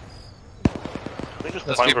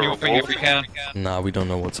 Let's keep moving if we can. Nah, we don't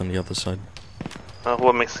know what's on the other side.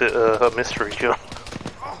 What makes it a mystery, John?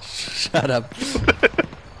 Shut up.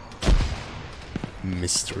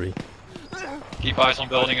 Mystery. Keep eyes on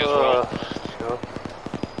building as well.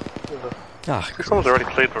 Someone's already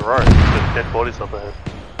cleared the road. There's dead bodies up ahead.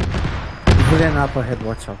 Julian up ahead,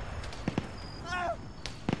 watch out.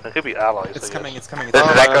 There could be allies. It's coming. This is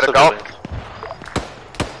Echo to Golf.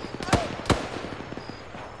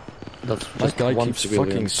 That guy keeps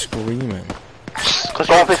fucking screaming.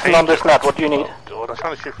 Golf is still on this net, what do you need? God, I'm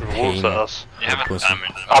trying to shoot through the walls at us.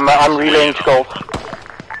 I'm relaying to Golf.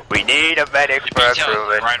 We need a medic for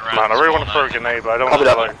improvement. Man, I really want to throw a grenade, but I don't want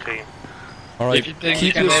to alone team. Alright,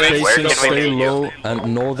 keep your spacing, stay low,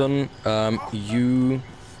 and northern, you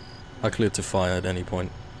are cleared to fire at any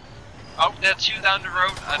point. Oh, there are 2 down the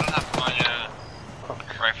road. I don't have my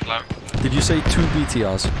rifle out. Did you say 2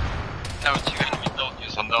 BTRs? No, 2 enemy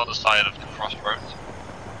soldiers on the other side of the crossroads.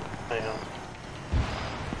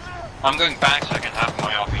 I'm going back so I can have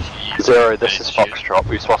my RPG. Zero, this is Foxtrot.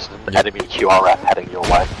 We've spotted an enemy QRF heading your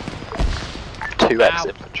way. 2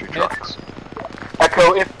 ex-infantry trucks.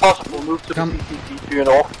 Echo, if possible, move to the CCT to your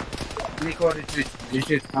north. Nico,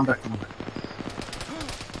 retreat, come back.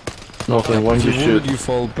 Okay, once you shoot. You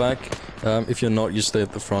fall back. If you're not, you stay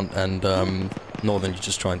at the front, and northern, you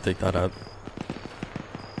just try and take that out.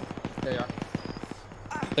 There you are.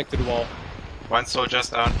 Stick to the wall. 1 soldier's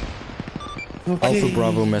down. Okay. Alpha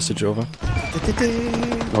Bravo message over.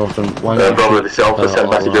 Northern, one Bravo, this Alpha send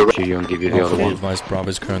message over. And give you the other one. Advised Bravo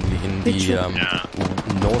is currently in the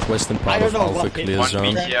northwestern part of Alpha clear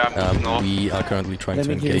zone. We are currently trying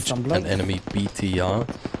to engage an enemy BTR.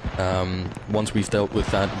 Once we've dealt with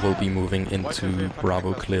that, we'll be moving into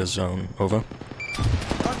Bravo clear zone. Over.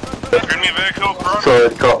 So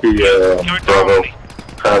copy, Bravo.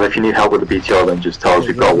 If you need help with the BTR, then just tell us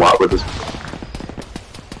you've got a lot with us.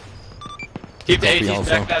 Keep the 80s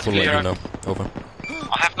back, that's we'll let clear. you know. Over.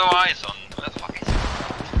 I have no eyes on. Let's fucking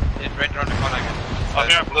hit right around the corner again.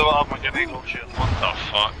 Okay, I blew up my grenade launcher. What the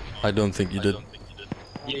fuck? I don't think you did.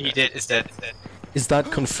 Yeah, he did, it's dead. Is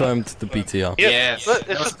that confirmed the BTR? Yeah, it's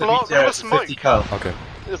just blown. There was smoke. Okay.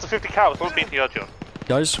 It's a 50 cal, it's not BTR, John.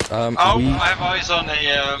 Guys, I have eyes on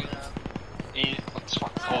a what's it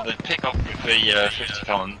called? A pickup with a 50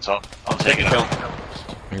 cal on top. I'll take it out.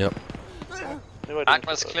 Yep.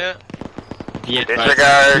 Aqua's clear.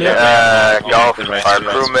 Disregard, Golf, our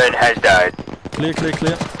crewman has died. Clear.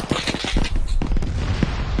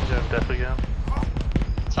 Death again.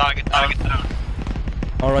 Target down.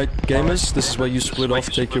 Alright, gamers, this is where you split off,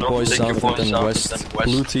 take your boys south and then west.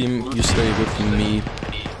 Blue team, you stay with me.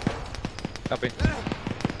 Copy.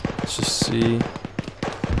 Let's just see.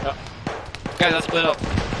 Yeah. Okay, let's split up.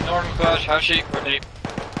 Northern Clash, Hashi, we're deep.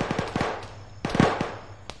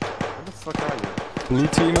 Where the fuck are you? Blue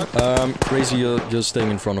team, Crazy, you're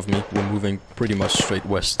staying in front of me. We're moving pretty much straight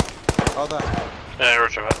west. Oh, that. Yeah,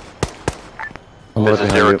 roger that. This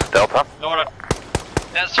is 0 to Delta. Northern.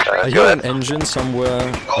 I hear an engine somewhere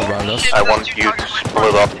around us. I want you to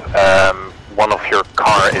split up. one of your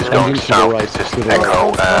car is going south. This is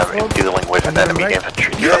Echo dealing with an enemy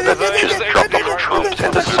infantry truck that just dropped off troops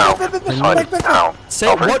in the south side of town. Say,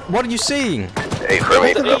 what are you seeing?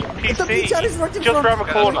 PC, just around the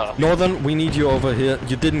corner. Northern, we need you over here.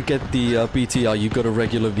 You didn't get the BTR, you got a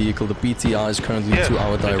regular vehicle. The BTR is currently to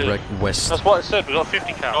our direct west. That's what I said, we got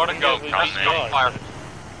 50 cal. Northern, go, fire.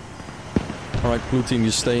 Alright, blue team,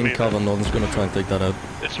 you stay in cover. Northern's gonna try and take that out.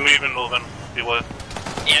 It's moving, Northern. Beware.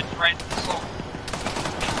 Yeah, it's right.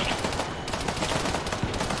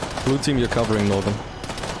 Blue team, you're covering Northern.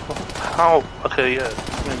 How? Okay, yeah.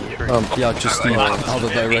 Yeah, just the other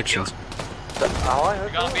directions. We're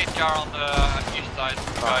gonna beat car on the east side,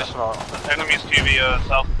 guys. Enemies to the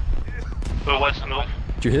south. To the west and north.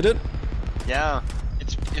 Did you hit it? Yeah.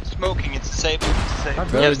 It's smoking, it's safe.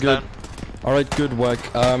 Very good. Alright, good work.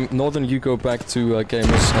 Northern, you go back to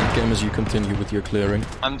Gamers, and Gamers, you continue with your clearing.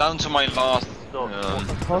 I'm down to my last...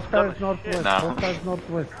 Hostile is northwest. No. Hostile is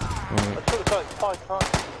northwest.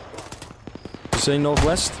 You say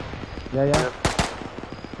northwest? Yeah.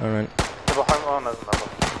 Alright.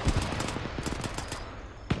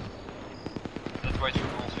 Let's wait for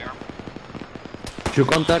rules here. Two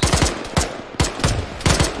contacts.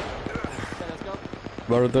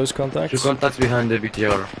 Where are those contacts? Two contacts behind the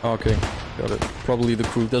BTR. Okay, got it. Probably the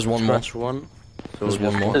crew. There's one more. One. So There's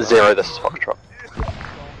one more. Zero, this is Foxtrot.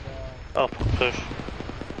 Oh, push.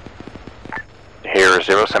 Here,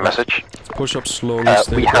 Zero, send message. Push up slowly.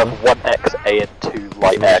 We have 1X A and 2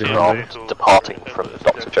 light aircraft departing from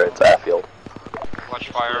Dr. Jones Airfield. Watch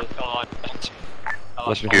fire.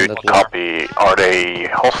 Good copy. Are they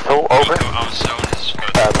hostile? Over?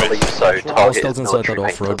 I believe so. Target Hostiles is inside that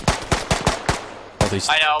military off-road. Northeast.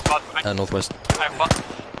 I know, but Northwest.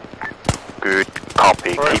 Good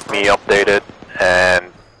copy. Keep me updated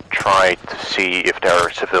and try to see if there are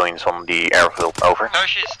civilians on the airfield. Over.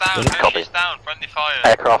 Hershey's down, Copy. Hershey's down, friendly fire.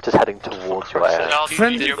 Aircraft is heading towards your area.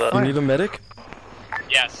 You need a medic?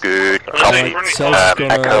 Yes. Good copy.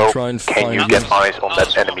 Echo, can you get eyes on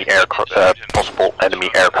that enemy aircraft, possible enemy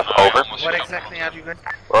aircraft? Over. What exactly have you got?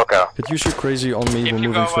 Okay. Could use your crazy on me. We're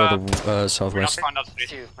moving further southwest.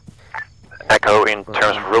 Echo, in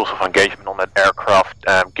terms of rules of engagement on that aircraft,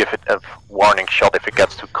 give it a warning shot if it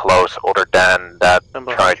gets too close. Other than that,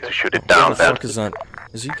 try to shoot it down. What the fuck is that?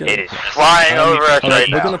 Is he getting... It is flying over us right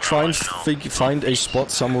now. We're gonna try and find a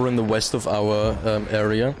spot somewhere in the west of our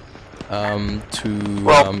area to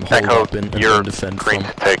hold Echo, up and you're defend green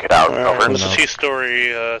from. to take it out. Over. It's a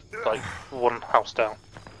two-story, like, one house down.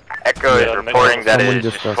 Echo is reporting that it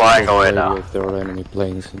is flying away now. If there are enemy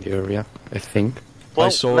planes in the area, I think. I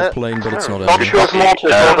saw a plane, but it's not Not sure if with task,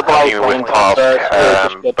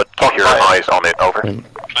 but keep your eyes on it. Over.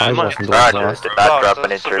 Roger, did not drop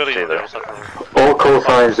an interest either. All call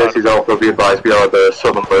signs, this is Alpha, be advised we are the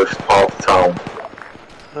southernmost part of town.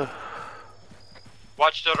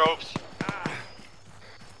 Watch the ropes.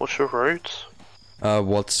 What's your roads?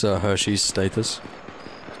 What's Hershey's status?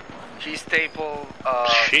 He's stable, but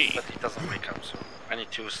he doesn't wake up, so I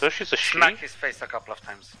need to smack his face a couple of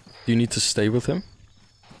times. Do you need to stay with him?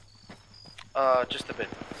 Just a bit.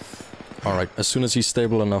 Alright, as soon as he's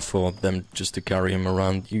stable enough for them just to carry him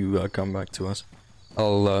around, you come back to us.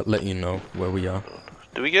 I'll let you know where we are.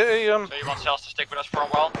 Do we get a, So you want Cells to stick with us for a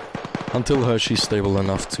while? Until Hershey's stable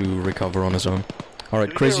enough to recover on his own.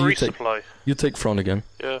 Alright, Crazy, you take front again.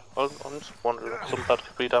 Yeah, I'm just wondering, because I'm about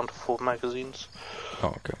to be down to 4 magazines.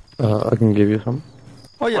 Oh, okay. I can give you some.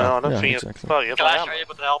 Oh yeah, well, I don't yeah, think exactly. well, yeah, Clash, are you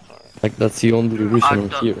able to help? Like, that's the only reason I'm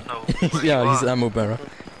here. Yeah, he's the ammo bearer.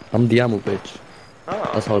 I'm the ammo bitch.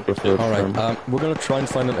 That's how I prefer it. Alright, we're gonna try and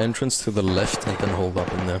find an entrance to the left and then hold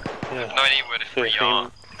up in there. Yeah. No idea where the three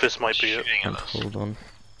are. This might be it. Hold on.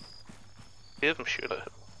 Give him shoot at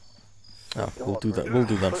him. Ah, we'll do that. We'll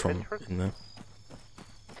do that from in there.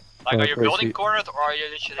 Like, are you building cornered or are you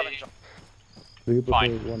literally...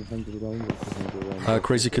 Fine.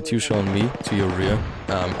 Crazy Katyusha on me, to your rear.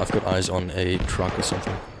 I've got eyes on a truck or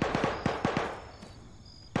something.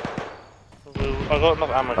 I got enough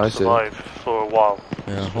ammo to survive for a while.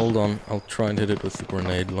 Yeah, hold on. I'll try and hit it with the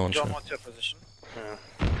grenade launcher. Yeah.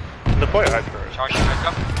 The boy accurate. Charge back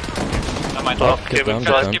up. That might Oh, get down,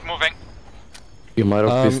 get down. Keep moving. You might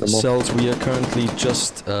have pissed them off. Cells, we are currently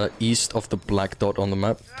just east of the black dot on the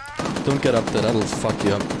map. Don't get up there, that'll fuck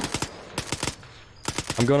you up.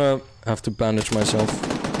 I'm gonna have to bandage myself.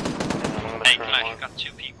 Hey, Clash, you got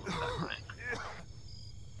 2 people.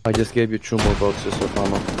 I just gave you 2 more boxes of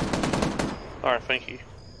ammo. Alright, thank you.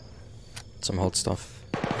 Some hot stuff.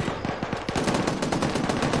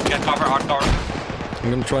 Get cover, our door. I'm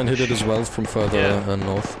gonna try and hit it as well from further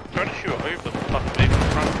north. Try to shoot over the fucking vehicle in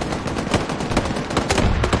front.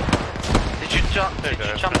 Did Did you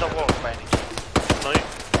jump the wall by any chance? No,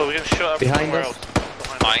 but we can shoot up Behind somewhere us. else.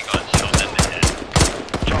 I got shot in the head.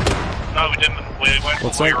 No, we didn't. We went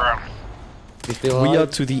What's all the way that? around. We are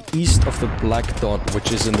to the east of the black dot,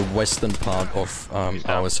 which is in the western part of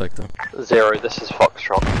our sector. 0, this is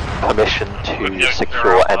Foxtrot. Permission to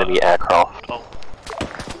secure enemy aircraft.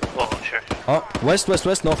 Oh, west,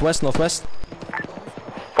 northwest.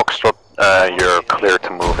 Foxtrot, you're clear to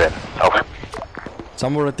move in. Over.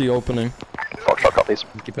 Somewhere at the opening. Foxtrot copies.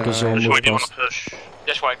 Because we'll move past. Push.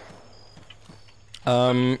 This way.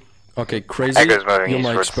 Okay, Crazy, Echo's moving you're my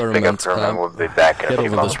eastwards. experiment. Pick up and we'll be back in Get a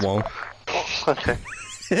few over this moments. wall. Okay.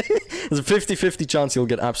 There's a 50-50 chance you'll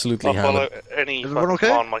get absolutely I'll follow hammered. any Is everyone okay?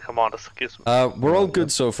 command my commander gives me. We're all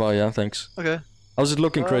good so far, yeah, thanks. Okay. How's it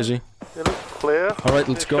looking, Crazy? It looks clear. Alright,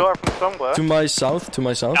 let's go. Shot from somewhere. To my south.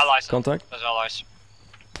 Allies. Contact. There's allies.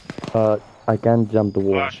 I can't jump the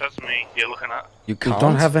wall. Gosh, that's me you're looking at. You You can't?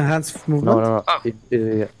 don't have enhanced movement? No. Oh.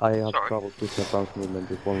 I have Sorry. trouble pushing advanced movement.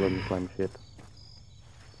 It won't let me climb shit.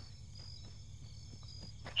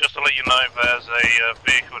 Just to let you know, there's a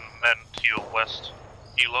vehicle and men to your west.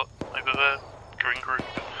 You lot over there, green group.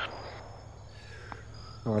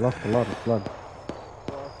 Oh, I lost a lot of blood.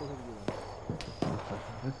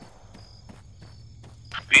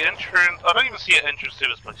 The entrance. I don't even see an entrance to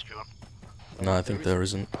this place, John. No, I think there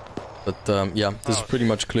isn't. But yeah, this is pretty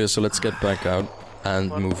much clear, so let's get back out and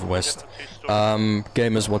move west.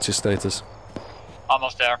 Gamers, what's your status?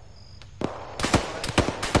 Almost there.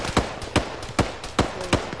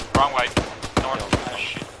 Wrong way. North. Oh,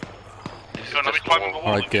 shit.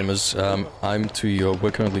 Alright, gamers,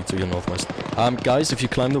 we're currently to your northwest. Guys, if you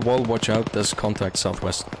climb the wall, watch out, there's contact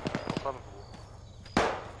southwest.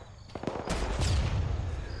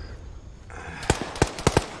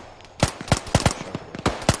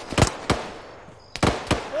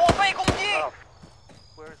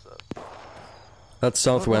 That's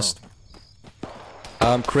southwest.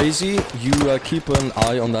 Crazy, you keep an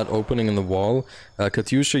eye on that opening in the wall.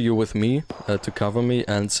 Katyusha, you're with me to cover me,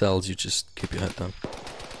 and Cells, you just keep your head down.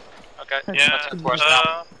 Okay, Yeah, that's good worse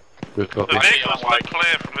now. the vehicle's not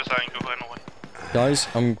clear from this angle anyway. Guys,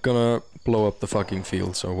 I'm gonna blow up the fucking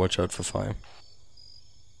field, so watch out for fire.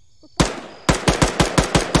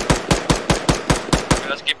 Okay,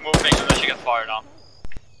 let's keep moving unless you get fired now.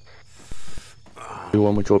 Do you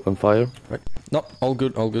want me to open fire? Right. No, all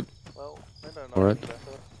good, all good. Alright.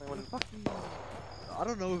 I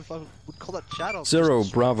don't know if I would call that chat on. 0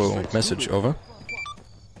 Bravo, message over.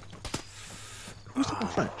 Who's talking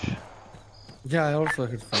French? Yeah, I also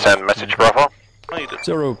heard French. Send message, Bravo.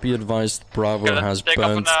 0, be advised, Bravo has take up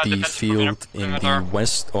burnt an, the defensive field in the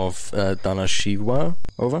west of Danashiwa.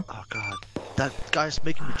 Over. Oh god, that guy's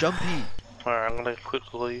making me jumpy. Alright, I'm gonna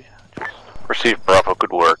quickly. Receive, Bravo.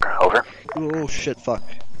 Good work. Over. Oh shit, fuck.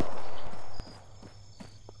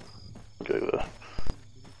 Go there.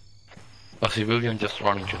 A civilian just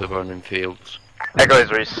running to the burning fields. Echo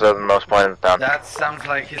is reached most point down. That sounds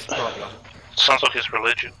like his problem. Sounds like his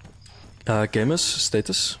religion. Gamers,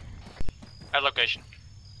 status? At location.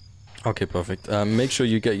 Okay, perfect. Make sure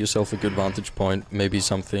you get yourself a good vantage point, maybe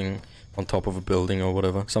something on top of a building or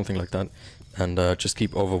whatever, something like that. And just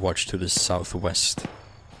keep overwatch to the southwest.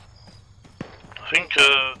 I think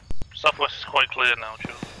southwest is quite clear now,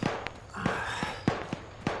 Joe.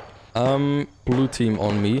 Blue team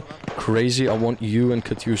on me. Crazy, I want you and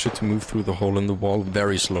Katyusha to move through the hole in the wall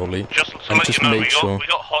very slowly. Just to and let just you know, make sure. we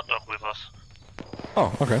got Hot Dog with us.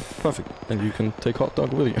 Oh, okay, perfect. Then you can take Hot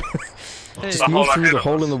Dog with you. Hey. Just move through the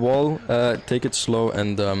hole in the wall, take it slow,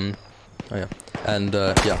 and oh yeah, and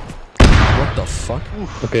yeah. What the fuck?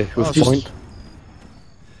 Okay, who's point?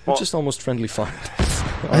 I'm just almost friendly fire.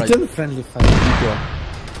 I didn't friendly fire. You go.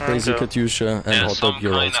 Crazy Katyusha and Hot Dog,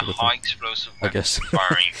 you're also with high me. explosive I guess.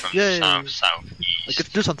 firing from Yay. southeast I get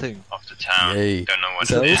to do something. of the town. Yay. Don't know what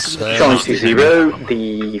So, it is. Charlie 2-0,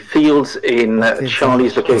 the fields in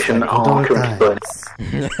Charlie's location are currently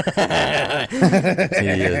burning.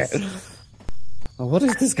 Yes. Oh, what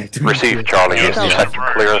is this guy doing? Receive, Charlie. Is the sector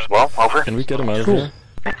clear as well? Over. Can we get him out of here?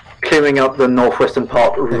 Clearing up the northwestern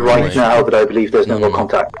part right now, but I believe there's no more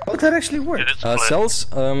contact. Oh, that actually worked. Cells,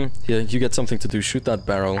 here, you get something to do. Shoot that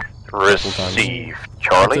barrel. Receive,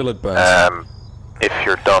 Charlie. Until it burns. If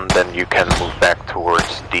you're done, then you can move back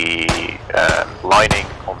towards the lining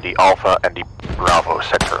on the Alpha and the Bravo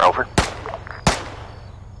sector. Over.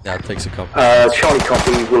 Yeah, it takes a couple. Charlie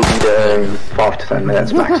copy will be there in 5 to 10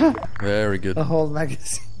 minutes max. Very good. A whole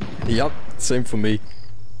magazine. Yep, same for me.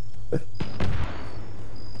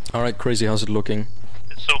 Alright, Crazy, how's it looking?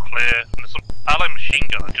 It's so clear. And there's some allied machine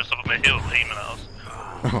gun just up on the hill aiming at us.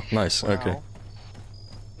 Oh, nice, okay.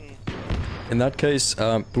 In that case,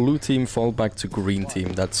 blue team fall back to green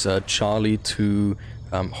team. That's Charlie to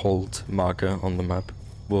hold marker on the map.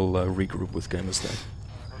 We'll regroup with gamers then.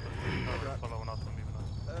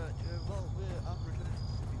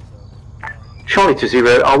 Charlie to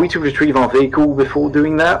 0, are we to retrieve our vehicle before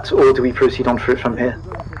doing that, or do we proceed on foot from here?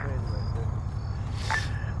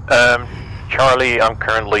 Charlie, I'm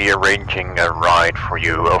currently arranging a ride for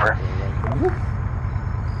you, over.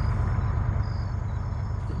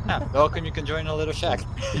 Yeah, welcome, you can join a little shack.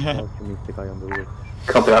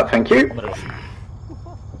 Copy that, thank you.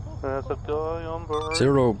 There's a guy on the roof.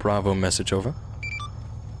 0 Bravo message over.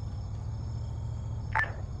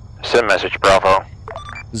 Send message, Bravo.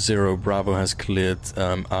 0 Bravo has cleared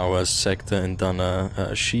our sector and done a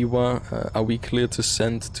Shiwa. Are we clear to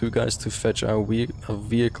send 2 guys to fetch our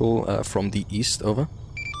vehicle from the east, over?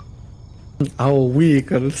 Our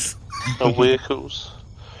vehicles. The vehicles.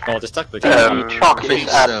 Oh, the stuck the Chalk is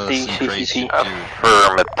at the CCP.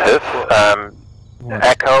 Affirmative.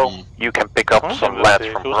 Echo, you can pick up some lads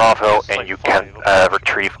from Bravo and you can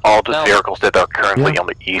retrieve all the vehicles that are currently on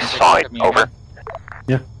the east side, over.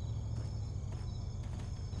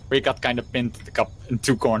 We got kind of pinned in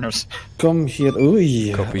 2 corners. Come here.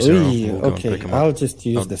 Ooh, Copy 0. We'll okay, I'll just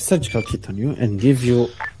use the surgical kit on you and give you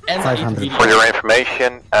 500. For your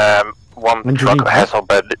information, one truck has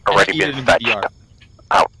already been fetched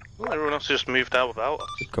out. Well, everyone else just moved out without us.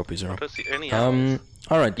 Copy 0. I don't see any arrows.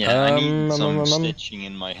 Alright. Yeah, I need some stitching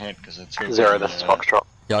in my head because it's 0, this is Foxtrot.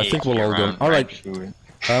 Yeah, I think we'll all go. Alright.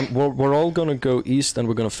 We're all gonna go east and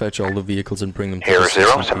we're gonna fetch all the vehicles and bring them to Here, the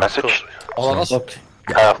 0, send message. All of us? Okay.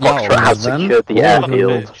 Foxtrot has secured the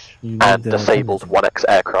airfield and disabled 1X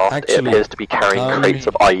aircraft. It appears to be carrying crates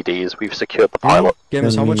of IEDs. We've secured the pilot.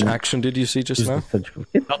 Gamers, how much action did you see just now?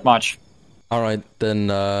 Not much. Alright, then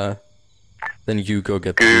you go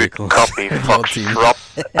get the vehicle. Copy, Foxtrot.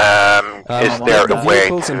 Is there a way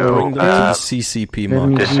to CCP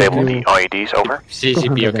mark? disable the IEDs, over?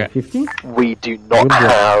 CCP, okay. We do not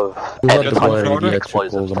have any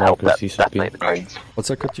explosives to help detonate the crates. What's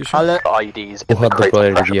that, Katyusha? The IEDs Who in the had the crates are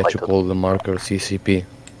player pressure yet to plated. pull the marker CCP?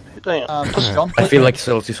 I feel like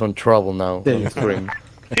Cells is on trouble now.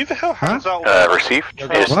 Who the hell hands out? Received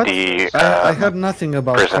is What? the I heard nothing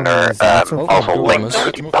about prisoner also linked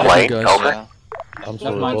to the plane, over? I'm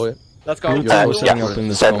sorry, boy. Let's go. Yes,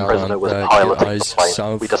 said prisoner was piloting the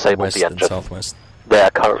plane. We disabled the engine. Southwest. We are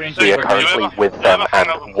currently with them and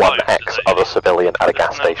 1X other civilian at a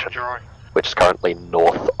gas station, which is currently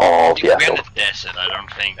north of the We're in airfield. the desert, I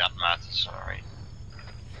don't think that matters, alright.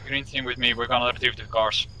 Green team with me, we're gonna retrieve the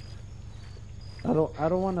cars. I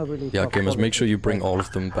don't want to really. Yeah, gamers, make sure you bring all of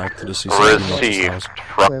them back to the CCP. Received.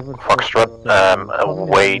 Foxtrot,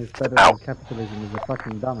 wait out. Capitalism is a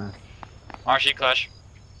fucking dumbass. RC clash.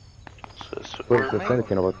 Who's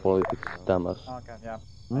anything about politics, dumbass? Okay, yeah.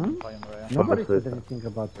 Nobody said anything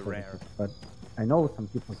about politics, but I know some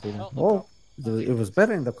people say that. Oh, it was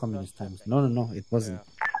better in the communist times. No, it wasn't.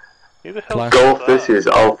 Golf, this is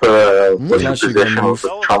Alpha. What's your position of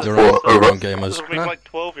the transport? You're on gamers. We're like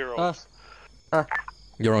 12-year-olds.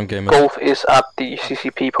 You're on gamers. Golf is at the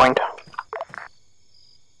CCP point.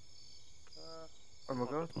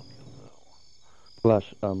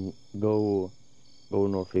 Flash, go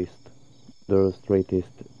northeast. The straight east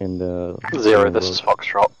in the... 0, this is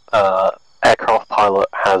Foxtrot. Aircraft pilot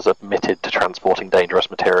has admitted to transporting dangerous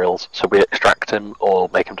materials, so we extract him or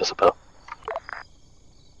make him disappear.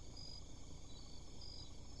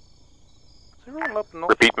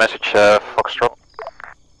 Repeat message, Foxtrot.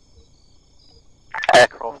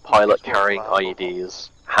 Aircraft pilot carrying IEDs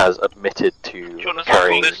has admitted to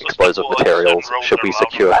carrying explosive materials. Should we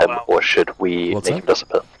secure him or should we make him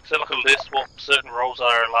disappear? Is it like a list what certain roles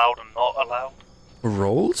are allowed and not allowed?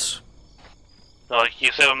 Roles? Like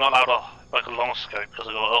you said, I'm not allowed a long scope because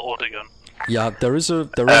I got an auto gun. Yeah, there is a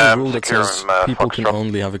rule that says people can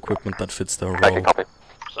only have equipment that fits their role. I can copy.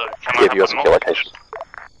 So can I Give have you a secure location.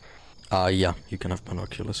 Yeah, you can have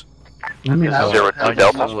binoculars. 0 to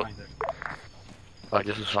Delta.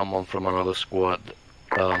 This is someone from another squad.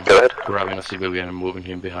 Go ahead. Grabbing a civilian and moving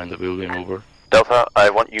him behind the building over. Delta, I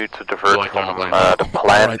want you to divert from the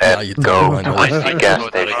plan and go to the gas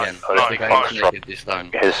station. This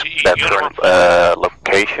time. His current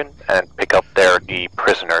location and pick up there the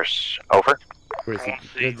prisoners. Over.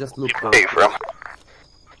 Just look for... From.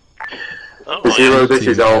 0, this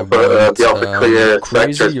is Alpha. The Alpha clear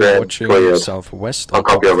sector's been cleared. Southwest, on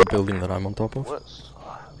top of the building that I'm on top of.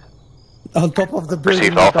 On top of the building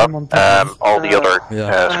Received that Alpha. I'm on top of. All the other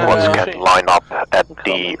squads can line up at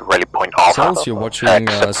the rally point Alpha. Cells, you're watching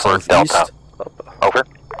except for southeast. Delta. Over.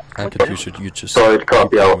 And you just Solid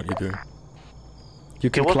copy out. what you're doing. You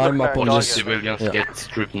can climb up on this. Civilians get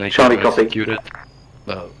stripped naked Charlie, and copy. executed.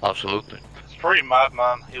 Absolutely. It's pretty mad,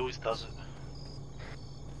 man. He always does it.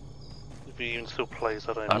 If he even still plays,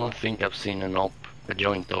 I don't I know. don't think I've seen a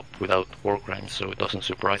joint op without war crimes, so it doesn't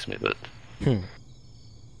surprise me, but...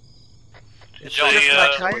 It's John,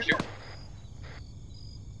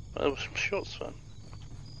 there was some shots, man.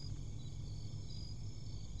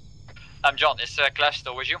 John, is Clash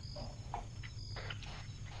still with you?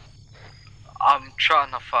 I'm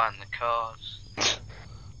trying to find the cars.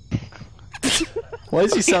 Why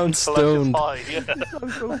does he sound stoned? I'm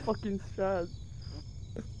so fucking sad.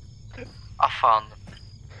 I found them.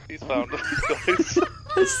 He's found them, guys.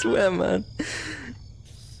 I swear, man.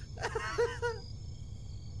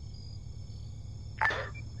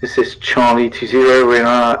 This is Charlie 20. We're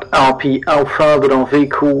at RP Alpha, but our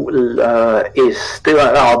vehicle is still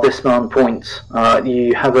at our dismount point.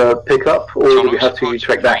 You have a pickup, or do we have to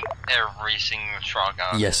track that? Every single truck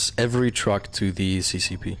out. Yes, every truck to the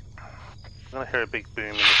CCP. I'm gonna hear a big boom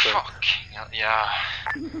in the back. Yeah.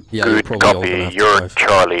 Yeah, Good you're probably copy. all gonna You're have to drive.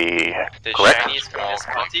 Charlie, The correct? Chinese Communist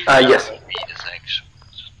Party? Yes.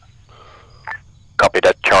 Copy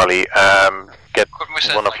that, Charlie. Get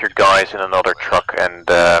one of your guys in another truck and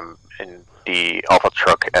in the Alpha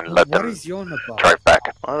truck and let What them is you on about? drive back.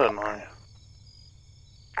 I don't know.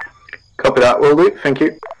 Copy that, will do. Thank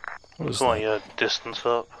you. It's my distance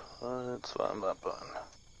up. It's that button.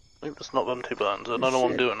 I think that's not them two buttons. I don't know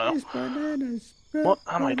what I'm doing now. What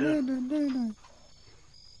am I doing?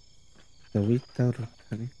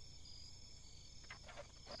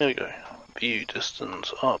 Here we go. View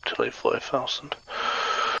distance up to 5,000.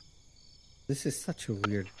 This is such a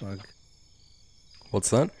weird bug. What's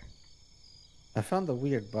that? I found a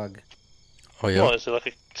weird bug. Oh yeah. What, is it like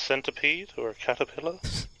a centipede or a caterpillar?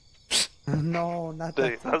 No, not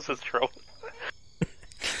that. That's his troll.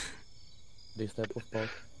 This type of bug.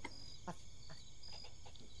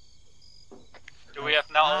 Do we have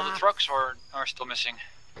now all the trucks or are still missing?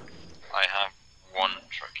 I have one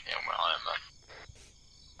truck here where I am at.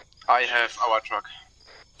 I have our truck.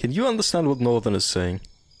 Can you understand what Northern is saying?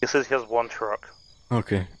 He says he has one truck.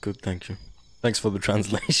 Okay, good, thank you. Thanks for the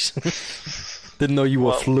translation. Didn't know you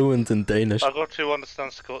were fluent in Danish. I got to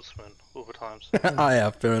understand Scotsman all the times. Ah, yeah,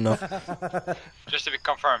 fair enough. Just to be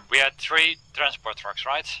confirmed, we had 3 transport trucks,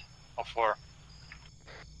 right? Or 4?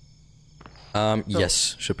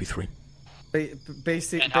 Yes, should be 3.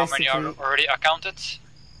 And how many are already accounted?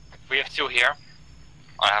 We have 2 here.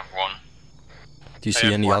 I have 1. Do you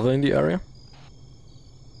see any other in the area?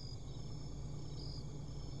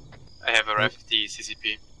 I have a the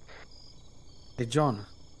CCP. Hey, John.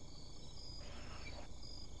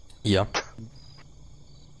 Yeah.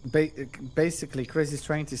 Basically, Chris is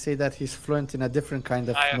trying to say that he's fluent in a different kind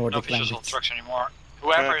of I have no Nordic visuals on language. trucks anymore.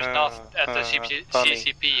 Whoever is not at the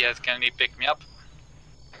CCP yet, can he pick me up?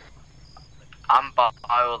 I'm by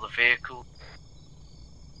all the vehicle.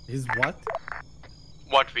 Is what?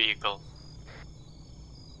 What vehicle?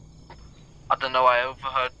 I don't know, I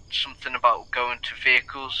overheard something about going to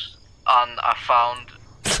vehicles, and I found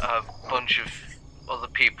a bunch of other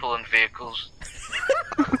people and vehicles.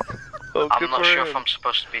 I'm not sure if I'm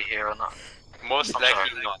supposed to be here or not. Most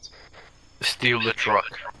likely not. Steal the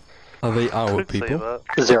truck. Are they our people?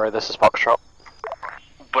 0, this is Foxtrot.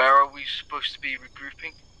 Where are we supposed to be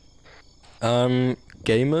regrouping?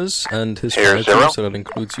 Gamers and his Here, fighters, Zero. so that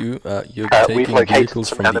includes you. You're We've taking located vehicles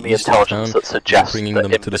some from the enemy east of town intelligence that and suggests bringing that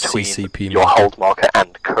them in to the between CCP your marker. hold marker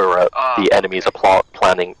and Kura, the enemies are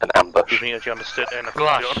planning an ambush. You think that you understood anything?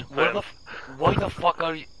 Glass, why the fuck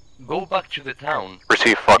are you... Go back to the town.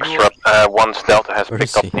 Receive Foxtrot. Once Delta has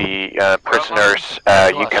picked up the prisoners,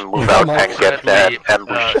 you can move out and get that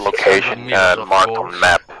ambush location marked on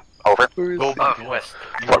map. Over. Go back west.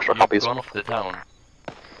 Foxtrot copies. Run off the town.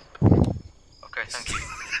 Okay, thank you.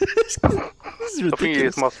 This is I think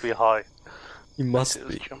ridiculous. it must be high. He must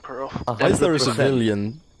be. Jumper off. Why is there a 100%.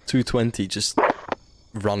 civilian 220 just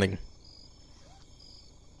running?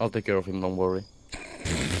 I'll take care of him, don't worry.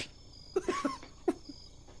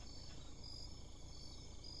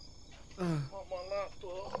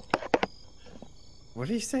 What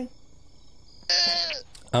did he say?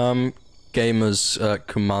 Gamer's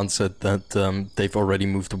command said that they've already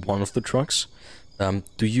moved one of the trucks.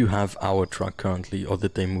 Do you have our truck currently, or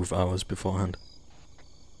did they move ours beforehand?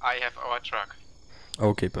 I have our truck.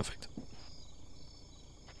 Okay, perfect.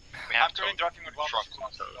 We have currently driving with one truck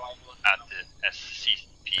at the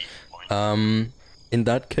SCP point. In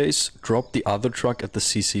that case, drop the other truck at the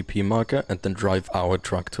CCP marker and then drive our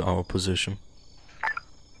truck to our position.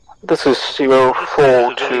 This is 04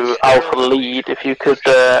 to Alpha Lead. If you could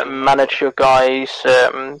manage your guys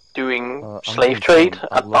doing slave trade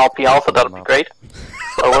at RP Alpha, that would be great.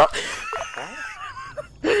 Over.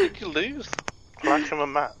 What did you lose? Flash on a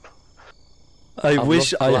map. I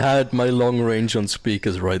wish I had my long range on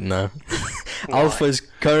speakers right now. Alpha is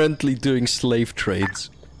currently doing slave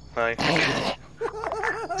trades. Nice.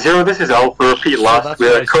 Zero, this is Alpha. Repeat last. We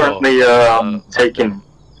are currently taking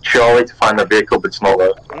Charlie to find a vehicle, but it's not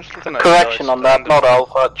there. Correction on that, not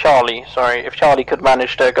Alpha. Charlie, sorry. If Charlie could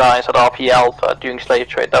manage their guys at RP Alpha doing slave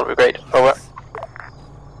trade, that would be great. Over.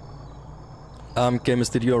 Gamers,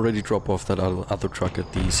 did you already drop off that other truck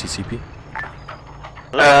at the CCP?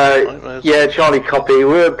 Yeah, Charlie, copy. We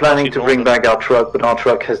were planning to bring back our truck, but our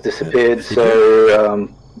truck has disappeared, so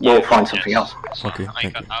we'll find something else. Okay, I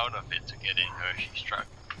thank got you. out of it to get in Hershey's truck.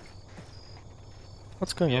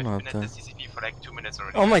 What's going on out Been there? at the CCP for like 2 minutes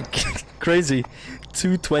already. Oh my god, crazy.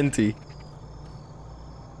 220.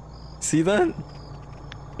 See that?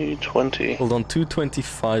 220. Hold on,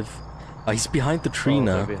 225. Ah, he's behind the tree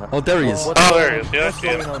now. Oh, there he is. Oh, there he is. Yeah, I see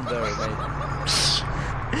him.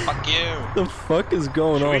 Fuck you! What the fuck is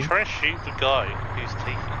going Should on? we try and shoot the guy who's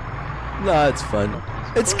taking? Nah, it's fine.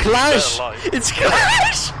 It's Clash! It's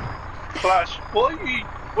Clash! Clash, what are you?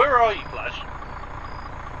 Where are you, Clash?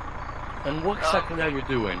 And what exactly are you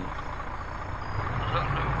doing?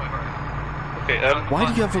 Okay, Why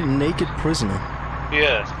do you have a naked prisoner?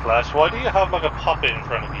 Yes, Clash. Why do you have like a puppet in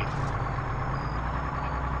front of you?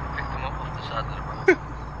 Pick them up off the side of the road.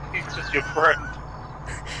 He's just your friend.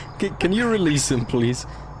 Can you release him, please?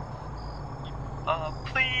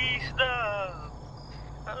 Please no!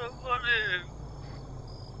 I don't want him.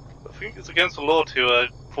 I think it's against the law to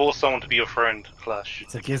force someone to be your friend, Clash.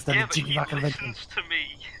 It's against the Listens to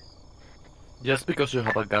me. Just because you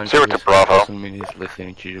have a gun Zero to Bravo. doesn't mean he's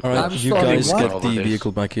listening to you. Alright, you guys get the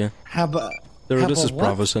vehicle back here. There, this is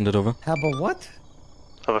Bravo, send it over. Have a what?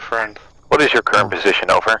 Have a friend. What is your current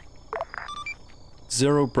position, over?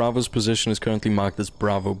 0, Bravo's position is currently marked as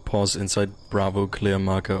Bravo, pause inside Bravo, clear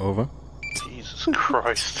marker, over. Jesus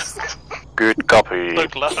Christ. Good copy.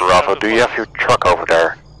 Look, left Bravo, do you have your truck over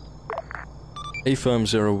there? Affirm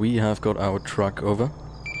 0, we have got our truck, over.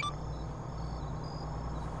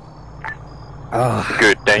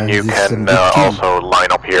 Good, then you can also line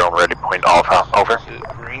up here on ready point Alpha, over.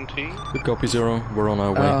 Green tea? Good copy, 0, we're on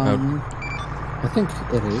our way out. I think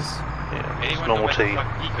it is. Yeah, it's normal tea.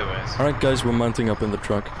 Alright guys, we're mounting up in the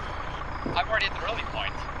truck. I'm already at the rally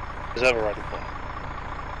point. Is that a rally point?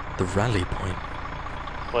 The rally point?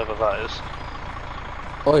 Whatever that is.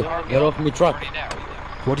 Oi, get off me truck.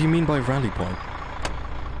 What do you mean by rally point?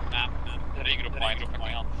 The regular point.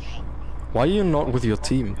 Why are you not with your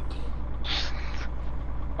team?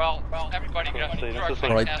 Well, everybody got the truck.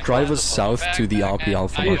 Alright, drive us south to the RP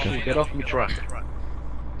Alpha marker. Get off me truck.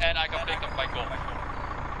 And I got picked up by Gold.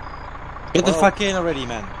 Get the fuck in already,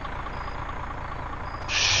 man.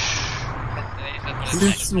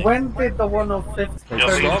 Since when did the 105th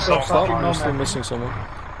Stop, you're still missing someone.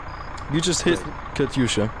 You just hit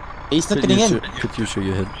Katyusha. He's not getting in. Katyusha,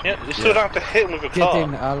 you hit. Yeah, you still don't have to hit him with your Get car.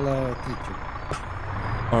 in, I'll teach you.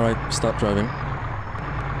 Alright, start driving.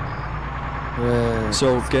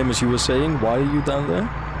 So, gamers, you were saying, why are you down there?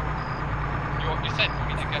 You said for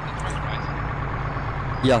me to get the truck, right?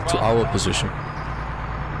 Yeah, to our position.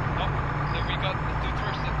 No, we got the 2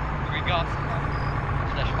 trucks that we got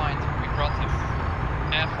slash find. We brought him.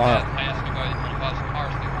 After that, I asked the guy that would have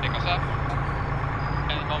cars to pick us up.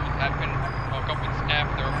 And the moment happened, a couple minutes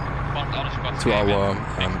after, one of the other squads To came our,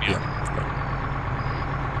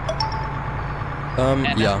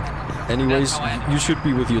 yeah. Anyways, you should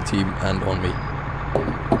be with your team and on me. I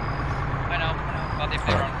know, but if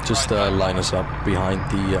they're Alright, just line us up behind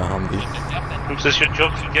the Humvee. It's just your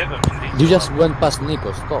job to get them. You just went past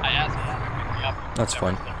Nico, stop. I asked him to pick me up. That's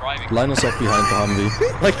fine. Line us up behind the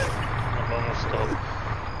Humvee. Like,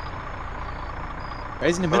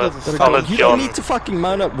 He's in the middle of the you don't need to fucking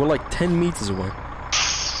mount up, we're like 10 meters away.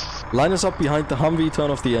 Line us up behind the Humvee, turn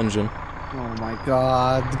off the engine. Oh my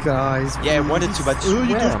god, guys. Yeah, I wanted to, but you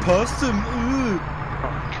drove past him.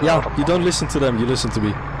 Yeah, you don't listen to them, you listen to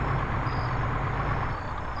me.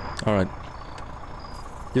 Alright.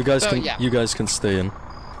 You guys can stay in.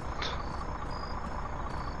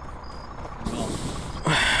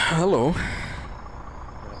 Hello.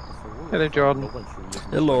 Hello, Jordan.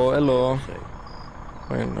 Hello.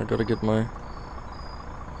 Wait, I gotta get my...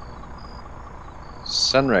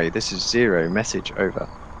 Sunray, this is 0, message over.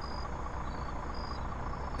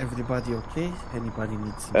 Everybody okay? Anybody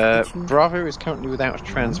needs some teaching? Bravo is currently without a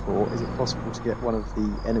transport. Is it possible to get one of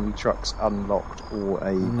the enemy trucks unlocked or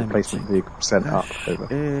a replacement vehicle sent up? Over.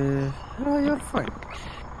 No, you're fine.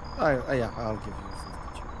 Yeah, I'll give you some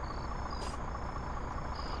teaching.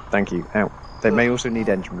 Thank you. Out. They may also need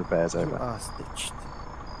engine repairs. Over. You are stitched.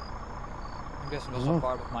 I'm guessing was so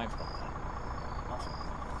far with my front.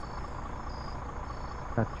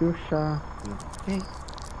 Katyusha, okay.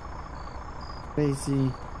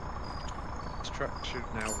 Daisy. This truck should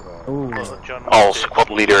now work. Oh. All squad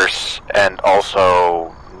leaders and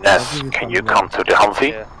also Ness, can you come to the Humvee?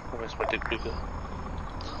 Yeah, where's my dick bigger?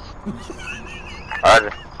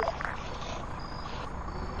 Roger.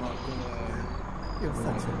 You're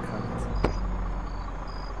such a cunt.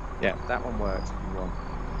 Yeah, that one works if you want.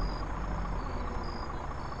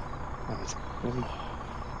 Really?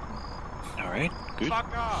 Alright, good.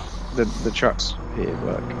 The trucks here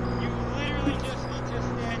work.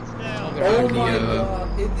 Oh my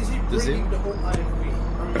god, is he bringing the whole IFV?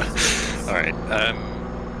 Alright,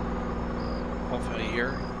 Alpha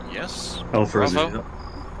here, yes. Alpha is Bravo? it,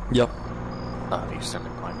 Yep. He's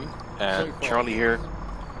standing by me. And Charlie here.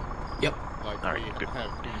 Yep. Alright, good.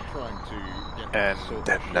 And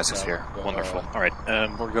then Ness is here. Wonderful. Alright,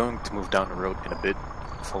 we're going to move down the road in a bit,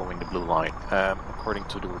 following the blue line. According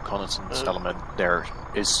to the reconnaissance element, there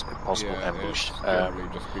is a possible ambush.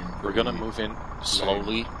 We're gonna move in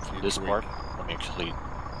slowly from this part. Let me actually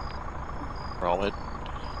roll it.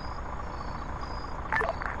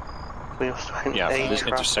 Yeah, from this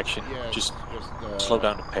intersection, just slow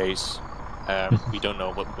down the pace. We don't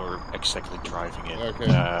know what we're exactly driving in.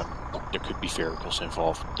 There could be vehicles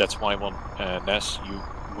involved. That's why I want Ness, you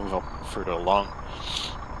move up further along.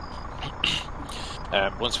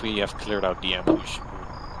 Once we have cleared out the ambush,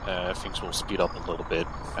 things will speed up a little bit.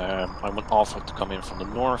 I want Alpha to come in from the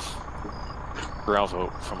north, Bravo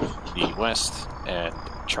from the west, and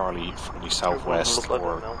Charlie from the southwest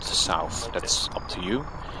or the south. That's up to you.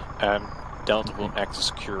 Delta will act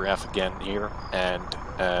as QRF again here, and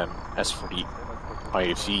as for the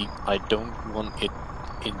IFV, I don't want it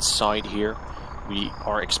inside here. We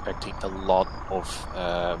are expecting a lot of,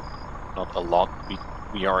 not a lot,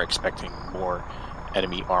 we are expecting more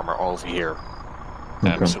enemy armor over here.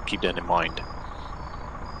 Okay. So keep that in mind.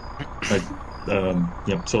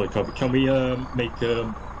 Yeah, sorry, copy. Can we make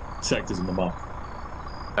sectors on the map?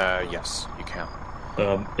 Yes, you can.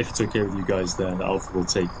 If it's okay with you guys, then Alpha will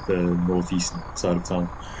take the northeastern side of town.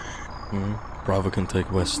 Bravo can take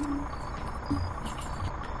west.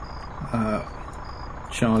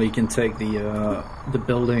 Charlie can take the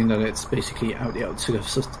building that it's basically out the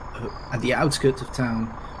outskirts of, at the outskirts of town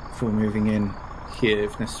before moving in here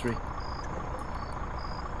if necessary.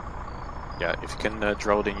 Yeah, if you can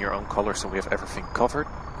draw it in your own color so we have everything covered.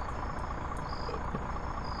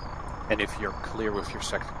 And if you're clear with your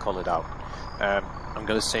sector, call it out. I'm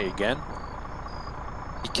gonna say again,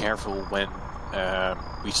 be careful when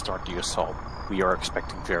we start the assault. We are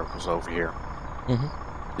expecting vehicles over here.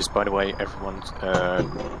 This, by the way, everyone's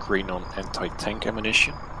green on anti-tank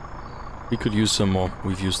ammunition. We could use some more.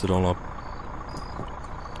 We've used it all up.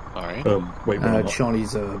 Alright. Wait,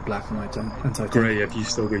 Charlie's black and anti-tank. Grey, have you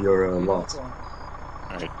still got your lot?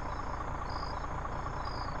 Alright.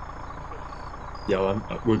 Yeah,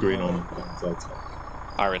 we're green on anti-tank.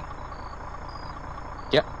 Iron.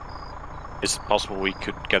 Yep. Is it possible we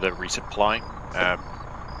could get a resupply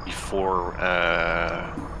before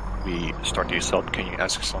we start the assault? Can you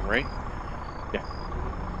ask Sunray? Yeah.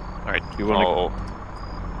 Alright. Do you want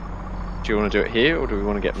to do it here, or do we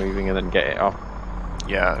want to get moving and then get it up?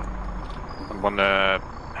 Yeah. I want to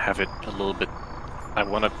have it a little bit... I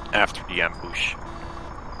want it after the ambush.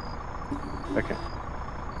 Okay.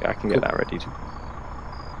 Yeah, I can get that ready too.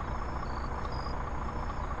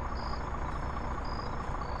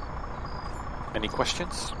 Any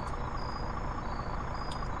questions?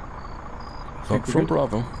 From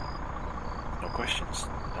Bravo. No questions?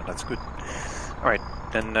 No, that's good. Alright,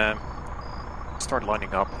 then start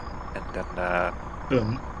lining up and then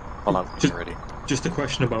pull out when you're ready. Just a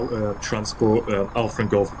question about transport. Alpha and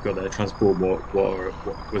Golf have got their transport. What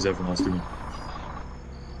was everyone else doing?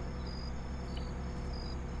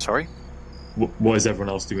 Sorry? What is everyone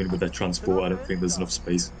else doing with their transport? I don't think there's enough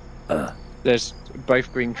space. There's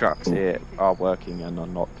both green trucks here are working and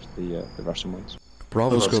unlocked the Russian ones.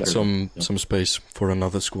 Bravo's got some space for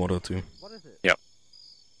another squad or two. Yep.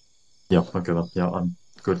 Yeah, okay then. Yeah, I'm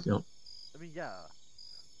good, yeah. I mean, yeah.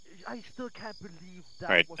 I still can't believe that.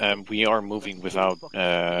 Alright, we are moving without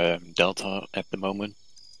Delta at the moment.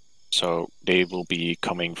 So they will be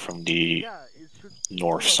coming from the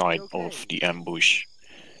north side of the ambush,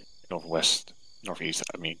 northwest. Northeast,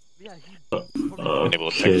 I mean.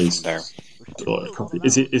 Okay. From there.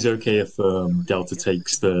 Is it okay if Delta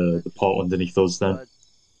takes the part underneath us then?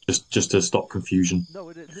 Just to stop confusion. No,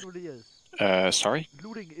 it literally is. Sorry?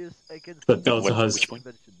 Looting is against But Delta has. which point?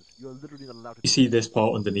 You're literally not allowed to. You see this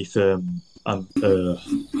part underneath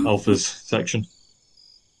Alpha's section?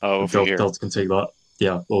 Oh, over here. Delta can take that.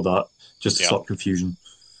 Yeah, all that. Just to stop confusion.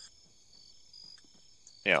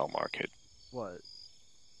 Yeah, I'll mark it. What?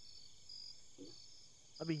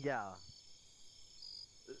 I mean, yeah.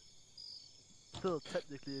 Still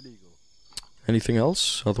technically illegal. Anything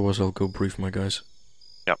else? Otherwise, I'll go brief my guys.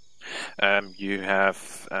 Yep. You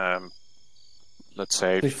have, let's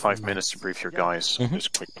say, 5 minutes to brief your guys on this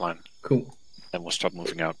quick plan. Cool. And we'll start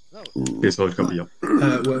moving out. Yes, I'll copy you.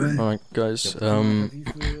 Alright, guys.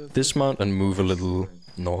 Dismount and move a little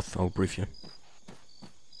north. I'll brief you.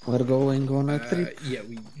 We're going on a trip. Yeah,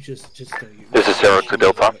 we just This is Zero to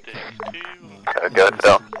Delta. Go ahead,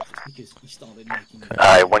 Del.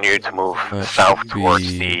 I want you to move south towards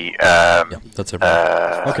the that's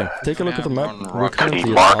everything. Okay, take a look at the map. We're to currently the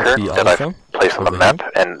at marker RP that I've Alpha. placed on the map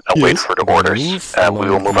and wait for the orders. We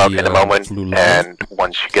will move out in a moment, and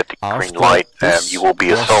once you get the green light, you will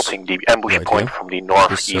be assaulting the ambush point from the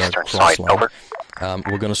northeastern side. Over.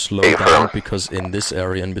 We're gonna slow down because in this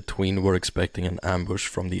area in between we're expecting an ambush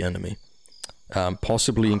from the enemy.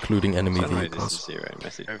 Possibly including enemy vehicles.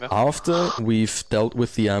 After we've dealt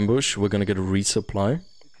with the ambush, we're gonna get a resupply.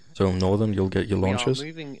 So northern, you'll get your launchers.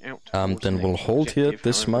 Then we'll hold here,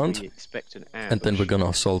 dismount, and then we're gonna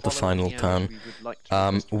assault the final town.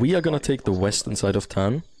 We are gonna take the western side of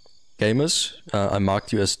town. Gamers, I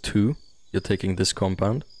marked you as 2. You're taking this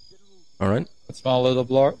compound. Alright? A small little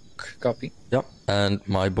block. Copy. Yep. And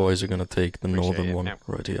my boys are gonna take the northern one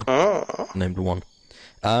right here. Named 1.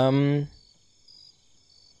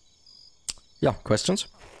 Yeah, questions?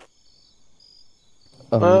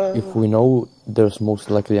 If we know there's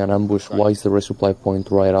most likely an ambush, why is the resupply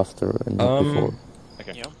point right after and not before?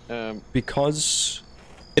 Okay. Because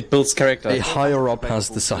it builds character. A higher up has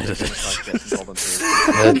decided it.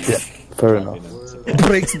 Yeah, fair enough.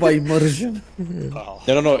 Breaks by immersion.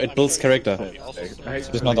 No, it builds character.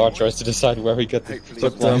 It's not our choice to decide where we get the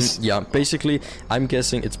But yeah, basically, I'm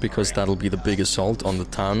guessing it's because that'll be the big assault on the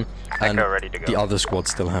town, and the other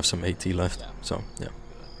squads still have some AT left. So yeah.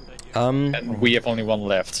 And we have only 1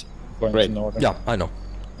 left. Going to northern. Yeah, I know.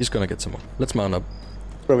 He's gonna get some more. Let's mount up.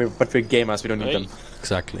 But we're gamers, we don't need them.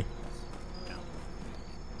 Exactly.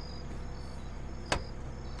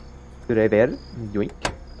 Yoink.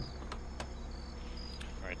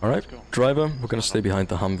 Alright, driver, we're gonna stay behind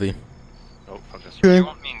the Humvee. Do you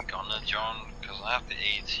want me in gunner, John? Because I have the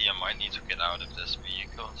AT, I might need to get out of this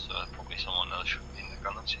vehicle, so probably someone else should be in the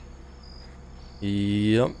gunner team.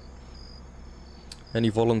 Yep. Any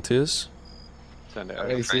volunteers? Send it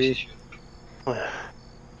Crazy.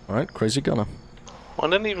 Alright, crazy gunner. I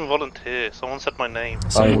didn't even volunteer, someone said my name.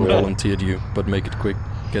 Someone volunteered you, but make it quick.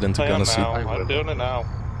 Get into gunner seat. I'm doing it now.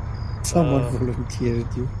 Someone volunteered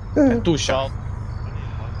you. 2 shots.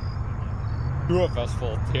 2 of us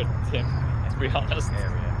volunteered him, to be honest.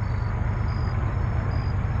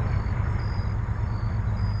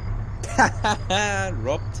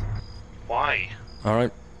 Robbed. Why?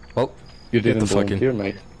 Alright, well, you get didn't the fucking volunteer,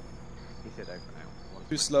 mate.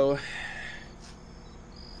 Too slow.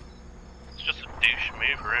 It's just a douche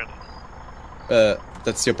move, really.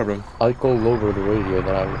 That's your problem. I called over the radio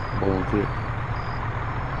that I volunteered.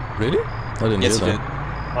 Really? I didn't Yes, hear you did.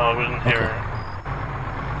 that. I wasn't here.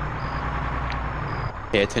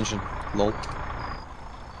 Pay attention. Lol.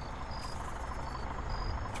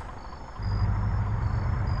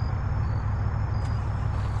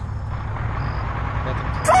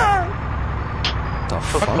 The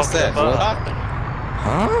fuck? What's that?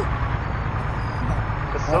 Huh?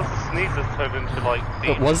 Because those sneezes turned into like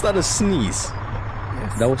But was that a sneeze?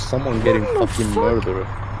 That was someone getting fucking murdered.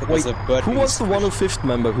 Wait, who was the 105th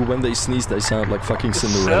member who when they sneeze they sound like fucking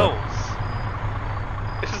Cinderella?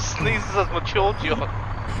 This is sneezes as mature, John.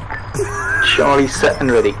 Charlie set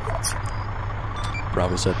and ready.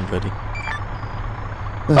 Bravo set and ready.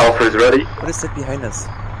 Alpha is ready. What is that behind us?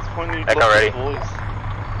 Echo ready.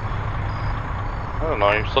 I don't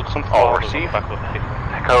know, you suck some All receive.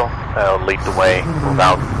 Echo, lead the way. Move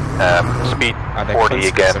out. Speed 40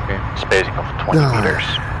 again. Spacing of 20 meters.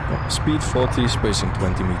 Speed 40, spacing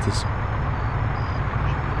 20 meters. So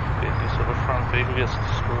the front vehicle gets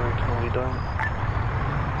destroyed, no we don't.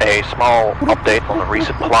 A small update on the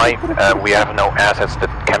resupply. We have no assets that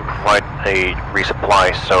can provide a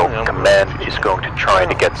resupply, so command is going to try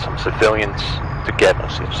to get some civilians to get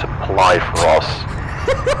some supply for us.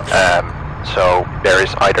 So there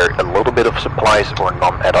is either a little bit of supplies or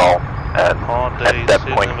none at all. And at that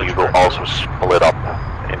point we will also split up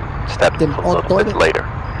instead of a little bit later.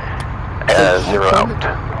 0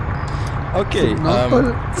 out. Okay,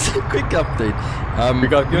 quick update. We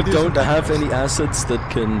don't have any assets that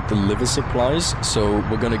can deliver supplies, so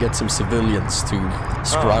we're gonna get some civilians to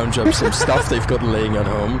scrounge up some stuff they've got laying at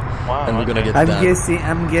home, and we're gonna get I'm that. guessing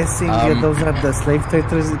those are the slave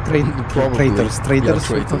traders. Traitors.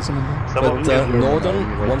 But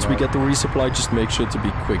Northern, once we get the resupply, just make sure to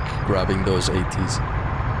be quick grabbing those ATs.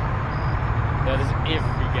 That is if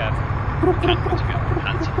we get.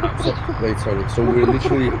 Wait, sorry. So we're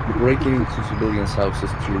literally breaking into civilians'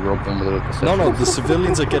 houses to rob them with a cassette. No, the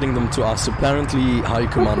civilians are getting them to us. Apparently, High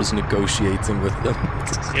Command is negotiating with them.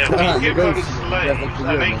 Yeah, we give them slaves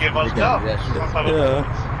and they give us guns. Yeah.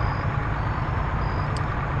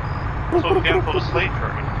 So we can pull a slave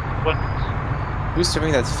trade. What? Who's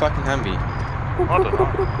doing that fucking Humvee? I don't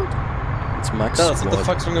know. It's Max. What the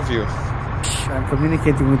fuck's wrong with you? I'm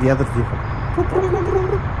communicating with the other people.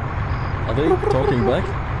 Are they talking back?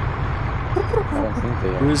 I don't think they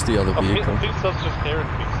are. Who is the other vehicle?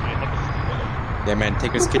 Yeah, man,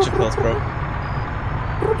 take your kitchen pills, bro.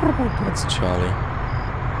 That's Charlie.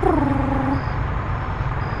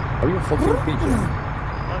 Are you a fucking creature?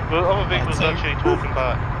 The other vehicle's actually talking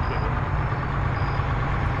back.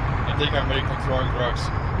 I think I'm very controlling drugs.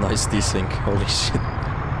 Nice desync, holy shit.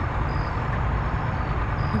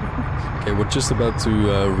 Okay, we're just about to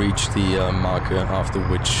reach the marker after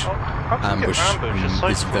which ambush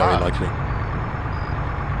is very likely.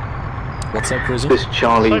 What's that, Prison? This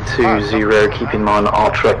Charlie 2-0, keep in mind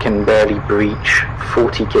our truck can barely breach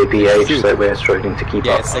 40 kph, so we're struggling to keep up.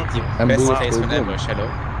 Yeah, it's like the best case for an ambush, hello?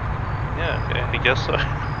 Yeah, I guess so.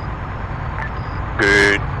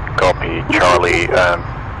 Good copy, Charlie.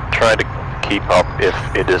 Try to keep up. If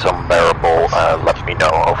it is unbearable, let me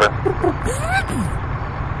know, over.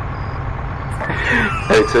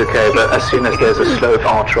 It's okay, but as soon as there's a slow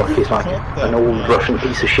R truck, he's like an old Russian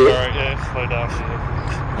piece of shit. Alright, yeah, slow down.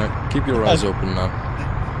 Keep your eyes open now.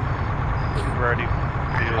 Ready.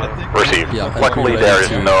 Receive. Yeah, luckily there is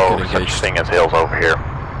no such thing as hills over here.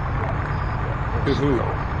 People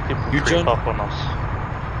You creep up on us.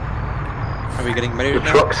 Are we getting married The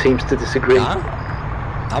now? truck seems to disagree.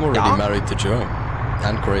 I'm already married to Joe.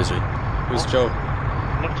 And crazy. Who's Joe?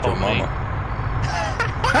 Joe Mama.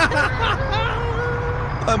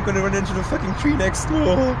 I'm gonna run into the fucking tree next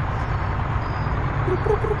door.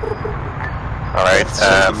 Alright,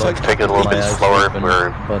 take it a little bit slower.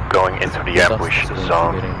 We're going into the ambush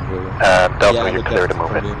zone. Delta, you're clear to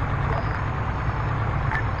move in.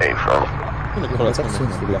 Hey, from.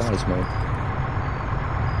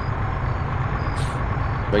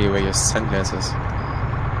 Where you wear your sunglasses?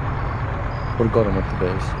 Forgot them at the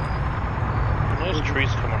base. There's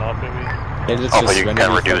trees coming up, maybe. Alpha, you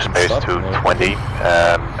can reduce pace to 20.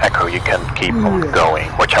 Echo, you can keep on going.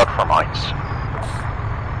 Watch out for mines.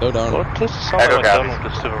 Slow down. What does it sound like Donald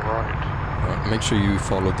is to the right? Make sure you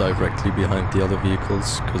follow directly behind the other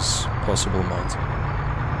vehicles, because possible mines.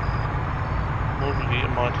 Normally, a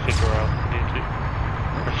mine figure out. Need to.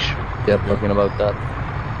 Yeah, talking about that.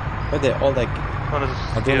 But they're all like.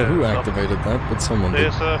 I don't know who activated that, but someone did.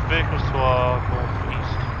 There's vehicles to our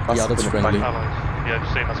northeast. Yeah, that's friendly. Yeah,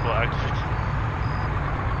 just saying that's what activated.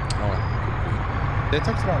 They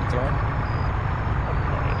talked around, right?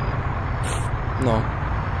 No,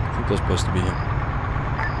 I think they're supposed to be here.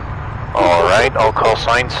 Alright, all call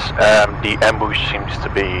signs. The ambush seems to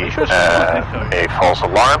be a false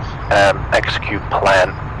alarm. Execute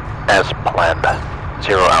plan as planned.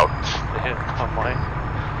 0 out.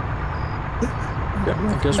 Yeah,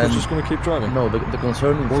 I guess we're just gonna keep driving. No, the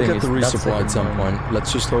concerning we'll thing get is the resupply at some point.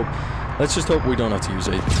 Let's just hope we don't have to use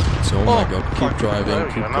it. So, oh my god, keep driving,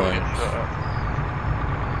 keep going.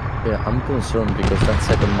 Yeah, I'm concerned because that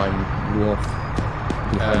second mine blew off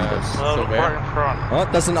behind us. So right in front. Oh,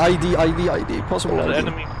 that's an ID, possible ID.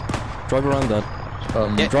 Enemy. Drive around that.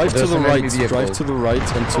 Yeah, drive to the right, drive to the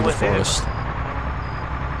right and to the forest.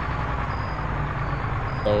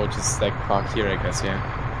 Oh, just like park here, I guess, yeah.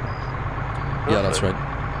 Yeah, that's right.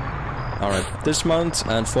 Alright, dismount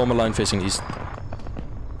and form a line facing east.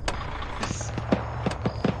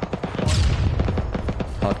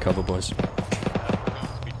 Hard cover, boys.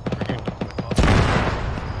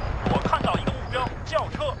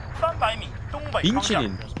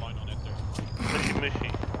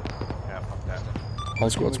 All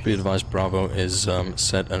squads, be advised, Bravo is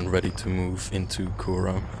set and ready to move into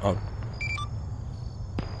Kura.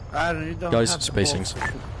 Guys, spacings.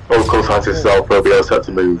 All call signs is Alpha, we are set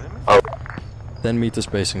to move. 10 meter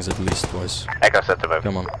spacings at least, boys. Echo set to move.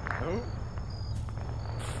 Come on.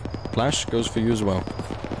 Clash goes for you as well.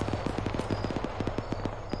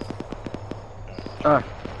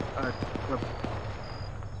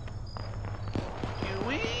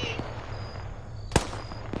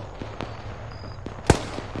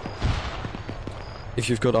 If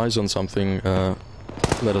you've got eyes on something,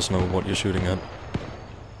 let us know what you're shooting at.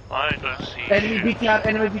 I don't see. Enemy BTR,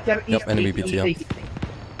 enemy BTR. Yep, enemy BTR.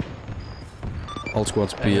 All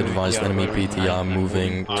squads be advised, enemy BTR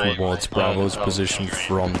moving towards Bravo's position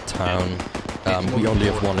from town. We only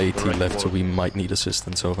have 180 left, so we might need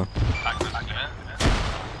assistance, over.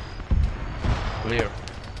 Clear.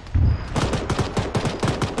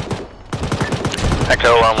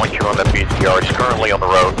 Echo, I want you on that BTR. It's currently on the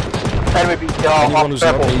road. Enemy BTR. Anyone who's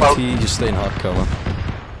not AT, you stay in hard cover.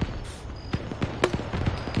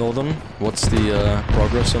 Northern, what's the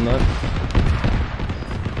progress on that?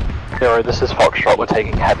 Zero, this is Foxtrot. We're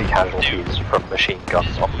taking heavy casualties from machine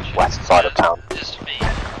guns on the west side of town.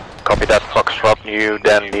 Copy that, Foxtrot. You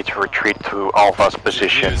then need to retreat to Alpha's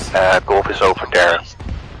position. Golf is over there.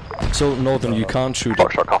 So, Northern, you can't shoot.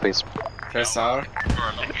 Foxtrot copies. Press R.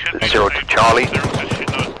 0 to Charlie.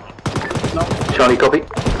 Charlie, copy.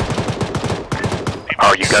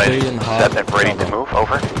 Are you guys set and ready to move?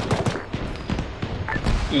 Over.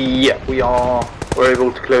 Yeah, we are. We're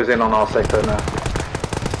able to close in on our sector now.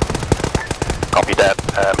 Copy that.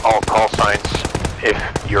 All call signs.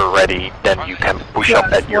 If you're ready, then you can push up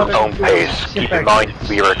at your own pace. Keep in mind,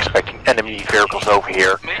 we are expecting enemy vehicles over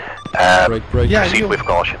here. Break. Proceed with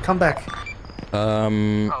caution. Come back.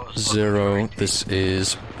 0, this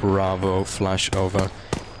is Bravo, flash over.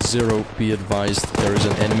 0, be advised, there is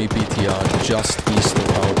an enemy BTR just east of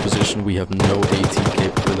our position. We have no AT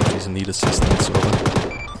capabilities and need assistance, over.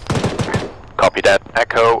 Copy that.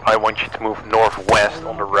 Echo, I want you to move northwest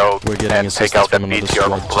on the road and take out that BTR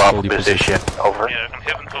from Bravo position. Over.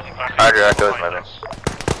 Roger, Echo is moving.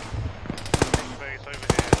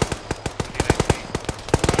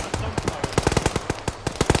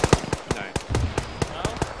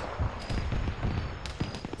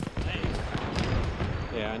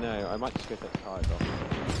 Yeah, I know. I might just get that card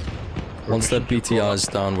off. Once that BTR is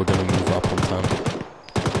down, we're gonna move up on town.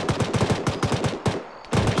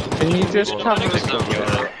 Can you just cover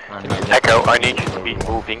Echo, I need you to be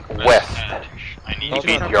moving west.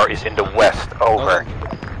 BTR is in the west. Over.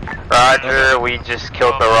 Roger, we just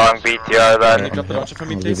killed the wrong BTR then. Can you drop the launcher for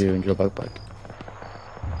me, I'll please? give you in your backpack.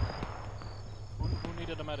 Who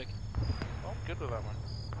needed a medic? Oh, I'm good with that one.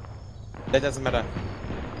 That doesn't matter.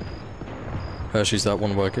 Hershey's that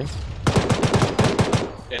one working?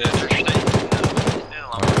 It is.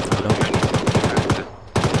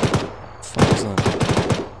 Fuck is that?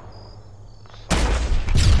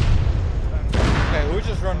 Okay, who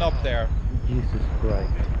just run up there? Jesus Christ.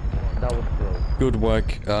 That was great. Good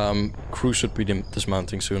work. Crew should be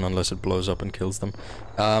dismounting soon unless it blows up and kills them.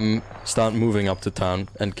 Start moving up to town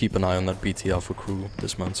and keep an eye on that BTR for crew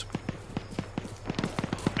dismounts.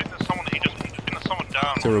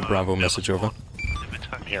 Zero Bravo message over.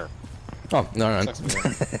 Here. Oh, alright.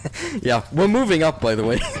 Yeah, we're moving up, by the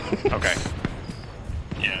way. Okay.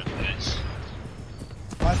 Yeah, it is.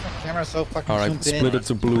 Why is my camera so fucking Alright, split it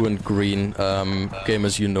to blue and green.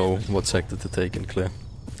 Gamers, you know what sector to take and clear.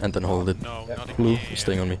 And then hold it. Blue, you're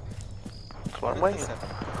staying on me.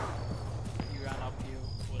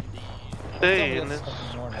 Stay in this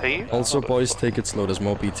page. Also, boys, take it slow. There's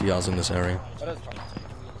more BTRs in this area.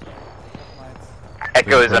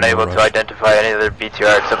 Echo is unable to identify any other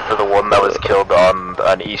BTR except for the one that was killed on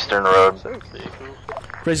an eastern road.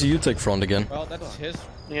 Crazy, you take front again. Well, that's his.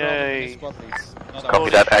 Yay. Copy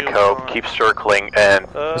that, Echo. Keep circling and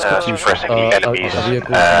suppressing the enemies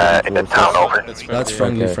in the town. Over. That's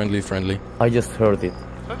friendly, Okay. friendly. I just heard it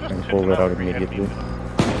and forward out immediately.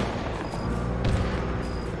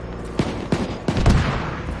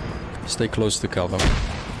 Stay close to cover.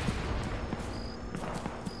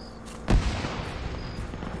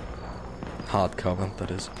 Hard cover,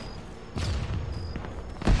 that is.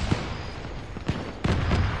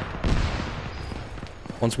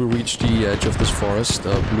 Once we reach the edge of this forest,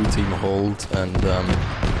 blue team hold and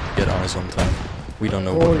get eyes on time. We don't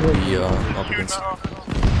know what we'll be up against.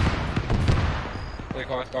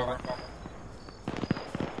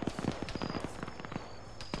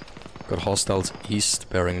 Got hostiles east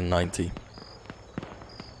bearing 90.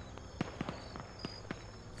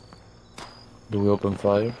 Do we open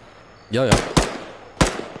fire? Yeah. Go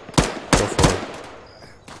for it.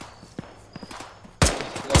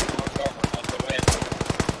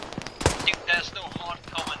 Dude, there's no hard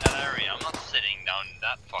cover in that area. I'm not sitting down in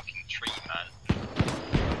that fucking tree, man.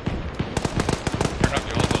 Turn up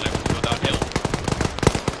your auto lift, go downhill.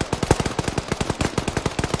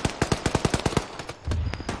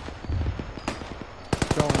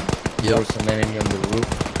 There's an enemy on the roof.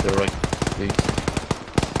 The right, please.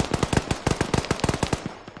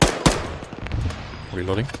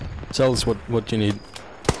 Reloading. Cells, what do you need?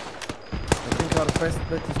 I think our best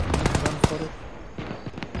bet is to make a run for it.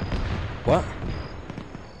 What?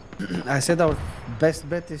 I said our best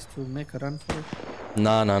bet is to make a run for it.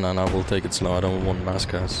 Nah, we'll take it slow. I don't want mass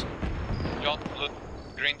cars. John, look,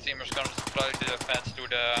 green team is gonna supply the fence to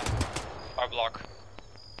the our block.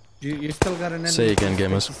 You still got an enemy. Say again,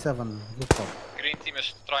 gamers. 57. Green team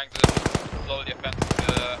is trying to blow the fence to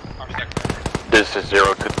the our sector. This is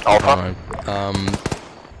 0 to Alpha.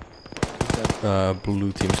 Alright.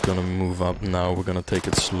 Blue team's gonna move up now. We're gonna take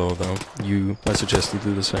it slow though. I suggest you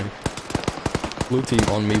do the same. Blue team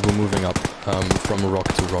on me, we're moving up. From rock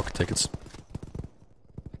to rock, take it.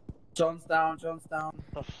 John's down.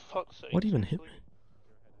 For fuck's sake. What even hit me?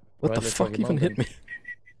 What the fuck even hit me?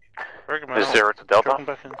 This is 0 to Delta.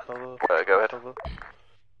 Back in cover. Go ahead.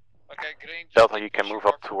 Okay, green. Delta, you can move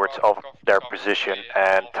up towards their position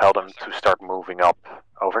and tell them to start moving up.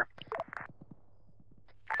 Over.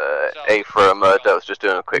 A from that was just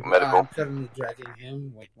doing a quick medical. I'm currently dragging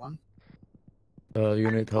him. Wait, one.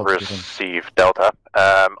 You need help. Receive Delta.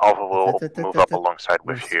 Alpha will move up alongside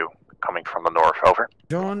with you, coming from the north. Over.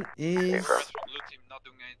 John is. Blue team not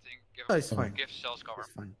doing anything. It's fine. Give cells cover.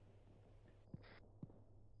 It's fine.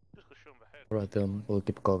 Right, we'll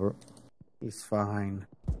keep cover. He's fine.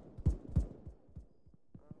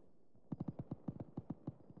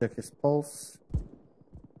 Check his pulse.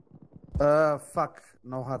 Fuck.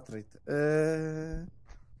 No heart rate.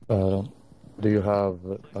 Do you have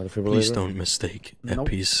a defibrillator? Please don't mistake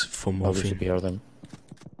EPIs for morphine. CPR then.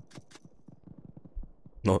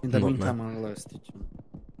 Not In the not meantime, now. I'll stitch him.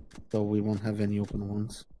 So we won't have any open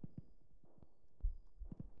ones.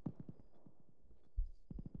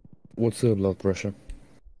 What's the blood pressure?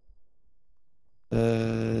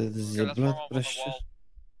 The blood pressure.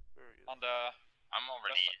 On the. I'm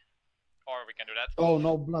already. Or we can do that. Oh,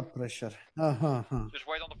 no blood pressure. Just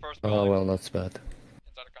wait on the first Oh, building. well, that's bad.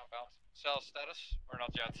 Inside the compound. Cell status or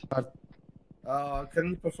not yet?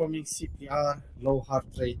 Currently performing CPR, low heart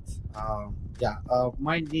rate.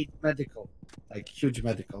 Might need medical, like huge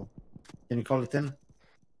medical. Can you call it in?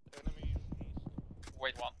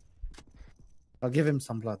 Wait one. I'll give him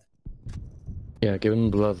some blood. Yeah, give him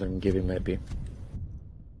blood and give him epi.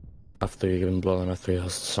 After you give him blood and after he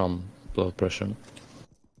has some blood pressure.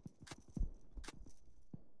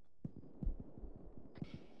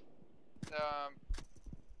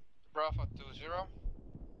 Bravo 2-0.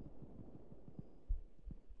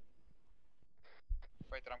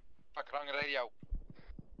 Wait, fuck wrong radio.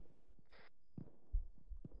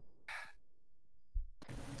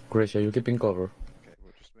 Chris, are you keeping cover? Okay,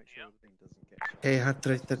 we'll just make sure everything doesn't get. Hey, heart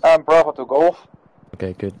rate. Bravo to Golf.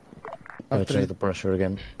 Okay, good. Check the pressure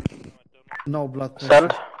again. No blood pressure.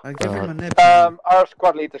 Send. I give him an epi. Our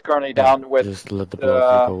squad lead is currently down with. Just let the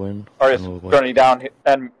blood go in. Or is currently down,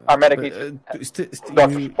 and our medic needs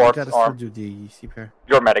doctor you support. gotta Or still do the CPR.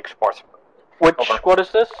 your medic support. Which squad is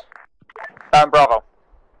this? Bravo.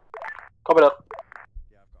 Copy that.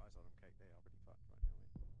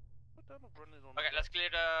 Okay, let's clear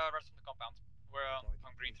the rest of the compound. We're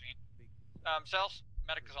on green 3. Cells,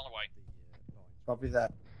 medic is on the way. Copy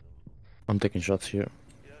that. I'm taking shots here.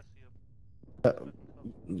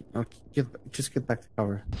 Okay, just get back to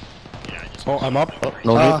cover. Oh, I'm up.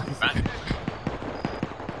 No need.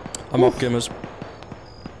 I'm up, gamers.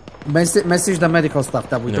 Message the medical stuff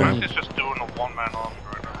that we don't need. It's just doing a one-man army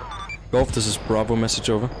right now. Golf, this is Bravo, message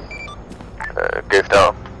over. Give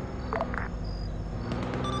down.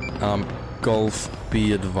 Golf,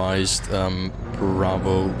 be advised,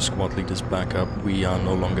 Bravo squad leaders back up. We are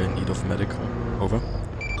no longer in need of medical. Over.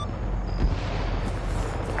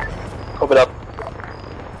 Copy that.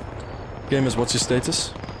 Gamers, what's your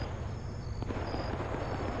status?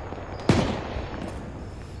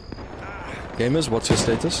 Gamers, what's your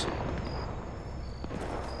status?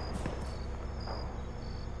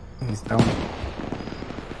 He's down.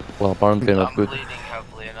 Well, apparently not I'm good. bleeding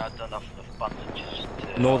heavily and I don't have enough bandages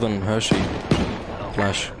to... Northern, Hershey.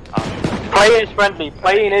 Flash. Plane is friendly.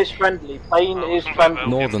 Plane is friendly. Plane is friendly.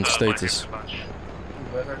 Northern status.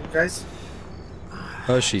 Where are you guys?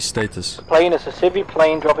 Hershey status. Plane is a civvy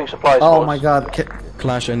plane dropping supplies. Oh my god.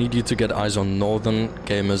 Clash, I need you to get eyes on Northern,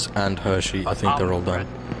 Gamers, and Hershey. I think they're all done.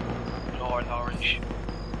 North orange.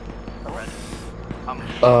 Red.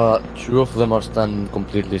 Two of them are standing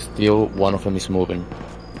completely still, one of them is moving.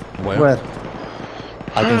 Where?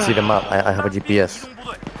 I can see the map, I have a GPS.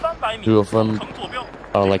 Two of them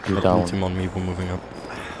are likely down. Team on me, we're moving up.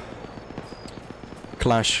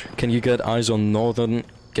 Clash, can you get eyes on Northern,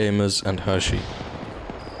 Gamers, and Hershey?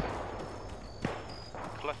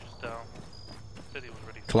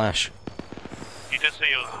 clash. He did say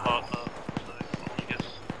he was hot though, so I guess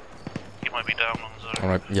he might be down on zone.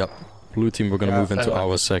 Alright, yep. Blue team, we're gonna move into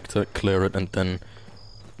our sector, clear it, and then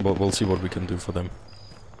we'll see what we can do for them.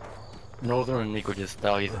 Northern Nico just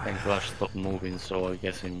died and Clash stopped moving, so I'm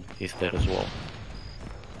guessing he's dead as well.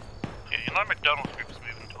 Yeah, United McDonald's group is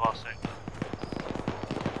moving to our sector.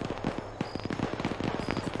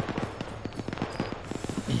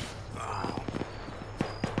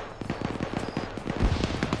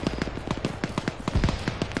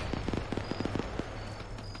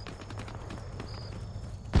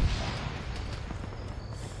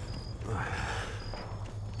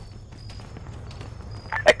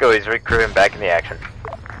 Echo is recruiting back in the action.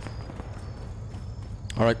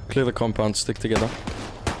 Alright, clear the compound, stick together.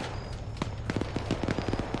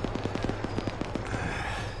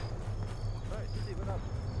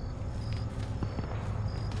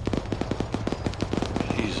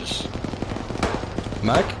 Jesus.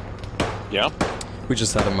 Mac? Yeah? We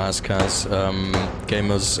just had a mass cast.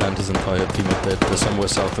 Gamers and his entire team are dead. They're somewhere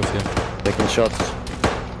south of here. Taking shots.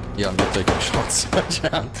 Yeah, they're taking shots.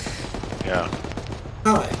 Yeah.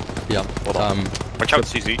 Hi. Yeah. Watch out,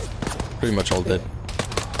 CZ. Pretty much all dead.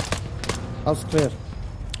 House clear.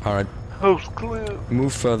 Alright. House clear.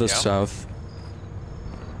 Move further south.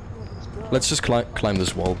 Let's just climb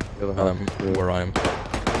this wall, where I am.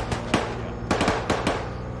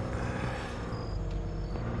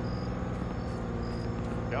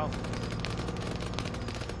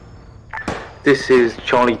 This is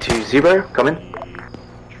Charlie 2-0, come in.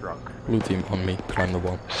 Blue team on me, climb the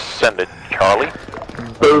wall. Send it, Charlie.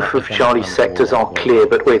 Both of Charlie's sectors are clear,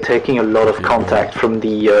 but we're taking a lot of contact from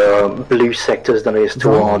the blue sectors that is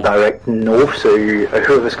to our direct north, so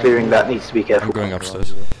whoever's clearing that needs to be careful. I'm going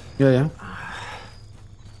upstairs. Yeah.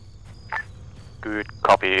 Good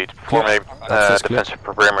copy. Form a defensive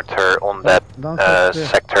perimeter on that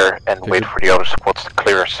sector and wait for the other squads to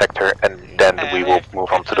clear a sector, and then we will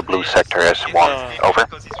move on to the blue sector as one. Over.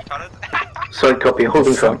 Sorry, copy.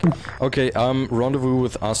 Holding front. Okay, rendezvous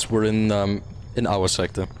with us. We're in our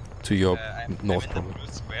sector, to your north probably.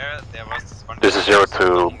 This is 0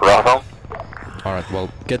 to Bravo. Alright, well,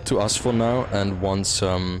 get to us for now, and once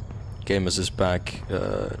Gamers is back,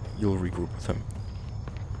 you'll regroup with him.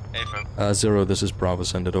 0, this is Bravo,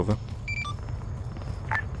 send it over.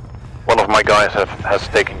 One of my guys has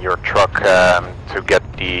taken your truck to get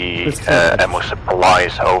the ammo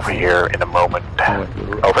supplies over here in a moment.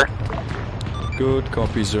 Over. Good,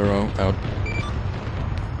 copy 0, out.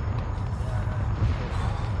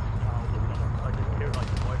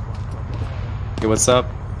 Hey, what's up?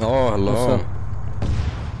 Oh, hello.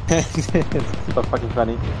 It's super fucking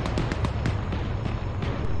funny.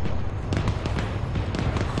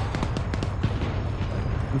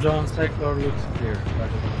 John's sector looks clear.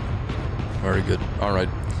 Very good. Alright.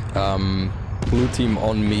 Blue team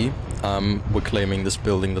on me. We're claiming this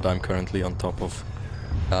building that I'm currently on top of.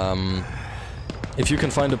 If you can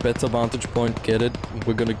find a better vantage point, get it.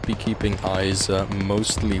 We're gonna be keeping eyes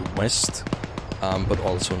mostly west, but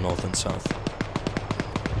also north and south.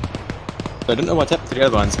 I don't know what happened to the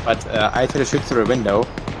other ones, but I tried to shoot through a window,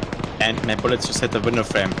 and my bullets just hit the window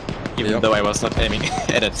frame, even though I was not aiming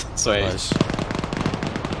at it. So nice.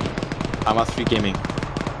 Arma 3 gaming.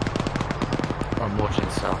 I'm watching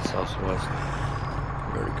southwest.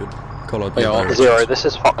 Very good. Call out the 0, this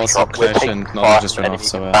is Foxtrot. Also Clash and Northern just ran off,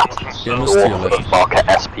 so north of marker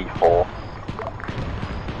SP4.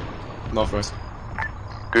 Northwest.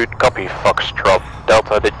 Good copy, Foxtrot.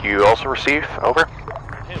 Delta, did you also receive? Over.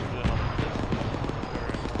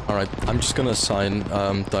 Alright, I'm just gonna assign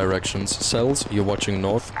directions. Cells, you're watching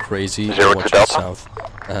north. Crazy, 0 you're to watching Delta. south.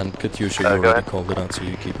 And Katyusha, you already called it out, so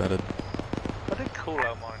you keep at it.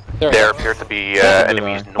 There appear to be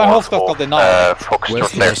enemies north of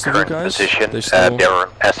Foxtrot, their current position. They're on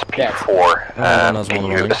SP4. Can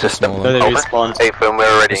you assist them? Over. Hey, firm, we're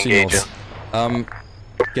already engaging.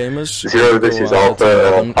 Gamers. 0, this is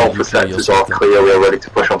Alpha. Alpha sectors are clear. We are ready to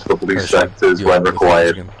push onto the blue sectors when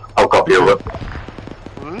required. I'll copy over.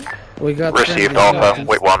 We got received Alpha.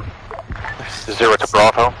 Wait 1. 0 to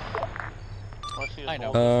Bravo.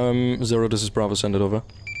 0, this is Bravo, send it over.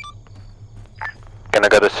 Can I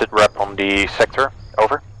get a sit rep on the sector?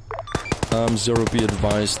 Over. 0, be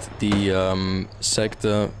advised, the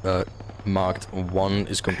sector marked 1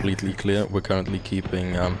 is completely clear. We're currently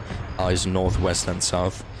keeping eyes northwest and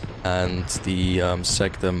south, and the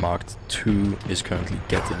sector marked 2 is currently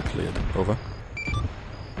getting cleared. Over.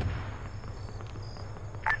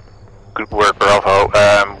 Good work, Bravo.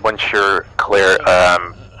 Once you're clear,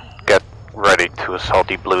 get ready to assault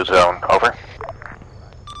the blue zone. Over.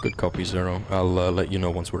 Good copy, 0. I'll let you know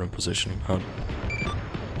once we're in position.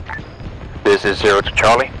 This is 0 to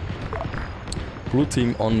Charlie. Blue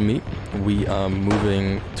team on me. We are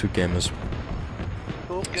moving to Gamers.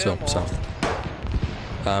 So, south.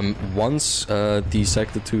 Once the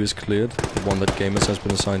Sector 2 is cleared, the one that Gamers has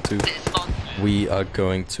been assigned to, we are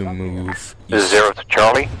going to move This is east. 0 to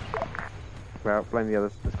Charlie. Well, blame the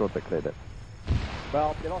others. The squad that cleared it.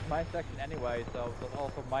 Well, they lost my section anyway, so it's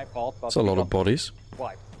also my fault. But That's a lot of bodies.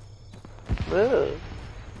 Why? Hey,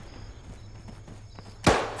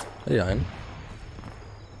 Ian.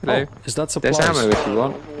 Hello. Oh, is that supplies? There's ammo if you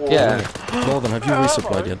want. Yeah. Northern, have you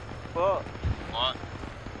resupplied yet? What?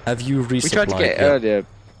 Have you resupplied We tried to get yet? it earlier,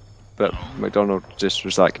 but McDonald just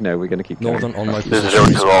was like, no, we're going to keep going. Northern on my This is 0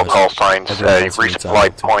 to all call signs. A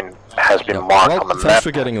resupply point has been marked on the thanks map. for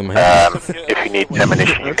getting them here. If you need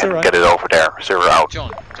ammunition, you can get it over there. 0 out. John,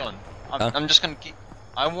 I'm just gonna keep.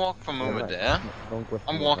 I walk from over there.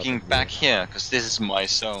 I'm walking back here because this is my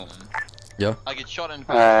zone. Yeah. I get shot in.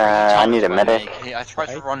 I need a medic. I tried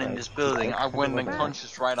to run in this building. I went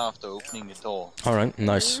unconscious right after opening the door. Alright,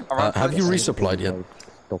 nice. Have you resupplied yet?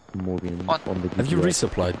 Stop moving What? on the Have you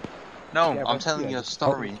resupplied? No, I'm telling you a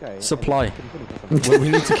story. Supply. Well, we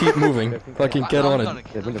need to keep moving. Fucking get on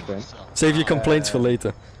it. Save your complaints for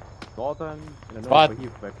later. But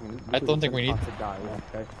I don't think we need.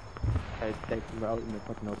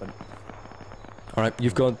 Alright,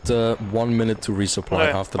 you've got 1 minute to resupply.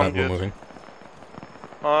 Okay, After that, I'm we're good. moving.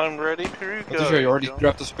 I'm ready to go. Sure, you already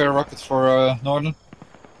grabbed the spare rockets for Northern?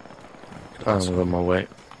 I'm on my way.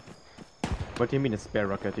 What do you mean a spare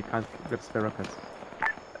rocket? You can't grab spare rockets.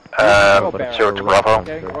 0 to Bravo.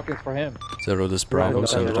 Okay, rockets for him. 0 this Bravo,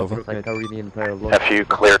 send it over. Have you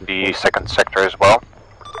cleared the second sector as well?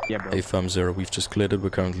 A-Firm 0, we've just cleared it.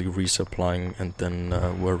 We're currently resupplying and then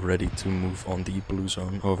we're ready to move on the blue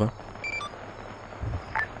zone. Over.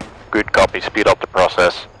 Good copy, speed up the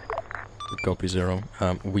process. Good copy 0.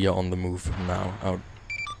 We are on the move now. Out.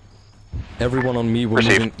 Everyone on me, we're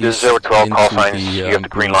Received. moving This east is 0 to all call into signs. the You have the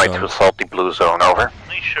green blue light zone. to assault the blue zone. Over.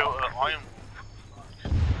 Please show I am.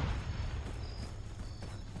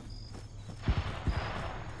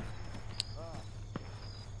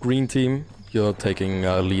 Green team, you're taking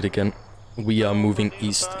lead again. We are moving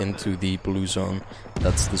east into the blue zone.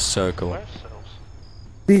 That's the circle.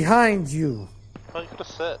 Behind you. Oh, you could have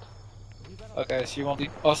said. Okay, so you want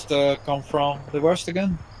us to come from the west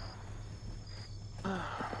again?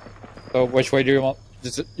 So which way do you want?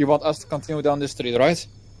 You want us to continue down this street, right?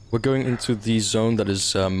 We're going into the zone that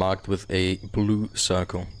is marked with a blue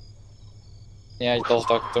circle. Yeah, you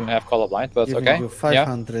also don't have colorblind, but Giving okay. you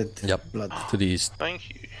 500 Yep, blood. to the east. Thank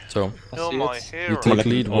you. So, You're my hero. you take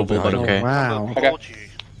lead, we're behind you. Okay. Wow. Okay.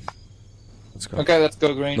 Let's go. Okay, let's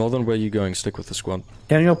go green. Northern, where are you going? Stick with the squad.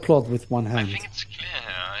 Can you applaud with one I hand? think it's clear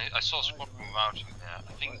here. I saw a squad move out from there.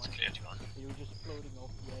 I think it's clear, John.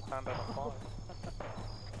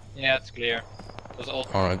 Yeah, it's clear. There's all.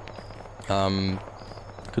 Alright.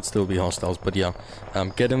 Could still be hostiles, but yeah.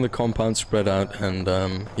 Get in the compound, spread out, and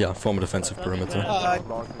yeah, form a defensive perimeter.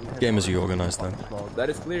 Game as you organize that. That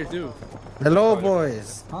is clear too. Hello,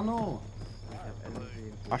 boys. Hello.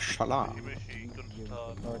 Mashallah.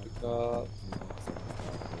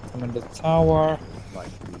 I'm in the tower.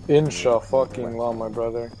 Insha fucking law, my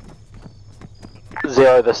brother.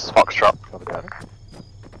 0, this is Foxtrot.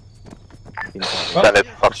 Send it,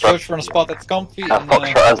 Foxtrot. Search for a spot that's comfy.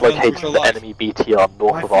 Foxtrot has located the enemy BTR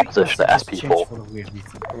north of opposition to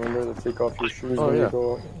SP4. Remember to take off your shoes Oh, when yeah.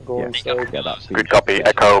 you go inside. Yeah, that's Good copy,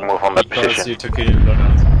 Echo, move on that Because position. you took it in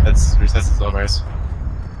loadout. That's recesses always.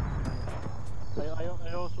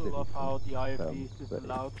 I also love how the IFB is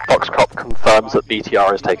allowed. Foxtrot confirms that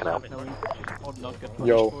BTR is taken out.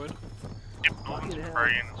 Yo.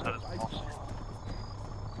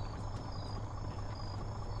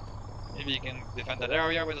 Maybe you can defend that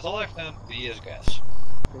area with assault rifle and BS gas.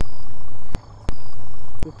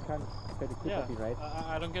 Yeah,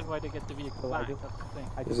 I don't get why they get the vehicle back, that's the thing.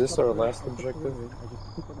 Is this our last objective?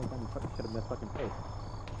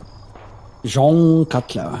 Jean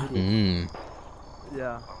Cutler.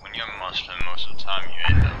 Yeah. When you're Muslim, most of the time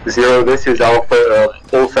you end up. 0, this is Alpha.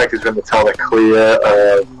 All sectors in the tower clear.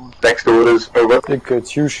 Next orders, over.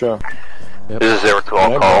 Katyusha. This is 0 to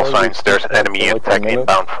all call signs. There's an enemy attack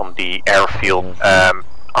inbound from the airfield.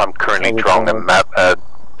 I'm currently drawing a map,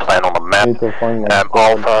 plan on the map.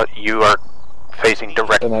 Alpha, you are facing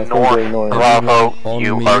direct north. Bravo,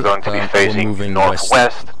 you are going to be facing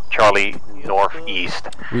northwest. Charlie, northeast.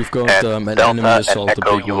 We've got And an Delta enemy and assault, a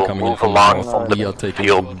Echo, big you one will coming in move from the along north. on We are the taking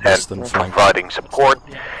field the and western flank. providing support.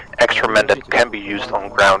 Extra men that can be used on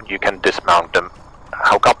ground, you can dismount them.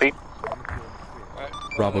 How copy?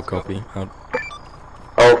 Bravo copy. Out.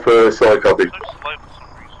 Alpha, solid copy.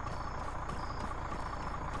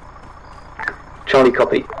 Charlie,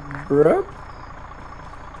 copy. Bro?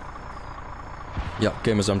 Yeah,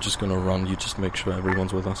 gamers, I'm just gonna run. You just make sure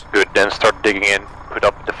everyone's with us. Good, then start digging in, put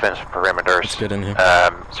up defense perimeters. Let's get in here.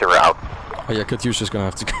 0 out. Oh yeah, Katyusha's gonna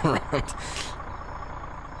have to go around.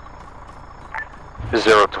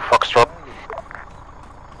 0 to Foxtrot.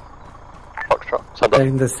 They're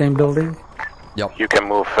in the same building? Yep. You can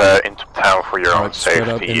move into town for your own Spread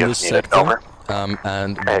out safety in if this needed. sector. Over.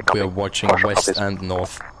 And Copy. we are watching Partial west copies. and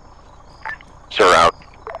north. 0 out.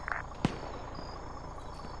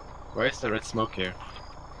 Why is there red smoke here?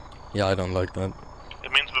 Yeah, I don't like that.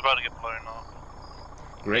 It means we're about to get blown up.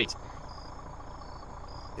 Great.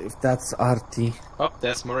 If that's RT. Oh,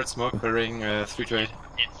 there's more red smoke bearing 328.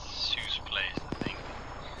 It's Sue's place, I think.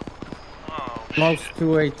 Oh, Mouse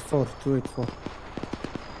 284, 284.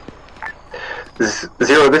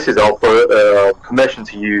 0, this is Alpha. Permission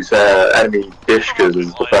to use enemy Dishkas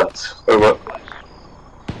as defense. Over.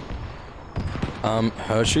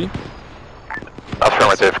 Hershey?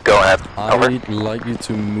 Affirmative, go ahead. I'd like you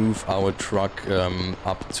to move our truck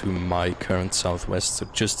up to my current southwest, so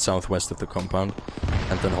just southwest of the compound,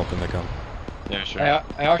 and then hop in the car. Yeah, sure.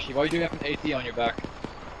 Hey Archie, why do you have an AT on your back?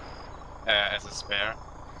 As a spare.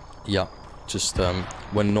 Yeah, just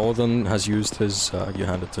when Northern has used his, you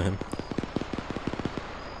hand it to him.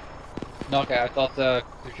 No, okay, I thought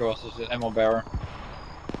Katyusha was just an ammo bearer.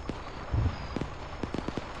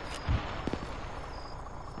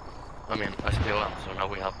 I mean, I still am, so now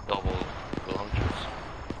we have double launchers.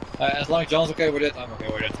 As long as John's okay with it, I'm okay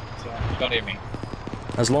with it. So you don't need me.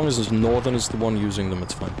 As long as Northern is the one using them,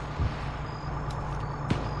 it's fine.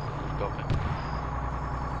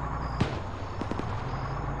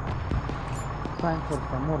 Time for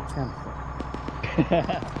some more cancer.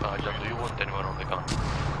 John, do you want anyone on the gun?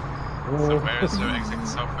 So where is your exact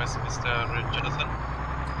southwest, Mr. Jonathan?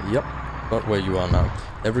 Yep, about where you are now.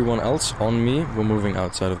 Everyone else on me, we're moving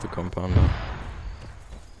outside of the compound now.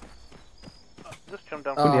 just jump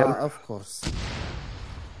down. Of course.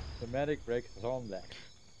 The medic brake is on deck.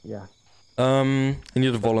 Yeah. You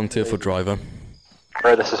need a volunteer for driver.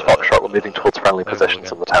 Alright, this is Foxtrot, we're moving towards friendly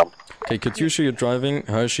positions in the town. Okay, Katyusha, you're driving,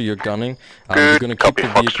 Hershey, you're gunning. Good, we're gonna keep copy, the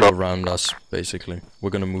vehicle Foxtrot. around us, basically. We're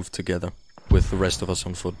gonna move together, with the rest of us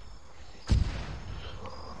on foot.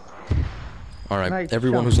 Alright, Nice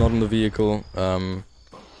everyone jump. who's not in the vehicle,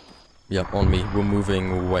 yeah, on me. We're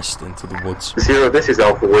moving west into the woods. 0, this is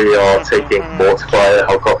Alpha. We are taking mortifier.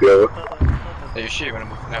 How copy over? Are you sure you want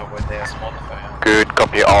to move now when there's modifier? Good,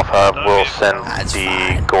 copy Alpha, we'll send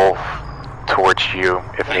the Golf towards you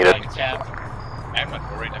if needed. I'm not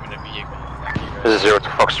worried, I'm in a vehicle. This is 0 to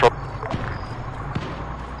Foxtrot.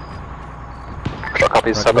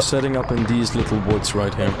 Copy, Right, we're setting up in these little woods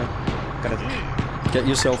right here. Get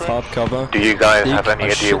yourself hard cover. Do you guys Dig have any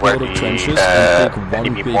a idea where shitload of the trenches and dig one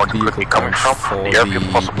enemy big mortar could vehicle be coming trench from? for The airfield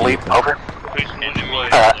possibly? vehicle. Over.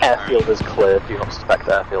 Airfield is clear, do not suspect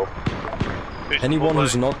airfield. Anyone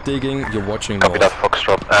who's not digging, you're watching Copy north. that,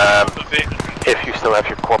 Foxtrot. If you still have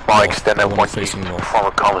your core bikes, then I want you to perform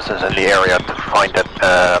reconnaissance in the area to find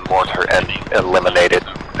that mortar and eliminate it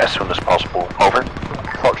as soon as possible. Over.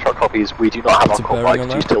 Foxtrot copies, we do not have What's our the core bearing bikes, on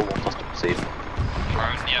do you that? still want us to proceed?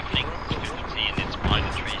 Currently, I think 50 and it's behind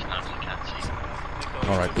the trees now, so you can't see.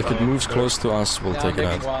 Alright, if it moves close to us, we'll take it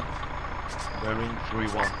out. Bearing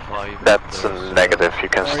 315. That's a negative, you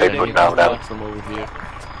can stay put now then. From over here.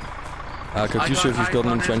 Katyusha, if you've got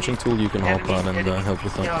an entrenching tool, you can hop on and help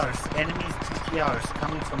with that. Enemies PTRs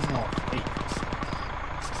coming from north. Hey.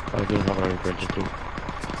 I don't have an entrenching tool.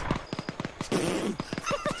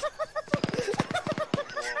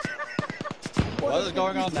 What is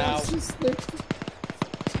going on now?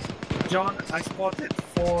 John, I spotted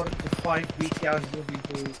 4 to 5 BTRs moving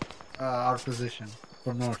to our position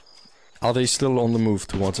from north. Are they still on the move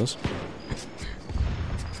towards us?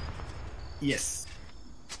 Yes.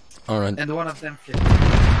 Alright. And one of them flipped.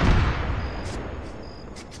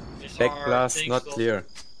 Back blast not clear.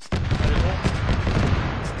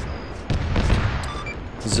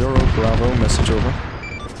 0 Bravo, message over.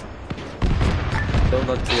 Still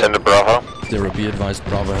not clear. Send a Bravo. 0, be advised,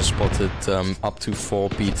 Bravo has spotted up to 4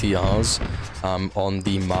 BTRs on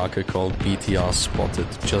the marker called BTR spotted,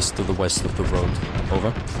 just to the west of the road.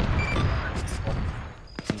 Over.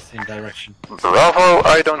 In the same direction. Bravo,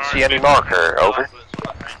 I don't see any marker. Over.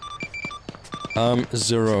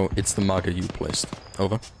 0, it's the marker you placed.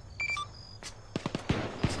 Over.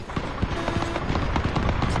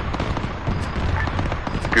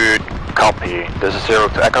 Good copy. This is 0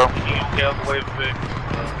 to Echo.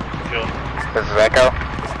 This is Echo.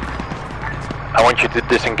 I want you to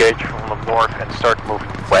disengage from the north and start moving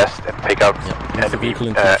west and take out Move the enemy vehicle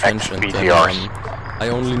into the trench and then BTRs. I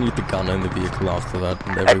only need the gunner in the vehicle after that.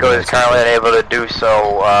 And Echo is currently unable to do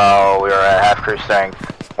so. We are at half crew strength.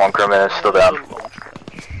 1 crewman is still down.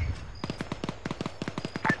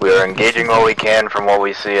 We are engaging what we can from what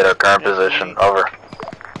we see at our current position. Over.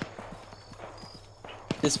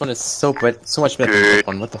 This one is so much better than that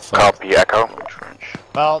one. What the fuck? Copy, Echo.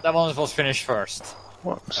 Well, that one was finished first.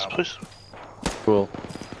 What? Cool.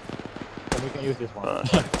 And we can use this one.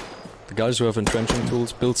 The guys who have entrenching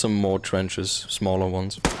tools, build some more trenches, smaller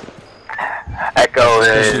ones. Echo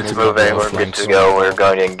is moving, we're good to go, we're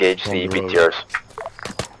going to engage the BTRs.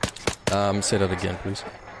 Say that again, please.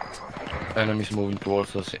 Enemies moving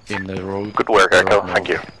towards us in the road. Good work, Echo, thank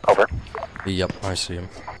you. Over. Yep, I see him.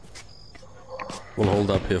 We'll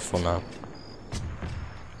hold up here for now.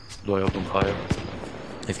 Do I open fire?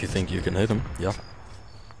 If you think you can hit him, yeah.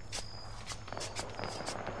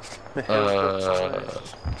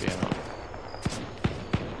 Yeah.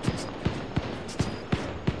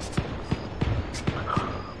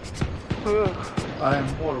 I am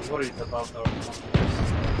more worried about our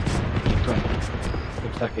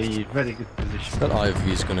looks like a very good position. That IFV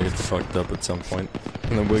is gonna get fucked up at some point,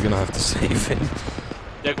 and then we're gonna have to save him.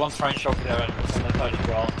 Take one French shot there on that side as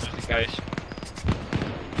well, just in case.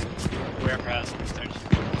 We're past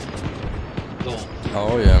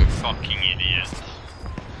Oh yeah. Fucking idiot.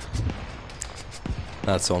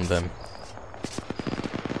 That's on them.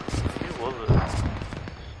 Who was it?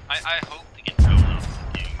 I hope to get blown up.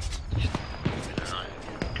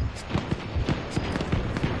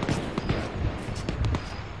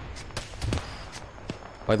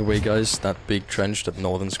 By the way, guys, that big trench that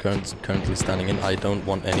Northern's currently standing in, I don't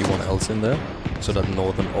want anyone else in there, so that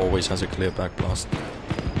Northern always has a clear backblast.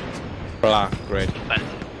 Blah, great.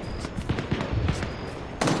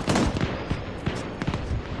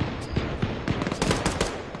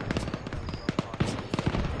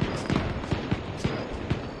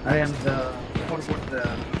 I am the forward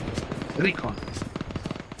recon.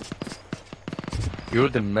 You're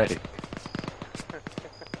the medic.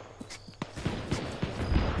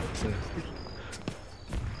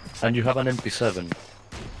 And you have an MP7.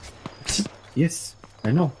 Yes,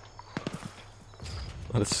 I know.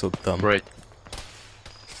 That is so dumb. Great.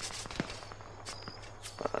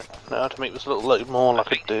 Now to make this look like more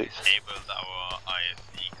like a dick. Disabled our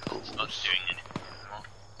IFV because it's not doing anything anymore.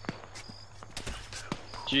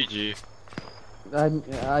 GG.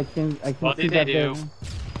 I can What see did that they do?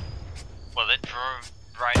 Well, they drove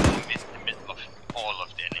right in the middle of all of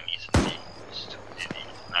the enemies and the stupid idiot.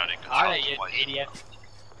 Now they Are control they twice. idiots?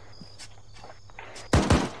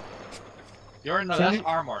 You're not Can less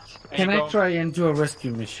armored. Can I try and do a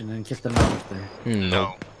rescue mission and get them out of there?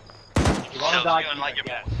 No. If you wanna die, You're like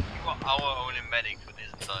yes. you are our only medic for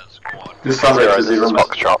this entire squad. This sounds like a zero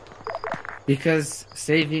message. Because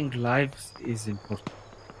saving lives is important.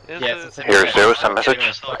 Yes, Here's Zeus, a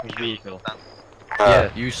message.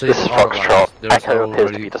 Yeah, you say this is our Foxtrot. lives. There's Echo appears to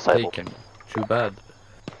already be disabled. taken. Too bad.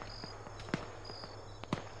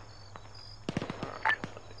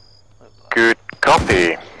 Good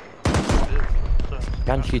copy.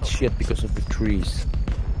 Can't hit shit because of the trees.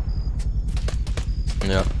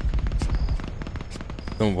 Yeah.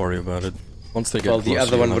 Don't worry about it. Once they get Well, the closer,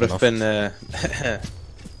 other one you'll would have have enough. been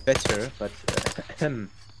better, but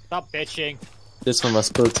Stop bitching. this one was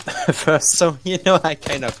built first, so you know I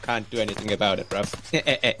kind of can't do anything about it, bruv.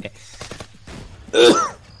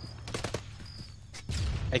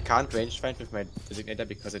 I can't range find with my designator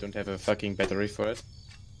because I don't have a fucking battery for it.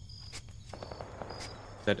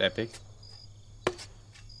 That epic.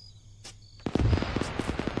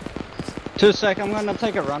 2 sec, I'm gonna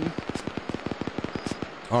take a run.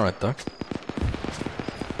 Alright, Doc.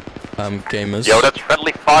 Gamers. Yo, that's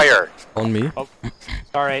friendly fire! On me. Oh,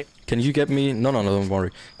 sorry. Can you get me... No, don't worry.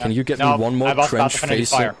 Can you get No, me one more I was about trench to finish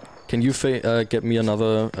facing... fire. Can you get me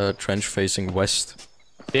another trench facing west?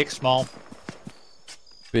 Big, small.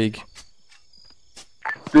 Big.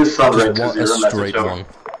 This sounds like Just a a zero straight message. one.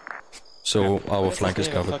 So our flank is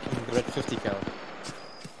covered. Fucking red 50 cal.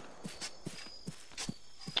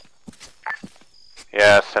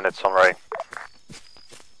 Yeah, send it, Sunray.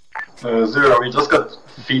 Zero, we just got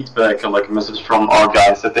feedback and like a message from our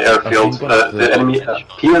guys at the airfield. The enemy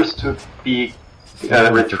appears to be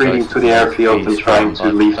retreating to the airfield and trying to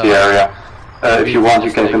leave the area. If you want,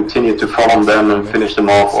 you can continue to follow them and finish them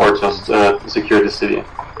off, or just secure the city.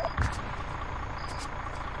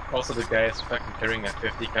 Also, the guy is fucking carrying a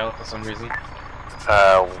 50 cal for some reason.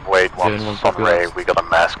 Wait one Sunray, we got a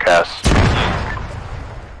mass cast.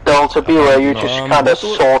 Delta Beware, you just kind of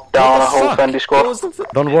sort down a whole friendly squad.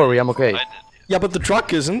 Don't worry, I'm okay. Yeah, but the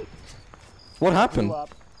truck isn't. What happened?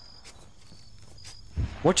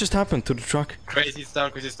 What just happened to the truck? Crazy's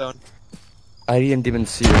down, Crazy's down. I didn't even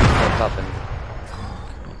see what happened.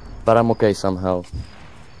 But I'm okay somehow.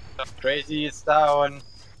 Crazy is down.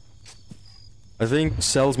 I think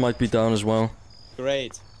cells might be down as well.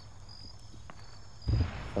 Great.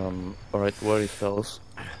 Alright, where is cells?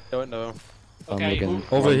 Don't know. Okay,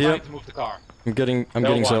 over here. To move the car. I'm getting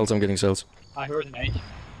cells. I'm getting cells. I heard an H.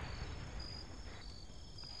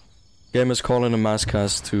 Game is calling a mass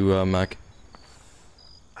cast to Mac.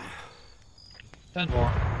 10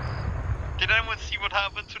 more. Did anyone see what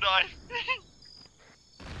happened to the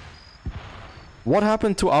What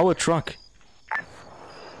happened to our truck?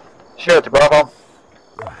 Sure, to Bravo.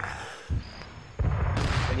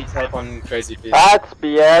 I need help on Crazy, please. That's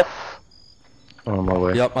BS. On my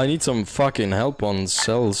way. Yep, I need some fucking help on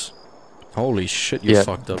cells. Holy shit, you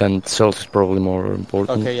fucked up. Then cells is probably more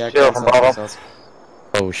important. Okay, yeah, Sure, from Bravo.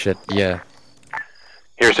 Oh shit, yeah.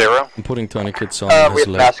 Here's 0. I'm putting tourniquets on We his have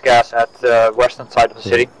leg. mass gas at the western side of the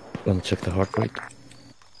city. Let me check the heart rate.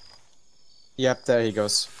 Yep, there he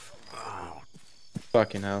goes.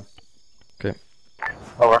 Fucking hell. Okay.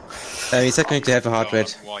 Over. He's not going to have a heart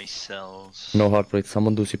rate. Why cells? No heart rate.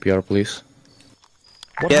 Someone do CPR, please.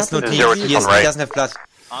 What Yes, no, happened? he doesn't have blood.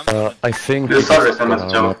 I think There's others on the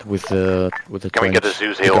not with the Can we get a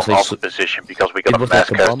trench, Zuzi because off the position because we got it a was mass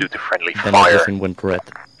like a gas bomb, due to friendly then fire. everything went red.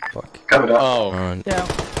 Fuck. Oh. Alright. Yeah.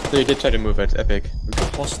 So you did try to move it, epic.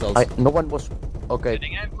 Hostiles. No one was... Okay.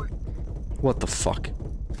 What the fuck?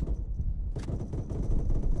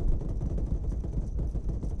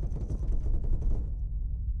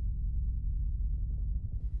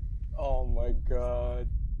 Oh my god.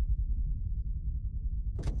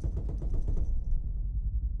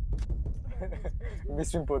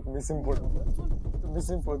 misinput.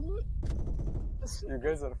 You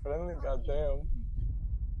guys are friendly, goddamn.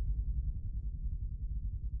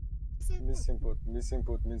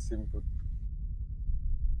 Misinput.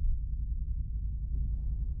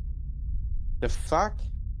 The fuck?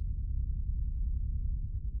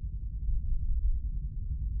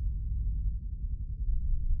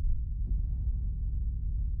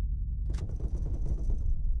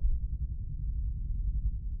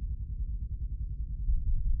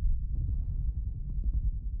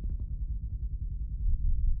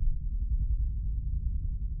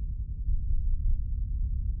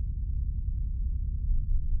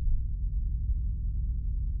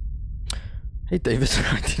 Hey David,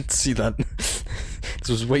 I didn't see that. This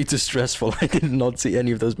was way too stressful. I did not see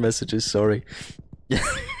any of those messages, sorry. Yeah.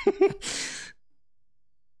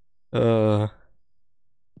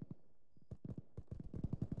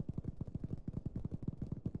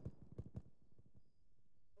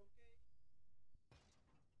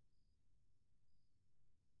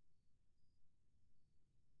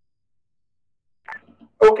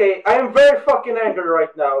 Okay, I am very fucking angry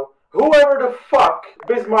right now. Whoever the fuck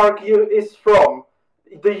Bismarck is from,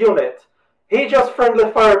 the unit, he just friendly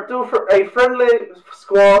fired a friendly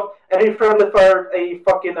squad and he friendly fired a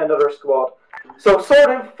fucking another squad. So sort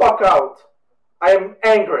him fuck out. I am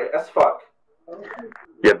angry as fuck.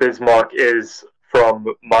 Yeah, Bismarck is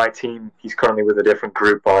from my team. He's currently with a different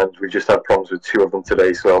group, and we just had problems with 2 of them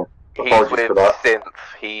today, so apologies for that. Synth.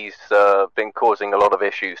 He's been causing a lot of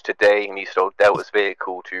issues today, and he still dealt his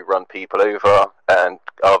vehicle to run people over, and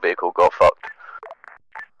our vehicle got fucked.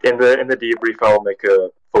 In the debrief, I'll make a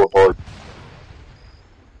full apology.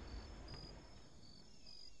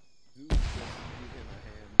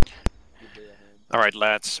 All right,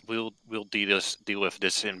 lads, we'll deal with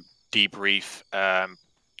this in debrief.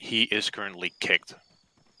 He is currently kicked.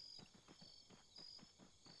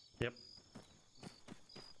 Yep.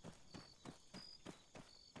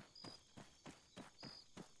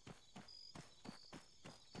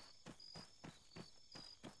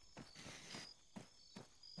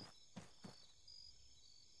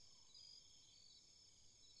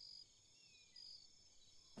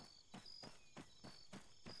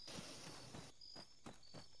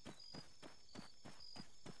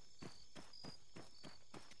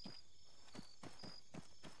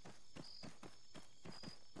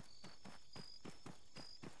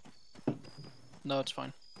 No, it's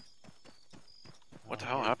fine. What the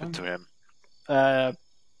hell happened to him? The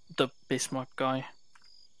Bismarck guy.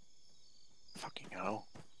 Fucking hell.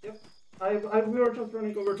 We were just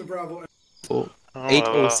running over to Bravo.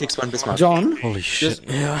 8061 Bismarck. John? Holy shit,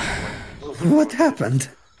 yeah. What happened?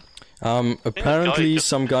 Apparently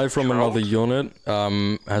some guy from another unit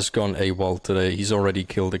has gone AWOL today. He's already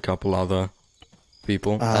killed a couple other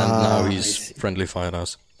people, and now he's friendly fired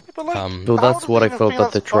us. So that's what I felt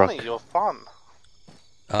at the truck. You're fun.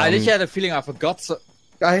 I literally had a feeling I forgot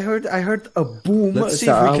I heard a boom. Let's see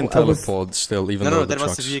if we can teleport still, even though the that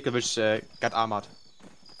was trucks... the vehicle which got armored.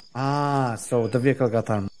 Ah, so the vehicle got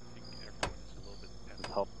armored.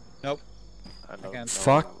 Nope.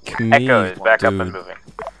 Fuck me, Echo is back up and dude. moving.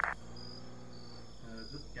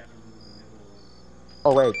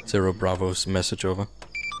 Oh wait. 0 Bravo's message over.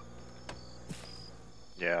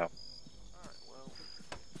 Yeah.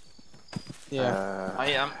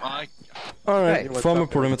 I Alright, form a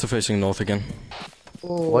perimeter facing north again.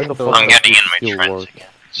 Why the fuck I'm getting in does my it trench still work? again.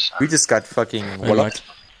 We just got fucking walloped.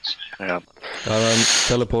 Yeah.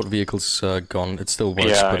 Teleport vehicle's gone. It still works,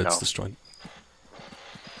 Yeah, but I it's know. destroyed.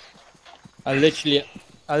 I literally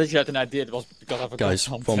had an idea. It was because I forgot Guys,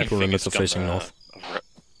 something. form Everything perimeter is done, facing north.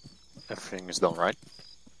 Everything is done, right?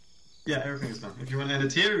 Yeah, everything is done. If you want to end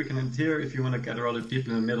it here, we can end it here. If you want to gather all the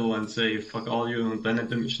people in the middle and say fuck all you and then end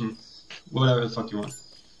the mission, whatever the fuck you want.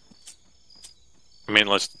 I mean,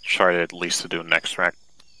 let's try to at least to do an extract.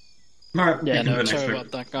 Alright, Yeah, we can do no, an sorry extra.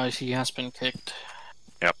 about that, guys. He has been kicked.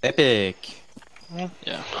 Yep. Epic.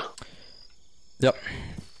 Yeah. Yep.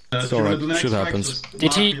 It's alright, should happen.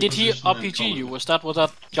 Did he RPG you? Was that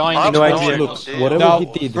giant? No explosion? idea. Look, whatever he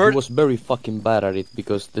did, he was very fucking bad at it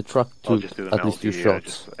because the truck took at least 2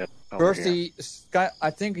 shots. First, I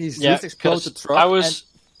think he's Yeah, just exploded the truck. and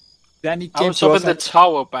then he I came was up up in in the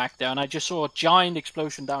tower back there, and I just saw a giant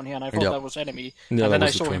explosion down here, and I thought Yeah. that was enemy. Yeah, and that then I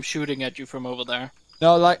was a saw truck. him shooting at you from over there.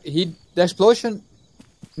 No, like the explosion,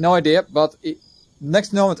 no idea. But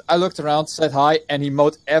next moment, I looked around, said hi, and he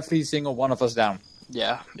mowed every single one of us down.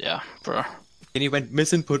 Yeah, bro. And he went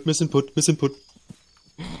misinput.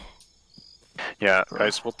 Yeah,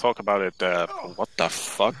 guys, we'll talk about it. What the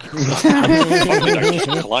fuck? How the fuck did I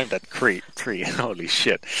just climb that tree? Holy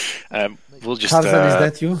shit. We'll just. Tarzan, is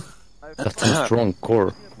that you? That's a strong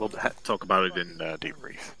core. We'll talk about it in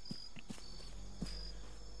debrief.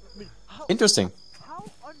 Interesting.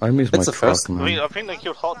 I miss That's my the first. truck, I mean, man. I think they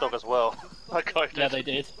killed Hot Dog as well. That guy did. Yeah, they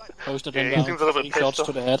did. Posted Yeah, him he down. seems a little 3 bit shots pissed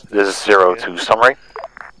to the head. This is 0-2 summary.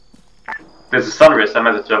 This is Sunrise, I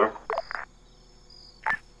messaged over.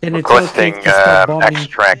 And it's Requesting okay to stop bombing,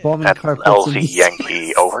 extract bombing at carpets LZ in these-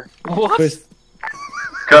 Yankee, over. What?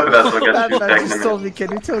 Copy that, so I guess That you man tagged just him told in. me,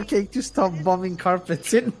 can you tell Cake to stop bombing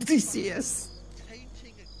carpets in DCS?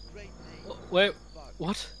 Wait,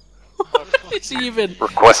 what? Is he even?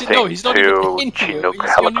 Requesting no, he's not even to in here. Chinook He's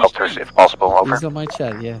on your helicopters screen. if possible, over. He's on my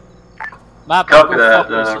chat, yeah. Map, Copy go that, fuck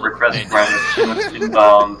yourself. request from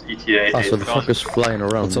inbound ETA. Ah, so the fuckers flying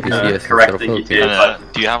around up, DCS instead correct of the Philippines. ETA.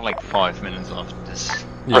 Do you have like 5 minutes after this?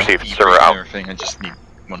 Proceed, Debrief 0 out. everything. I just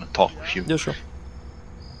want to talk with you. Yeah, sure.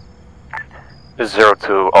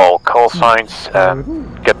 0-2 all call signs.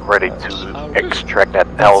 Get ready to extract at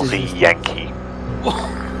LZ Yankee.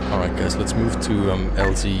 Alright guys, let's move to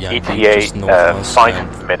LZ Yankee, ETA, just north of us, 5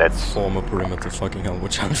 and minutes. form a perimeter. Fucking hell,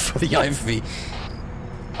 watch out for the IFV.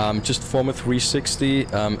 Just form a 360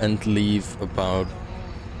 and leave about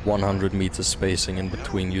 100 meters spacing in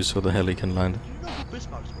between you so the heli can land.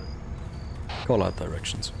 Call out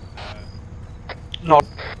directions.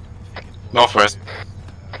 Northwest.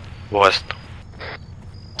 West.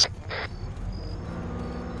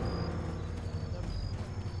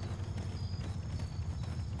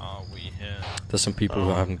 Are we here? There's some people who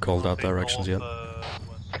haven't called out directions yet.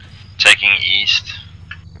 Taking east.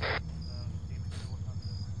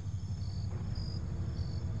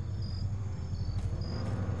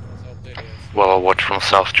 Well, I'll watch from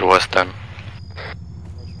south to west then.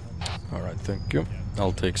 Alright, thank you.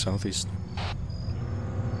 I'll take southeast.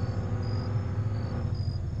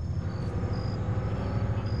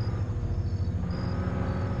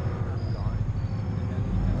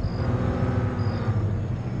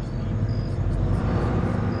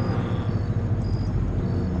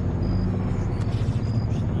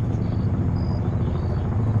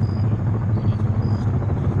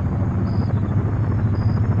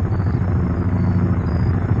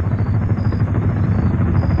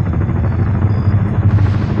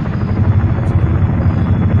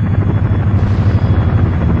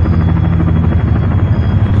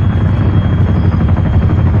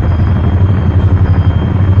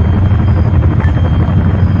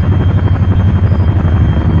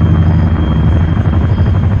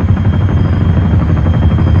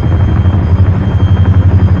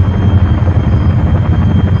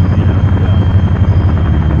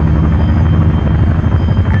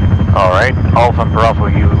 Alright, Alpha and Bravo,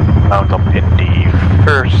 you mount up in the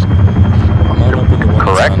first.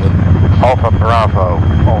 Correct. Alpha Bravo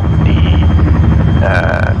on the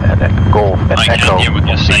and then Golf and I Echo. can't hear what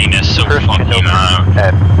you're saying, it's so First funky Chinook now.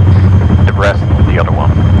 and the rest on the other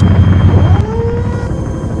one.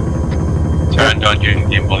 Turn down your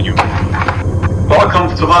in-game volume.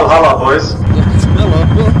 Welcome to to Valhalla, boys.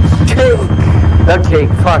 Okay,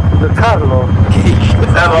 fuck. Carlo.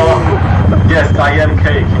 Hello. Yes, I am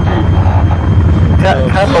cake.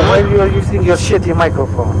 Carlo, why you are using your shitty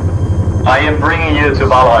microphone? I am bringing you to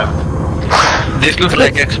Valheim. This looks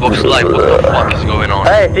like Xbox Live. What the fuck is going on?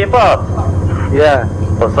 Hey, people! Yeah.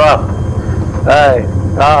 What's up? Hey,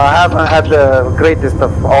 I haven't had the greatest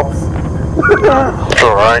of ops. It's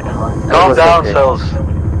alright. Calm down, Cells.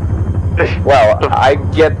 Well, I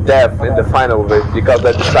get deaf in the final bit because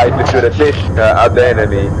I decided to shoot a fish at the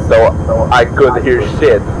enemy, so I could hear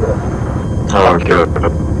shit. Oh, good.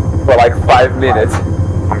 For like 5 minutes.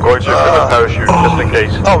 I'm going to equip a parachute just in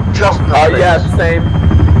case. Oh, just in case. Yeah, same.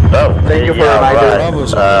 Oh, thank you for reminding.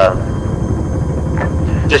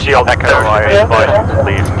 Just the Echo, I advise to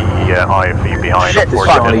leave the IFV behind,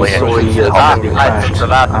 unfortunately. I took the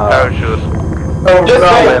last parachute. Oh, just so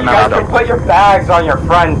you guys can put your bags on your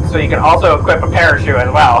front so you can also equip a parachute as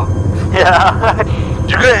well. Yeah.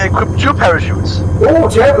 You're gonna equip 2 parachutes. Oh,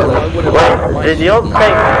 javelin. Did you all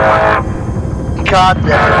take... God damn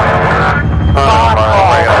it. Oh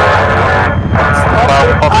my god.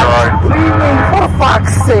 I'm screaming, for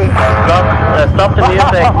fuck's sake! Stop the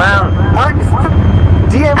music, man.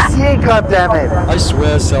 DMCA, goddammit! I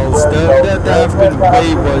swear, Cells, there have been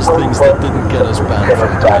way worse things that didn't get us banned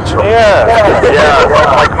from Twitch. Yeah,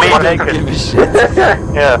 like me naked. Give a shit.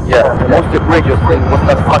 Yeah. The most egregious thing was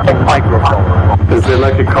that fucking microphone. Is there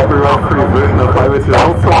like a copyright-free version of Private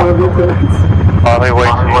also on the internet? Are they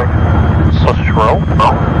waiting? Sausage roll?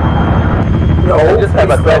 No, I just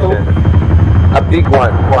have a question. A big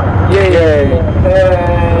one. Yay!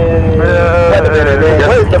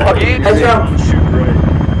 Where's the fucking...